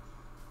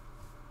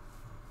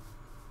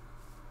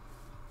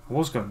 I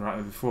was going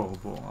right before,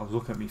 but I was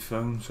looking at my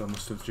phone, so I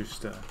must have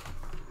just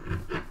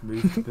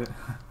moved a bit.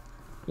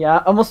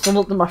 Yeah, I must have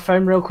looked at my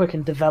phone real quick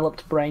and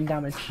developed brain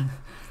damage.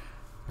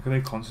 I can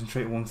only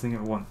concentrate on one thing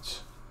at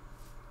once.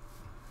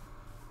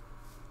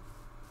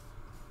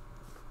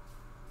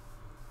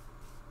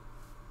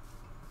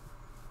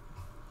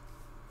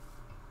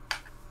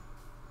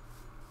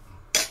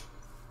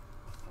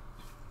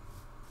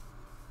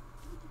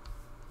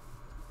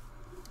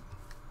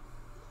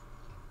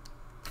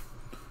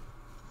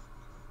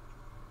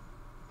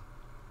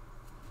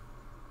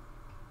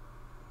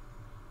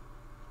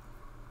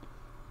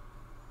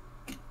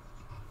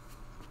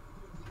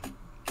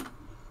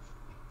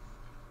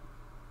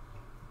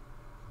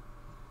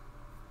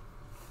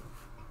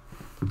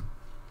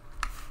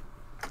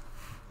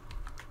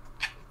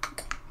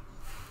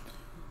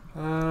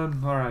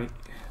 Alright.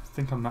 I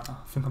think I'm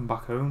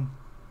back home.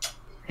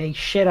 Hey,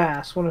 shit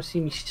ass, wanna see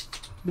me speed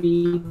I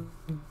need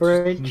to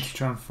bridge?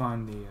 try and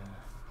find the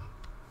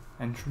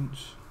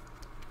entrance.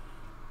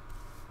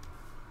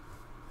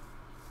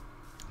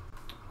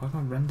 Why's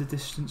my render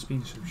distance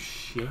being so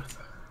shit?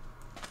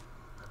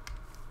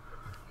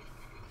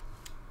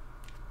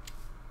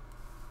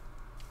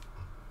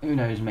 Who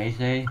knows,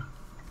 matey?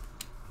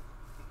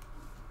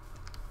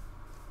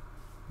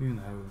 Who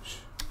knows?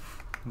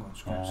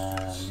 What's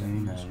Who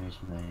knows,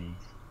 mate?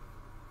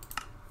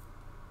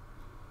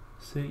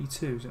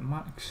 32, is it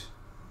max?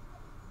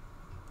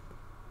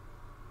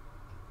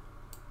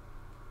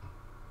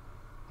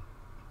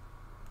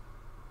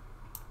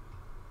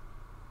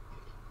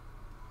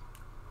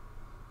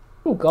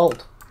 Ooh,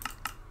 gold.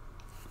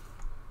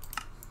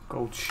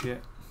 Gold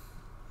shit.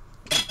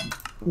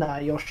 Nah,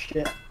 you're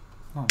shit.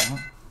 Oh,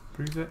 what?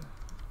 Prove it.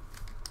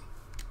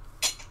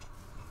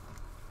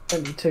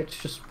 Don't need to, it's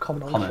just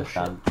common Common shit.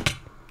 sense.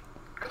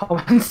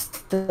 Common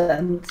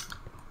sense.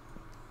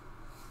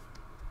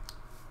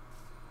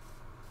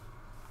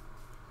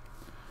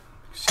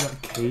 See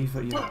that cave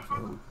that you have? A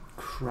little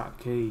crap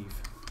cave.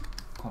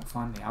 Can't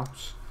find the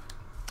house.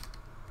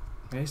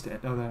 Where's it?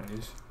 Oh, there it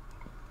is.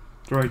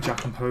 Right,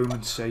 Jack, I'm home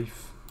and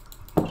safe.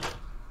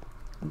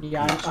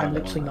 Yeah, I'm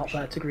literally not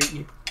there to greet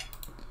you.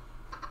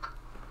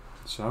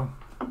 So?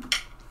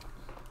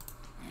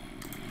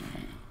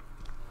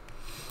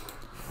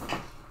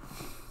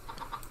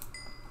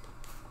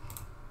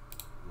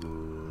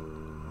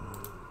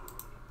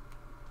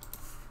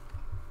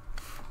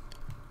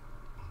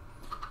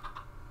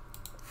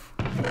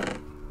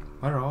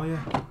 Where are you?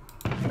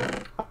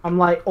 I'm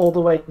like all the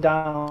way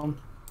down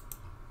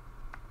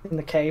in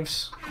the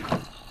caves.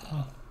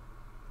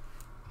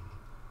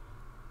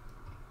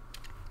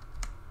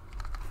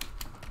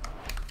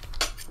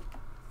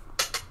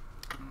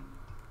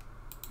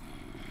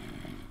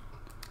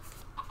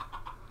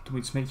 Do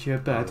we just make you a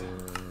bed?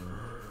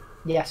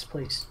 Yes,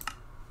 please.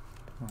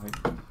 Right.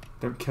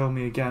 Don't kill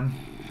me again.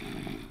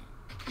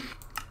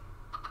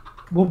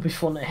 Would be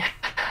funny.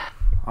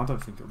 I don't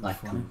think it'll be Like,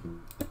 funny.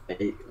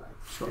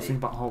 Just got to think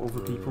about how other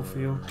people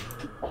feel.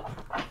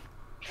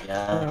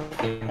 yeah,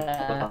 think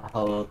about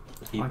how other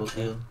people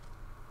feel.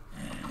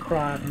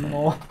 Cry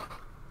more.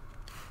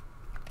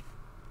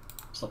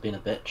 Stop being a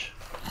bitch.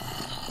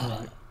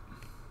 Alright.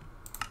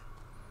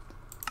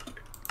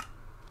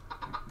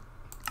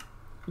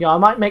 Yeah, I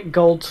might make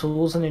gold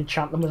tools and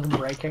enchant them with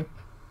unbreaking.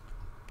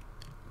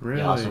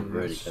 Really? that's a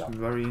really It's good-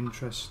 very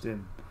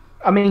interesting.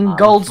 I mean, I'm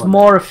gold's funny.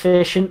 more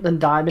efficient than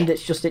diamond,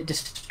 it's just it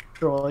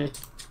destroys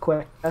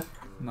quicker.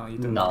 No, you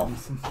don't No. know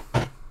anything.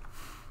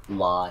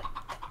 Lie.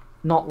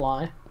 Not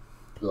lie.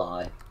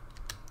 Lie.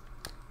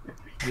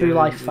 True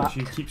life if fact.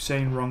 you keep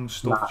saying wrong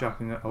stuff, Nah. Jack,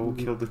 and I will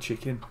kill the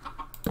chicken.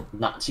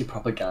 Nazi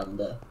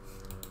propaganda.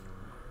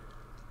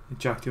 Hey,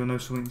 Jack, do you want to know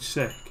something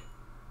sick?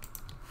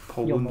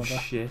 Poland mother.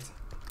 shit.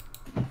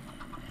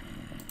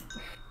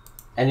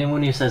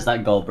 Anyone who says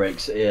that gold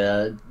breaks,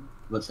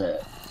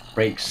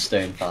 breaks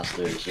stone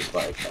faster is just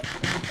like,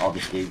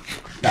 obviously,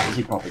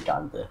 Nazi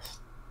propagandist.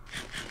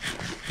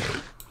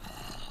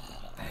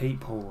 I hate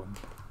Poland.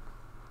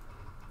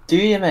 Do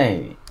you,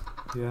 mate?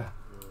 Yeah.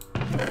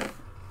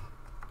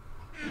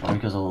 Or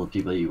because all the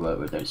people you work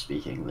with don't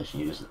speak English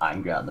and you're just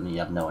angry at them and you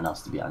have no one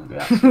else to be angry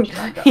at, so you're just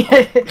angry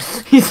at them.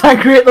 He's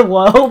angry at the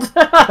world.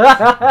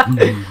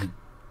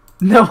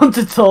 No one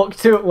to talk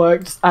to at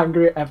work, just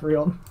angry at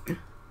everyone.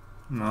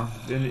 No,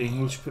 the only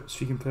English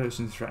speaking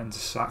person threatened to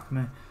sack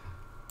me.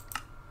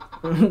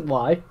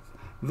 Why?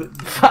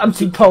 The-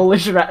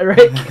 Anti-Polish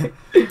rhetoric.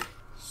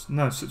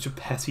 No, such a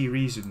petty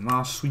reason. When I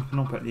was sweeping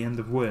up at the end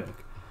of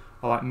work,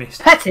 I like missed.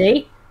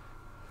 Petty?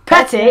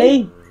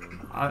 Petty?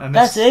 I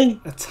missed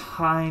Petty? a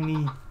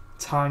tiny,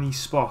 tiny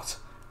spot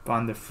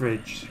behind the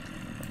fridge.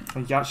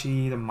 Like you actually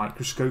need a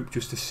microscope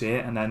just to see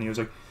it, and then he was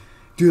like,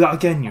 "Do that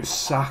again, you're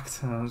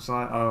sacked." And I was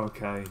like, "Oh,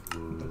 okay."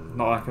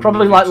 Not like a Probably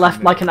movie like left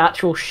scene. like an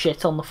actual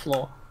shit on the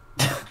floor.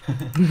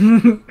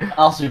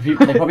 Also,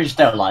 people, they probably just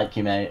don't like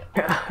you, mate.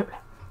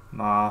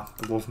 Nah,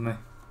 they love me.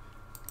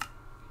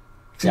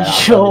 Yeah,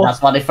 Sure.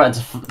 that's why they threatened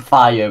to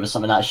fire you over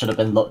something that should have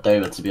been looked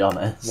over, to be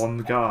honest. One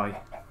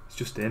guy, it's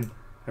just him.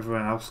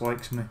 Everyone else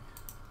likes me.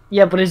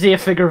 Yeah, but is he a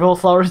figure of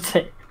authority?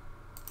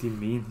 What do you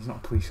mean? He's not a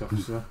police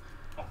officer.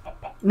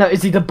 No,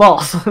 is he the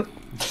boss?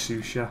 He's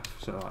sous chef,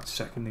 so like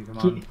second in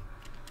command.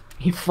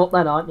 You fuck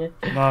then, aren't you?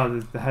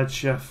 No, the head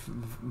chef,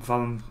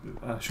 Valen.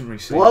 I shouldn't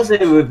really say. What is it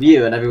names. with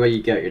you and everywhere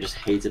you go, you're just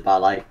hated by,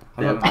 like,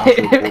 I don't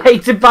the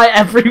Hated by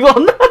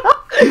everyone.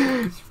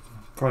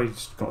 Probably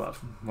just got that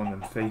from one of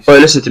them faces. Wait,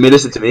 listen to me,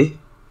 listen to me.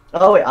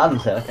 Oh, wait, I'm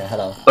here. Okay,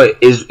 hello. Wait,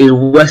 is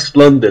West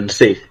London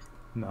safe?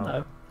 No.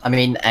 No. I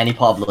mean, any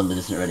part of London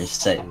isn't really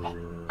safe.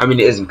 I mean,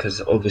 it isn't,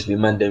 because obviously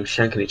man them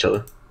shanking each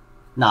other.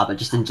 Nah, but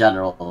just in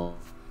general,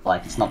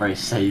 like, it's not very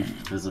safe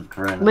because of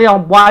Corona.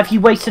 Leon, why have you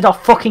wasted our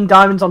fucking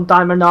diamonds on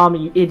Diamond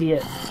Army, you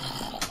idiot?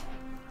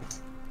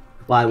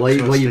 Why, what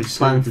So are you stay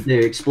planning to safe. do?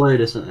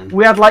 Explode or something?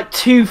 We had like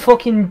 2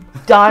 fucking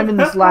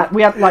diamonds left.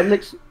 We had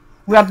like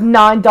we had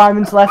 9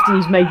 diamonds left, and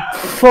he's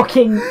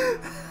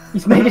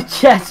made a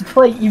chest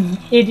plate, you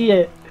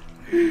idiot.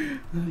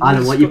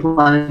 Alan, what you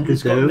planning to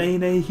He's got do?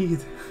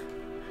 naked.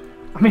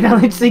 I mean, I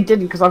literally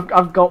didn't because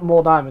I've got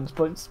more diamonds,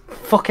 but it's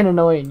fucking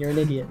annoying. You're an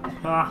idiot.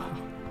 Ah.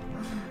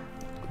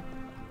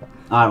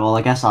 Alright, well,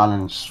 I guess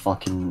Alan's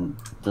fucking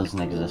doesn't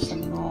exist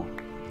anymore.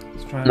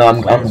 No,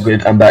 I'm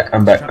good. I'm back.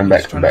 I'm back.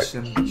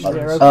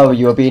 Oh,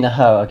 you were being a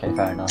hoe? Okay,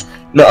 fair enough.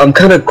 No, I'm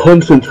kind of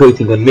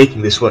concentrating on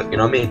making this work. You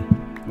know what I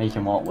mean?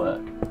 Making what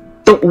work?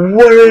 Don't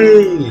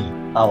worry.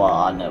 Oh, well,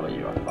 I know what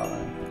you're on about.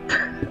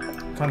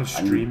 Kind of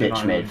streaming.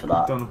 bitch made for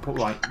that. Don't put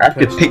like. I have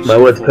to pick my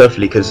words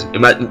perfectly because you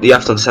have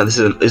to understand this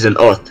isn't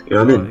art. You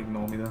know what I mean?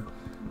 Ignore me then.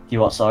 You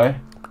what, sorry?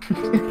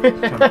 Trying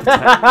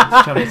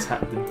to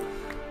protect them.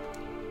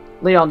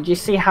 Leon, do you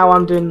see how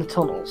I'm doing the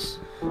tunnels?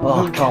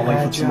 Oh, I can't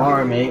wait for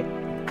tomorrow, mate.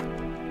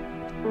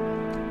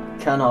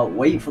 Cannot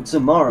wait for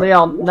tomorrow.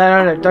 Leon,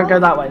 no, don't go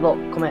that way. Look,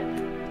 come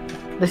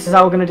here. This is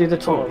how we're gonna do the Oh,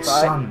 tunnels,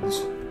 right?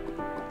 sands.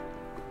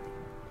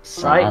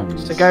 Right.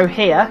 Sands. So go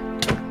here.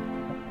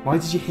 Why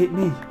did you hit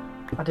me?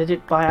 I did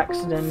it by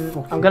accident.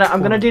 Fucking I'm gonna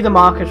cunt. do the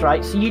markers,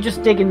 right? So you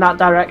just dig in that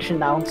direction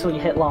now until you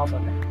hit lava.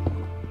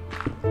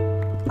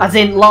 As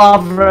in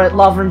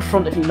lava in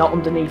front of you, not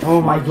underneath.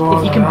 Oh my Like, god.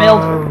 If you can build,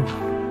 no.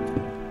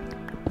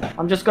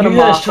 I'm just gonna You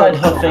mark. guys tried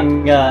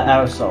huffing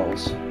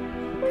aerosols.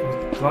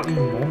 Bloody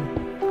mum.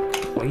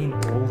 Playing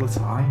all the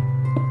time.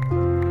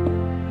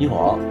 You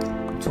what?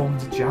 I'm talking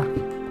to Jack.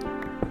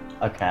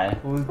 Okay.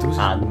 All he does is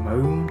And?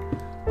 moan.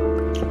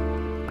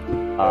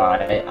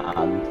 Alright,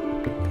 and.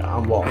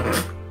 And what?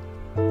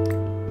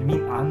 You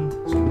mean and?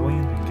 It's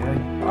annoying, okay?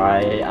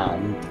 Alright,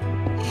 and.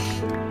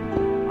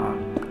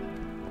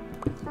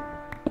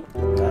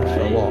 So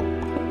Alright. what?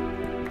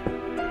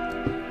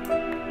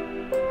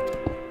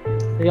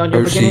 Leon,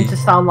 you're Oh, beginning she- to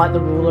sound like the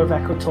ruler of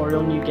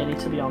Equatorial New Guinea,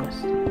 to be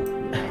honest.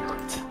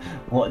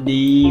 What do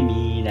you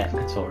mean,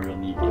 Equatorial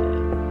New Guinea?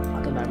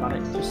 I don't know, man.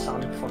 It just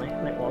sounded funny,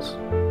 and it was.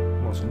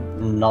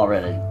 Wasn't. Not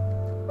really.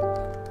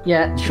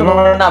 Yeah, We sure. can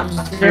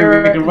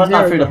run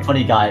that through the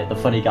funny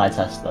guy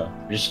tester.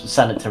 We just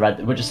send it to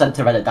Reddit. We just send it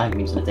to Reddit Dank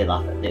memes and if they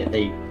laugh at it.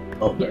 They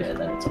upload it and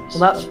then it's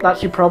Well,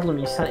 that's your problem.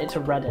 You sent it to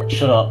Reddit.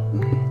 Shut up.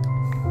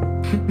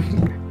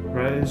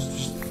 Red is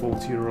just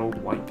 40-year-old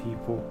white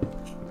people.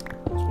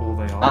 That's all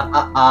they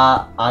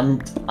are.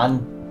 And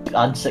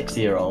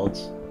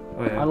 60-year-olds.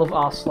 Oh I yeah. love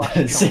r/.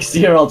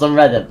 60-year-olds on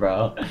Reddit,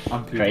 bro.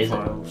 And Crazy.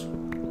 pedophiles.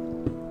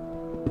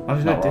 I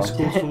don't Not know, wrong.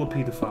 Discord's full of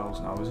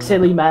pedophiles now, isn't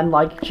Silly men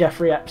like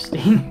Jeffrey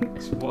Epstein.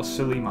 it? What a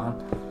silly man.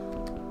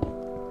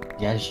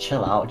 Yeah, just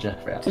chill out,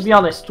 Jeffrey. To be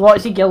honest, what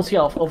is he guilty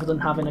of other than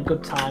having a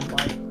good time?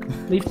 Like,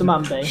 leave the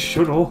man be.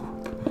 Shut up.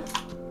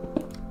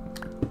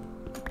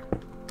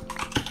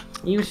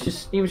 He was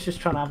just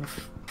trying to have a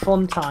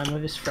fun time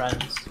with his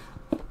friends.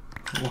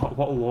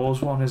 What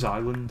laws were on his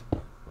island?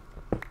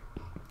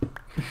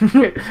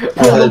 Rule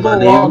Oh, number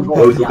man, one. what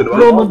are we talking about?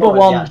 Rule number What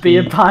was one: he be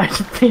a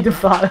actually-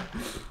 paedophile.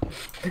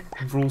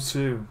 Rule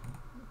 2.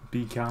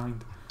 Be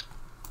kind.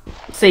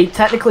 See,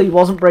 technically, he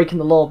wasn't breaking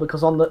the law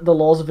because on the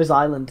laws of his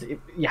island,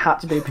 you had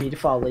to be a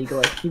paedophile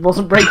legally. He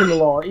wasn't breaking the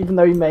law, even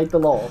though he made the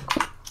law.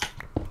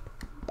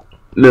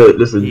 No,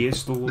 listen. He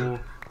is the law.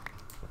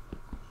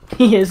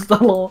 He is the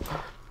law.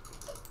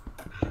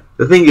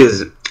 The thing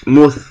is,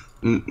 no,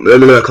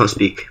 I can't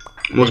speak.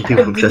 Most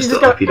people from Did you Chester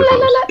just are go, pedophiles. la,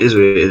 la, la? Is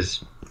what it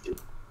is.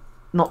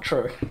 Not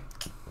true.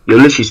 You're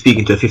literally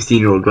speaking to a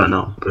 15-year-old right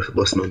now,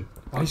 Bossman.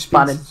 Why are you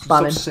Ban speaking him, to,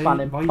 ban him, stop saying- ban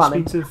him, why are you ban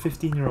him. speaking to a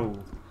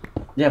 15-year-old?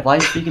 Yeah, why are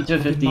you speaking to a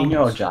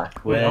 15-year-old, Jack?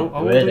 Where How old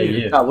are are you?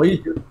 you? Jack, what are you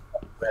doing?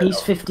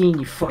 He's 15,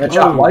 you fucking. Yeah,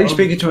 Jack, why are you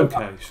speaking to a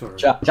Okay, sorry.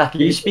 Jack? Jack, are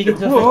you speaking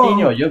to a Whoa.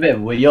 15-year-old? You're a bit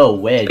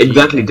weird.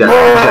 Exactly, Jack.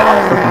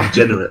 Jack, fucking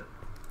degenerate.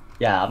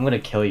 Yeah, I'm gonna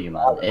kill you,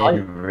 man. How-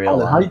 In real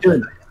Alan, how you life.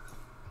 doing?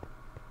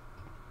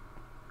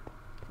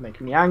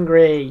 Making me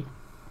angry.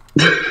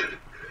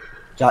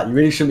 Jack, you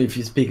really shouldn't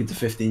be speaking to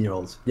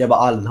 15-year-olds. Yeah, but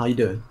Alan, how you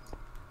doing?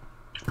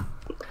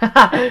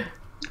 I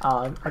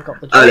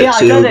got the joke. yeah,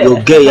 Alex, I got you're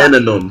it. gay and a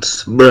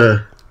nonce,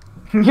 bruh.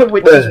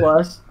 Which is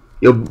worse?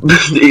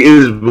 It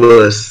is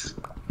worse.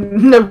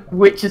 No,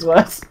 which is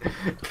worse?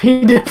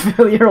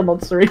 Paedophilia or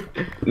noncery?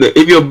 No,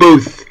 if you're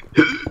both,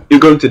 you're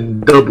going to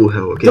double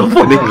hell, okay? Double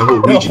You're making a whole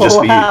region just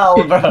for you.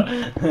 hell, bro.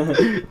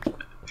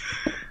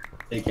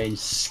 You're going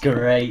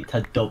straight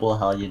to double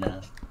hell, you know.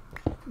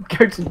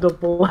 Go to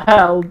double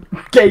hell,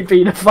 gay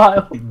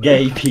paedophile.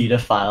 Gay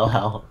pedophile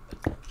hell.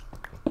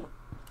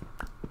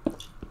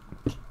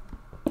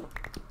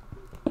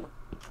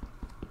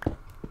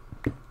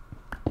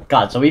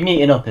 God, so we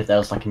meeting up if there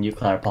was like a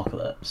nuclear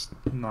apocalypse?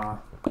 Nah.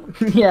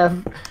 Yeah,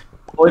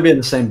 Probably be in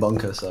the same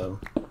bunker, so.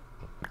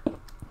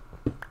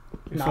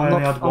 If No, I I'm only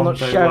not- had I'm one not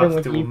day sharing left,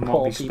 with it you will not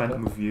poor be spent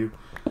people. with you.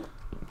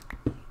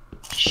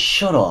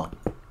 Shut up.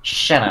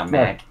 Shut up,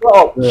 Meg.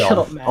 Shut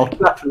up, Meg. I'll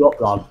clap you up,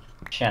 Ron.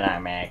 Shut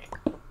up, Meg.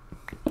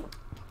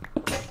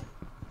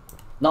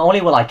 Not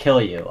only will I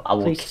kill you, I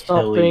will please kill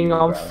stop being you,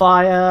 on bro.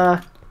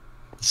 fire.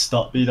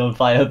 Stop being on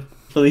fire.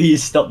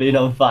 Please stop being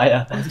on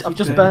fire. I've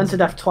just burned to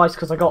death twice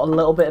because I got a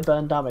little bit of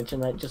burn damage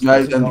and then it just No,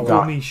 doesn't don't go You do away.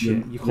 call me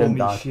shit. You call didn't me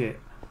die. shit.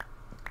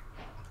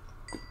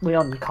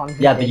 Leon, you can't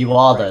even Yeah, hear but you me.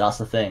 are though, that's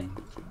the thing.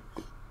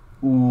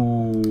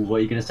 Ooh, what are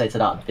you gonna say to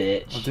that, I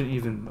bitch? didn't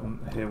even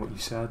hear what you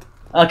said.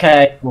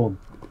 Okay. Well,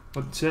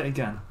 What, say it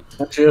again.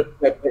 What's your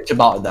bitch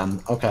about it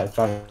then? Okay,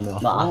 fair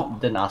enough. no, I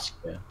didn't ask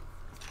you.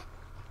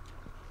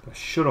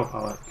 Shut up,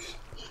 Alex.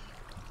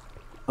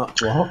 What?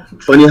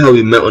 Funny how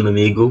we met on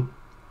Amigo.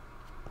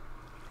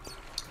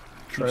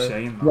 Keep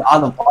saying Yeah, that.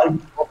 Adam, why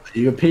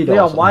you a pedo? or Leon,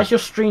 something? why is your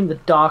stream the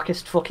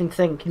darkest fucking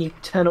thing? Can you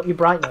turn up your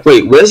brightness?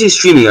 Wait, where's he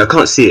streaming? I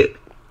can't see it.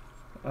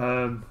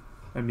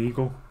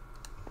 Amigo.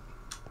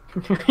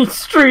 He's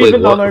streaming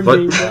Wait, what? on What?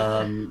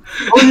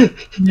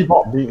 Omegle. You're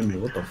not beating me,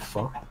 what the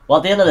fuck? Well,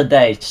 at the end of the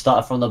day, it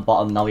started from the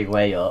bottom. Now we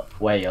way up,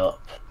 way up.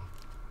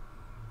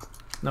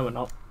 No, we're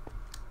not.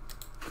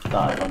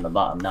 Started from the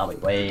bottom. Now we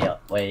way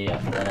up, way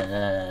up,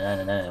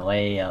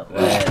 way up,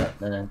 way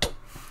up.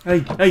 Hey,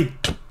 hey,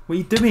 what are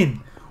you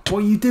doing? What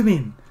are you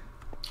doing?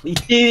 What are you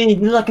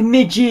doing? You're like a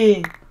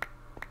midget.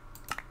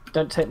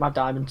 Don't take my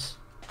diamonds.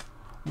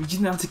 You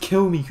didn't have to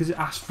kill me because it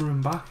asked for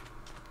him back.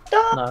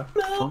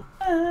 No.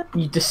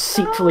 You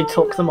deceitfully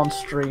took them on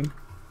stream.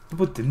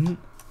 No, I didn't.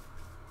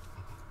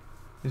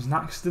 It was an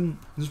accident.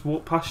 I just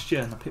walked past you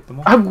and I picked them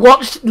up. I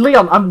watched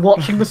Leon. I'm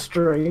watching the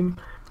stream.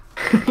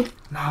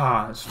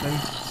 Nah, it's fake.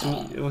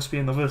 So it must be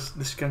another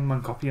this gang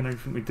man copying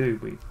everything we do,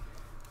 but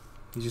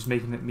he's just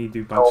making it me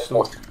do bad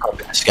stuff.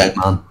 Skate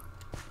man.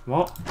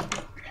 What?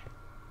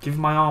 Give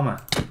him my armor.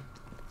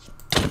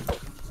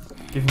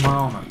 Give him my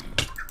armor.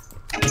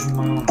 Give him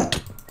my armor.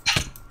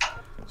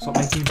 Stop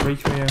making me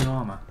break my own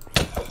armor.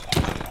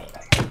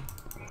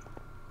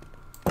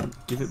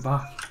 Give it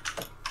back.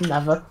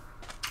 Never.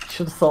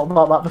 Should have thought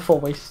about that before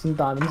wasting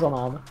diamonds on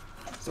armor.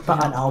 Stop But I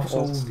being an know,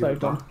 arsehole, it's give so it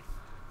dumb. back.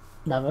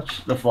 Never.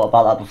 Should have thought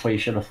about that before you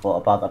should have thought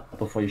about that.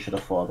 Before you should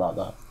have thought about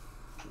that.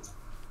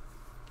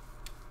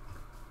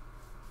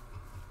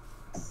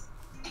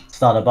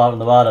 Started bottom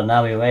the bottom.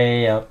 Now we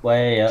way up,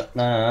 way up,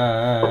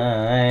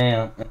 way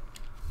up.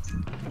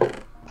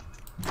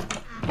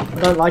 I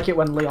don't like it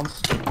when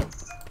Leon's.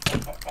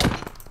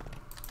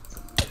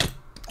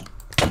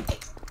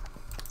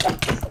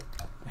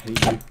 I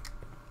hate you.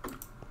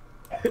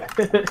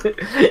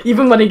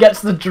 Even when he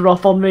gets the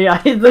drop on me,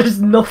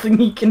 there's nothing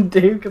he can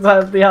do because I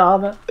have the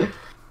armor.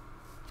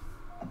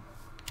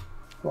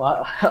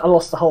 Well, I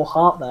lost the whole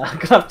heart there. I'm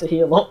gonna have to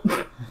heal up.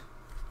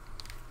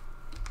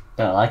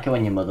 Don't like it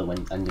when your mother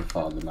went and your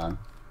father, man.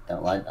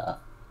 Don't like that.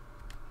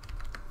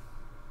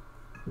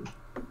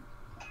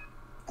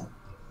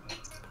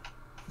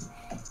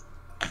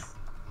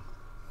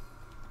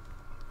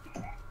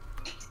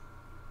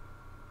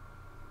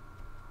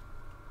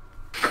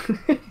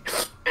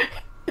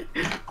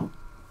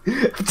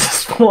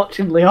 Just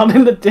watching Leon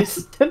in the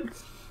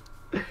distance.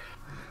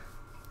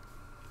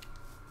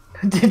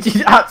 Did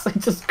you actually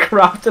just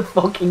craft a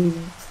fucking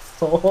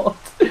sword?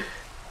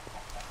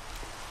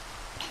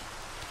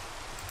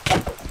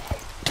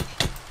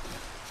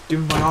 Give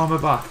him my armor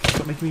back.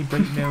 Stop making me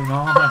break my own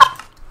armor.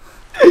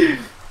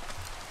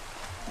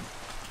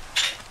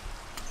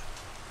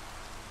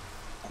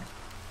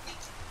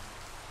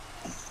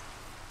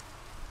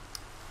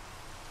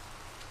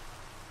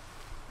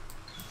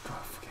 God,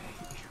 I fucking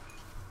hate you.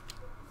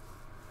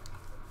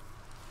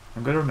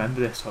 I'm gonna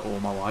remember this for all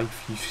my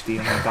life. You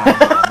stealing my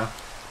diamond armor,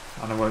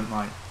 and I won't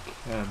like.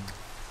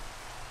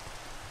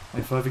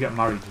 If I ever get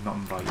married, you're not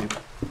invited.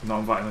 You're not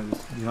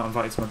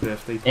invited to my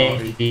birthday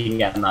party. If you can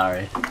get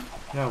married,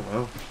 Yeah, I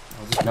will.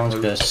 I'll just no one's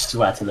propose. gonna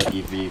swear to live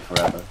with you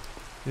forever.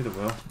 Yeah, they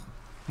will.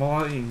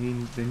 More like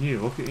than you.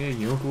 Look at you.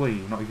 You're ugly.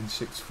 You're not even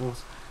 6 foot.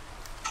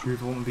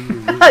 Who'd want to be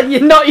with you?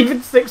 You're not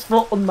even 6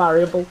 foot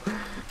unmarriable.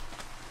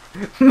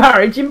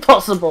 Marriage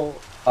impossible.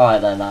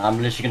 Alright then,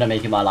 I'm literally gonna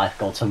make it my life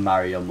goal to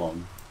marry your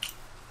mum.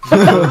 Go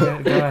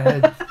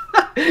ahead.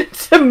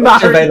 To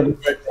marry. Available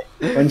for a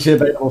date. When's she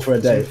available for a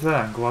To be date? fair,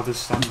 I'm glad the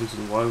standards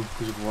are low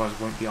because otherwise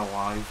I won't be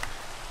alive.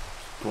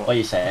 But What are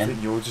you I saying?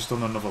 think you're just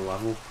on another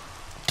level.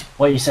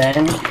 What are you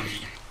saying? What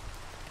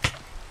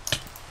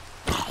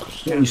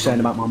are you saying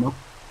about my mum?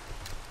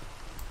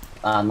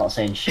 I'm not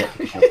saying shit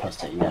because you're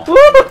pussy, yeah.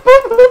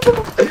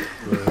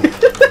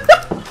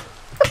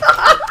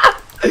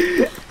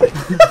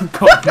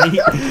 Got me.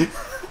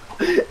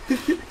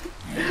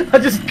 I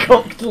just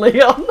cooked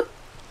Leon.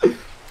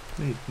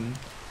 Nathan.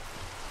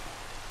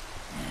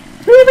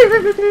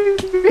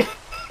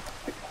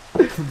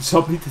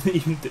 Zombie didn't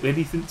even do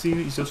anything to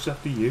me. He's just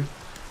after you.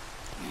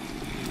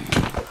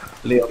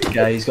 Leon's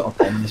gay, he's got a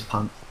pen in his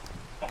pants.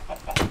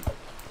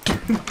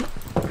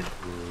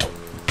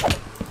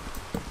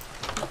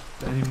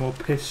 Any more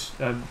piss?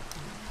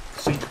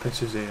 Sink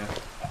pisses here.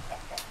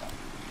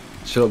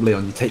 Shut up,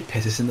 Leon, you take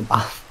pisses in the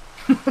bath.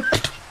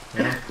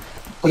 Yeah.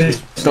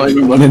 It's not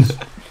even running.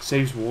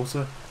 Saves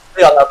water.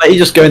 Leon, I bet you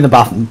just go in the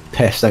bath and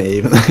piss, don't you?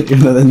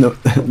 Even though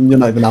you're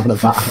not even having a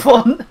bath.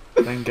 Fun.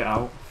 Then get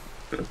out.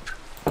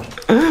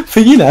 For,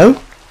 you know,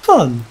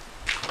 fun.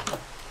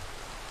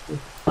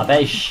 I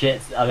bet he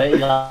shits. I bet he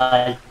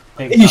like.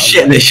 You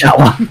shit in the shower.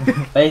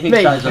 I bet he thinks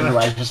Mate. that his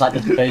underwear is just like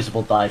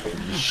disposable diaper and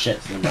just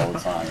shits in them all the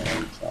time.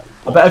 And it's like,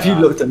 I bet if you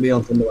looked at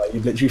Leon's underwear,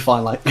 you'd literally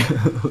find like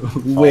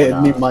weird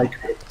no. new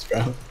microbes,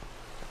 bro.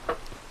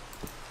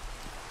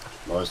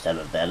 Most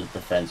ever valid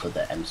defense of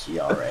the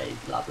MCRA.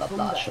 Blah blah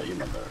blah. Show your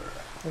mother.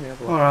 Let me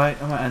have a look.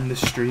 Alright, I'm gonna end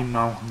this stream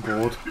now. I'm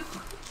bored.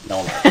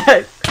 No.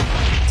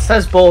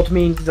 Says bored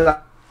means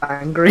that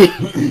angry.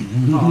 Oh,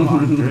 I'm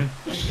not angry.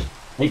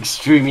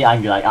 Extremely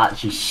angry, like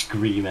actually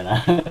screaming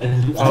at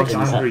If I was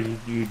angry,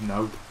 you'd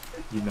know.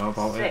 You'd know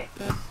about it.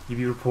 You'd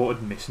be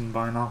reported missing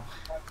by now.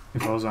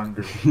 If I was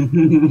angry.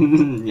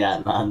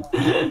 Yeah, man.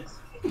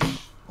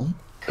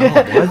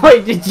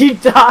 Wait, did you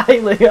die,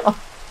 Leon?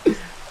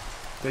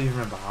 Don't even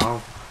remember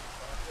how.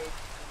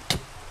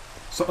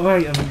 So,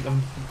 alright,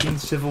 I'm being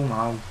civil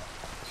now.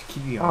 Just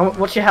keep you on.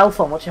 What's your health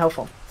on? What's your health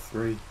on?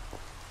 3.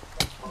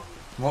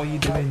 What are you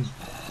doing?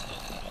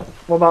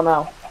 What about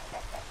now?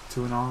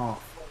 2.5.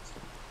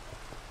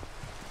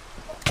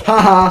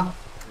 Haha.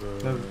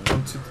 No,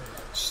 1, 2.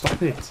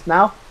 Stop it.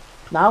 Now?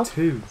 Now?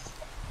 2.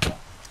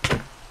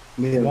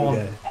 Me every 1.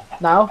 day.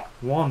 Now?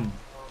 1.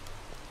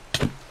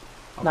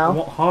 Now?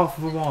 What, half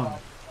of a 1.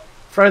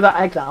 Throw that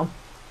egg down.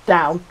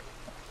 Down.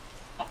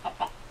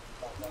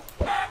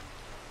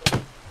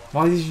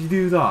 Why did you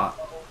do that?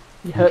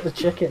 You hurt the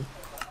chicken.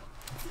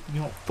 You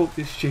know, fuck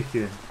this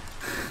chicken.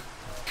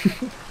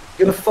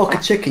 You're gonna fuck a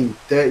chicken, you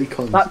dirty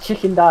cunt. That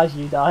chicken dies,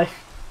 you die.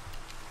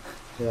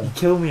 Yeah. You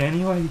kill me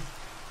anyway.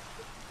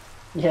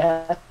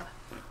 Yeah.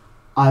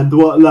 And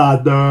what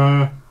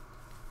ladder?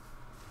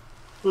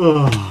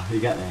 Oh, you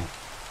get me?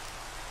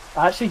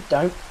 I actually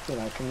don't, you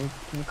know, can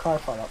you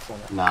clarify that for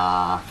me?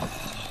 Nah.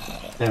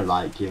 Don't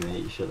like you,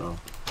 mate. You should have.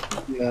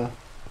 Yeah.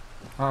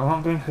 Alright, well,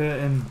 I'm going to hurt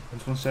him. I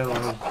just want to say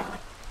hello.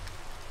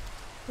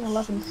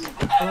 11,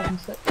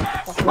 6.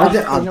 Why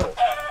did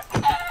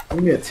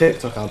give me a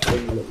TikTok, I'll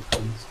bring you little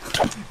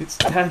cunts. It's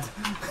dead.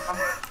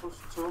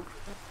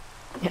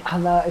 Yeah, I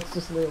know, it's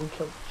just a little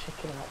killed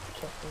chicken out the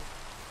chicken.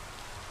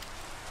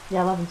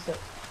 Yeah, 11, 6.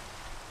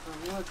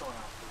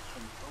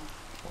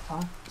 What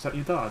time? Is that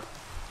your dad?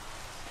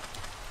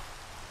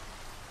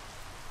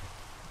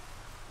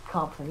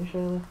 Can't finish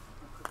early.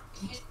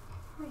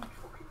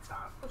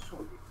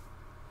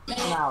 An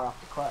hour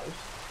after close.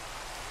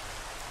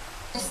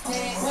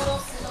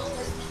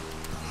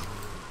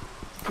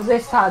 For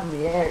this time of the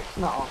year, it's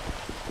not on.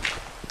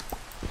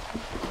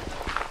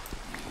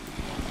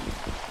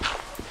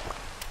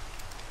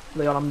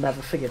 Leon, I'm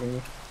never forgiving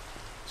you.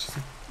 It's just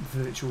a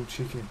virtual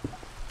chicken.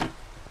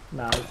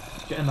 No.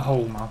 Get in the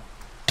hole now.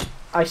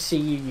 I see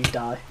you, you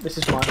die. This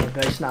is my home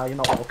base now, you're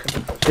not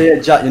welcome. Yeah,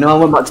 Jack, you know I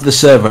went back to the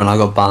server and I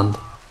got banned.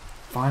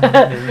 Fine,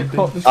 I'm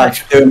What the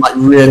Like doing like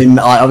really,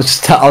 like, I was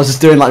just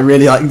doing like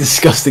really like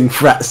disgusting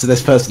threats to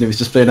this person who was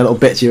just being a little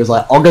bitch. He was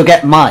like, "I'll go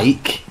get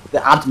Mike, the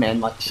admin."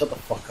 Like, shut the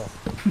fuck up.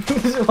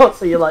 What,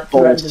 so you're like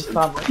threatening his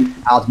family?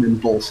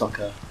 Admin ball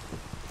sucker.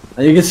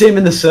 And you can see him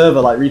in the server.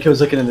 Like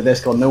Rico's looking in the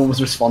Discord, no one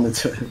was responding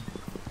to him.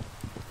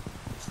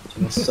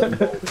 So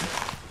bold.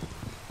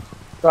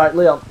 Right,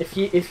 Leon, if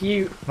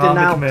you No,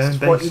 I'm making my own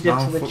denounce what base you did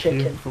now. to the Fuck chicken,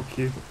 you. Fuck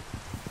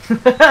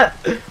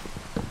you.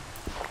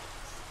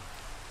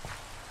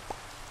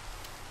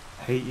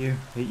 Hate you.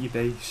 Hate your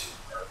base.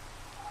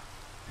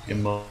 Your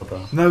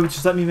mother. No,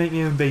 just let me make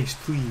my own base,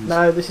 please.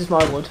 no, this is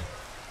my wood.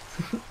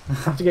 You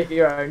have to get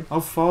your own. How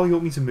far you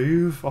want me to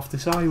move off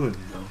this island?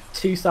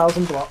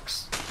 2,000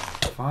 blocks.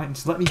 Fine,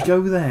 just let me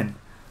go then.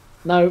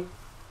 No,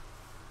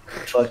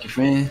 Fuck you,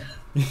 friend.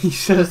 You should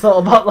said have thought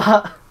about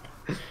that.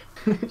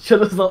 Should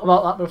have thought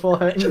about that before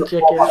hurting the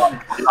chicken.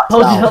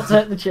 Told you not to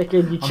hurt the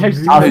chicken. You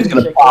chose to I'm hurt the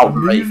gonna chicken. bow. I'm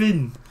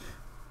moving.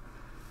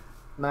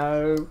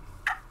 No,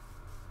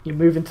 you're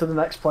moving to the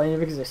next plane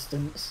of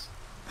existence.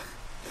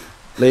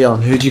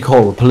 Leon, who do you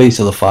call, the police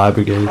or the fire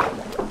brigade?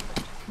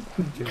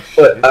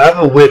 But I have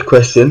a weird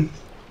question.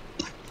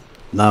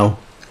 No.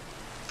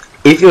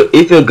 If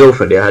your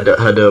girlfriend had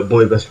a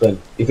boy best friend,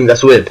 you think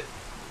that's weird?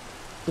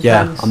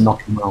 Yeah, Depends. I'm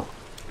knocking him out.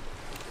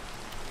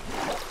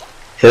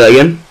 Say that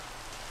again.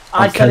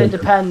 I I'll said kill it him.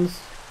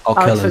 depends. I'll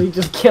Alex kill said him. he'd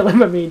just kill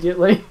him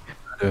immediately.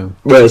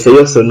 Right, so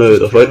yes or no, the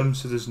Just kill fuck? him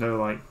so there's no,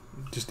 like,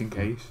 just in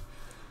case.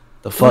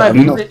 The No, fuck? Have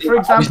you because not, for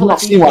example, not if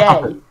seen he's what gay,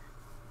 happened?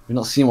 You've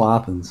not seen what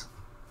happens.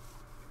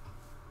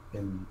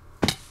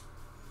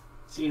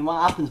 See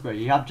what happens, bro?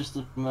 You have just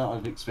the amount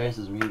of experience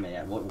as me,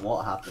 mate.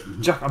 What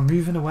happened? Jack, I'm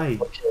moving away.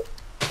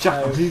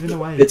 Jack, I'm moving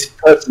away. It's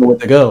personal with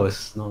the girl,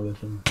 it's not a good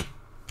thing.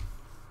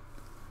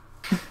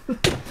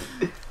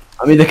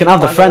 I mean, they can have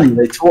the friend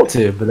they talk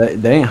to,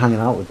 but they ain't hanging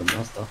out with them,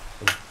 that's stuff.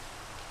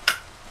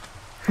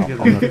 Yeah,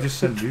 they just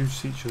send news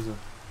to each other.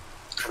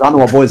 I know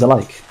what boys are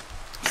like,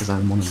 because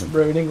I'm one of them.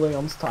 ruining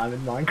Leon's time in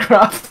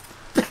Minecraft.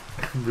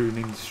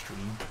 Ruining the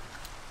stream.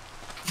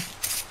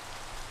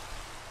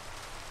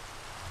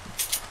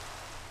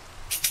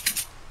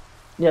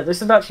 Yeah,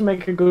 this would actually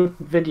make a good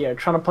video,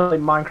 trying to play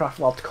Minecraft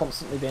while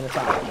constantly being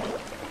attacked.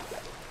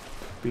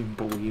 Being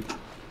bullied.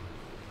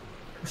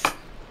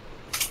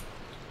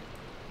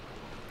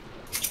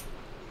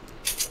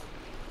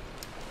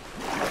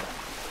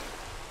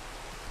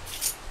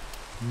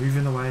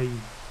 Moving away.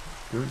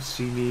 You won't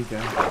see me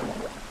again.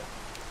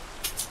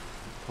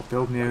 I'll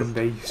build my own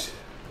base.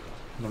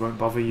 And I won't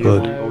bother you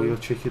Good. or your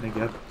chicken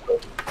again.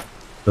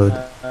 Good,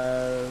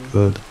 Um,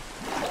 good.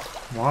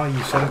 Why?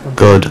 You said I can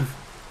Good. move.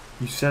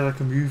 You said I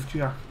can move,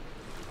 Jack.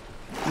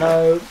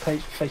 No,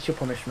 face your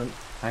punishment.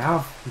 I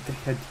have. You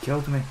dickhead, you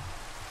killed me.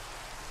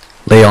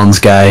 Leon's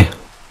gay.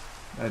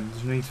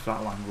 There's no need for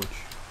that language.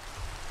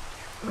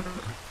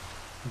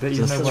 I don't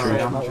even Just know where I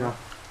the am, truth. Jack.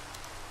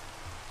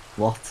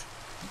 What?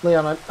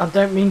 Leon, I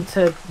don't mean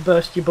to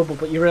burst your bubble,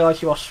 but you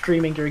realise you are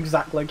streaming your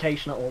exact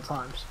location at all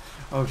times.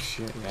 Oh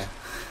shit,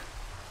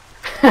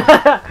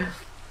 yeah.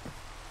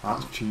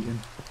 That's cheating.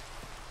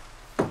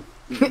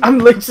 I'm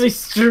literally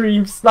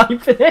stream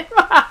sniping him.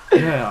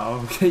 Yeah,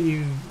 I'll get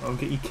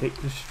you kicked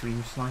for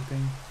stream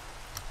sniping.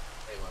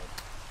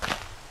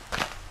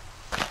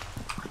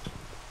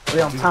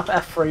 Leon, tap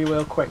F3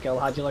 real quick, it'll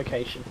hide your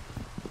location.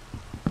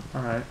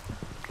 Alright.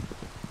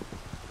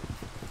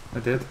 I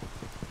did.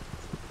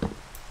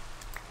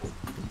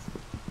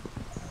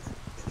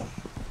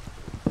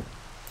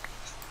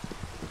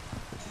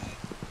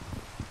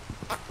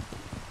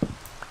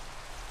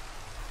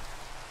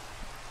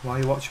 Why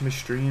are you watching me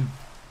stream?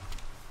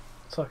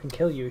 So I can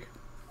kill you.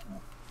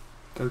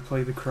 Go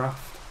play the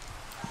craft.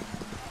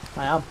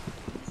 I am.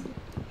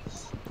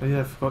 Oh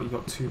yeah, I forgot you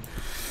got 2.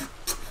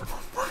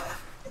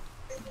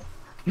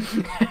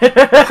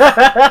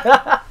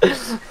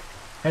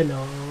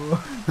 Hello.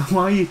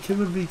 Why are you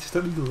killing me? Just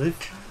let me live.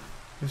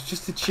 It was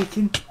just a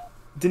chicken. It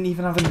didn't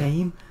even have a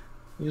name.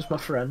 He was my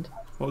friend.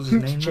 What was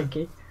his name? then?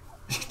 Chicky.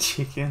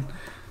 Chicken.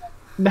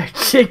 No,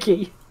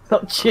 Chicky.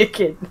 Not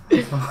chicken.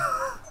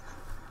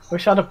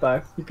 Wish I had a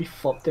bow. You'd be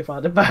fucked if I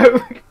had a bow.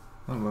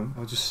 I won't.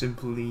 I'll just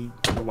simply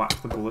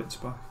whack the bullets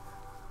back.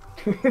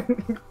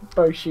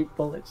 Bow shoot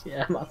bullets,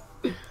 yeah man.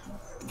 You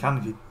can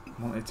if you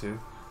wanted to.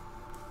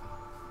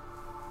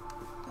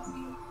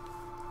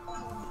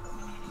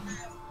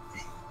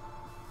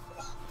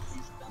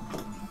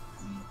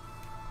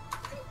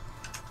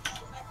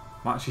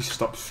 Might actually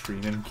stop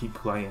streaming and keep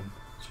playing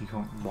so you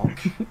can't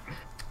watch.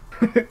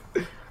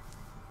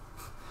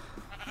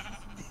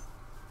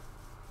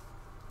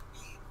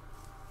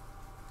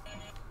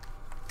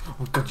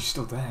 Oh god, you're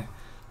still there.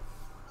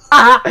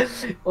 Ah!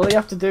 All you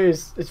have to do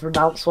is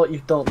renounce what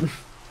you've done.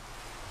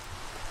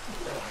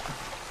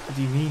 What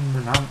do you mean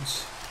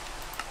renounce?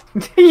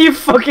 You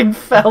fucking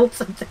fell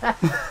to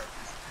death.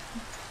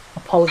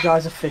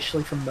 Apologise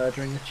officially for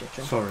murdering the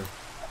chicken. Sorry.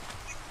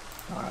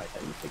 Alright,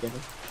 are you forgiven?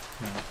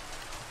 No.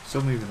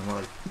 Still moving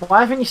away.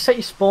 Why haven't you set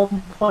your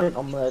spawn point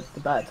on the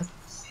bed?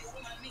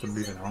 I'm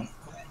moving out.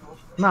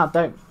 Nah,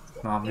 don't.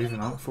 No, I'm moving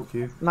out. Fuck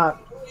you. Nah,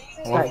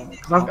 Well, stay.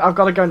 'Cause I've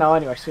got to go now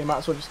anyway, so you might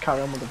as well just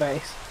carry on with the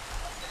base.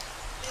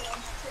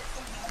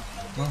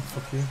 well,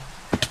 fuck you.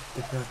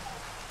 Dickhead.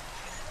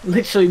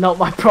 Literally not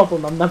my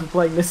problem. I'm never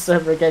playing this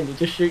server again. You're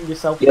just shooting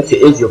yourself. Yes,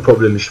 it is your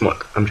problem,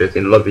 schmuck. I'm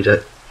joking. Love you, Jack.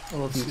 I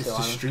love you It's too, a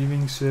Aaron.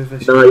 streaming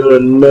service. No, you're a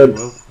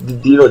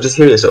nerd. Do you not just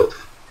hear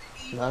yourself?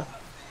 No,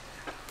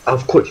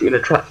 I've caught you in a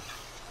trap.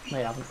 no,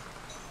 you haven't.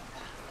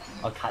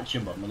 I'll catch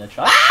your mum in a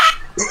trap.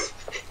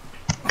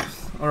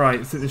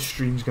 Alright, I think the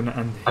stream's gonna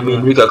end here. I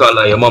mean, Rico, I got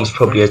like, your mom's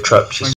probably a trap. She's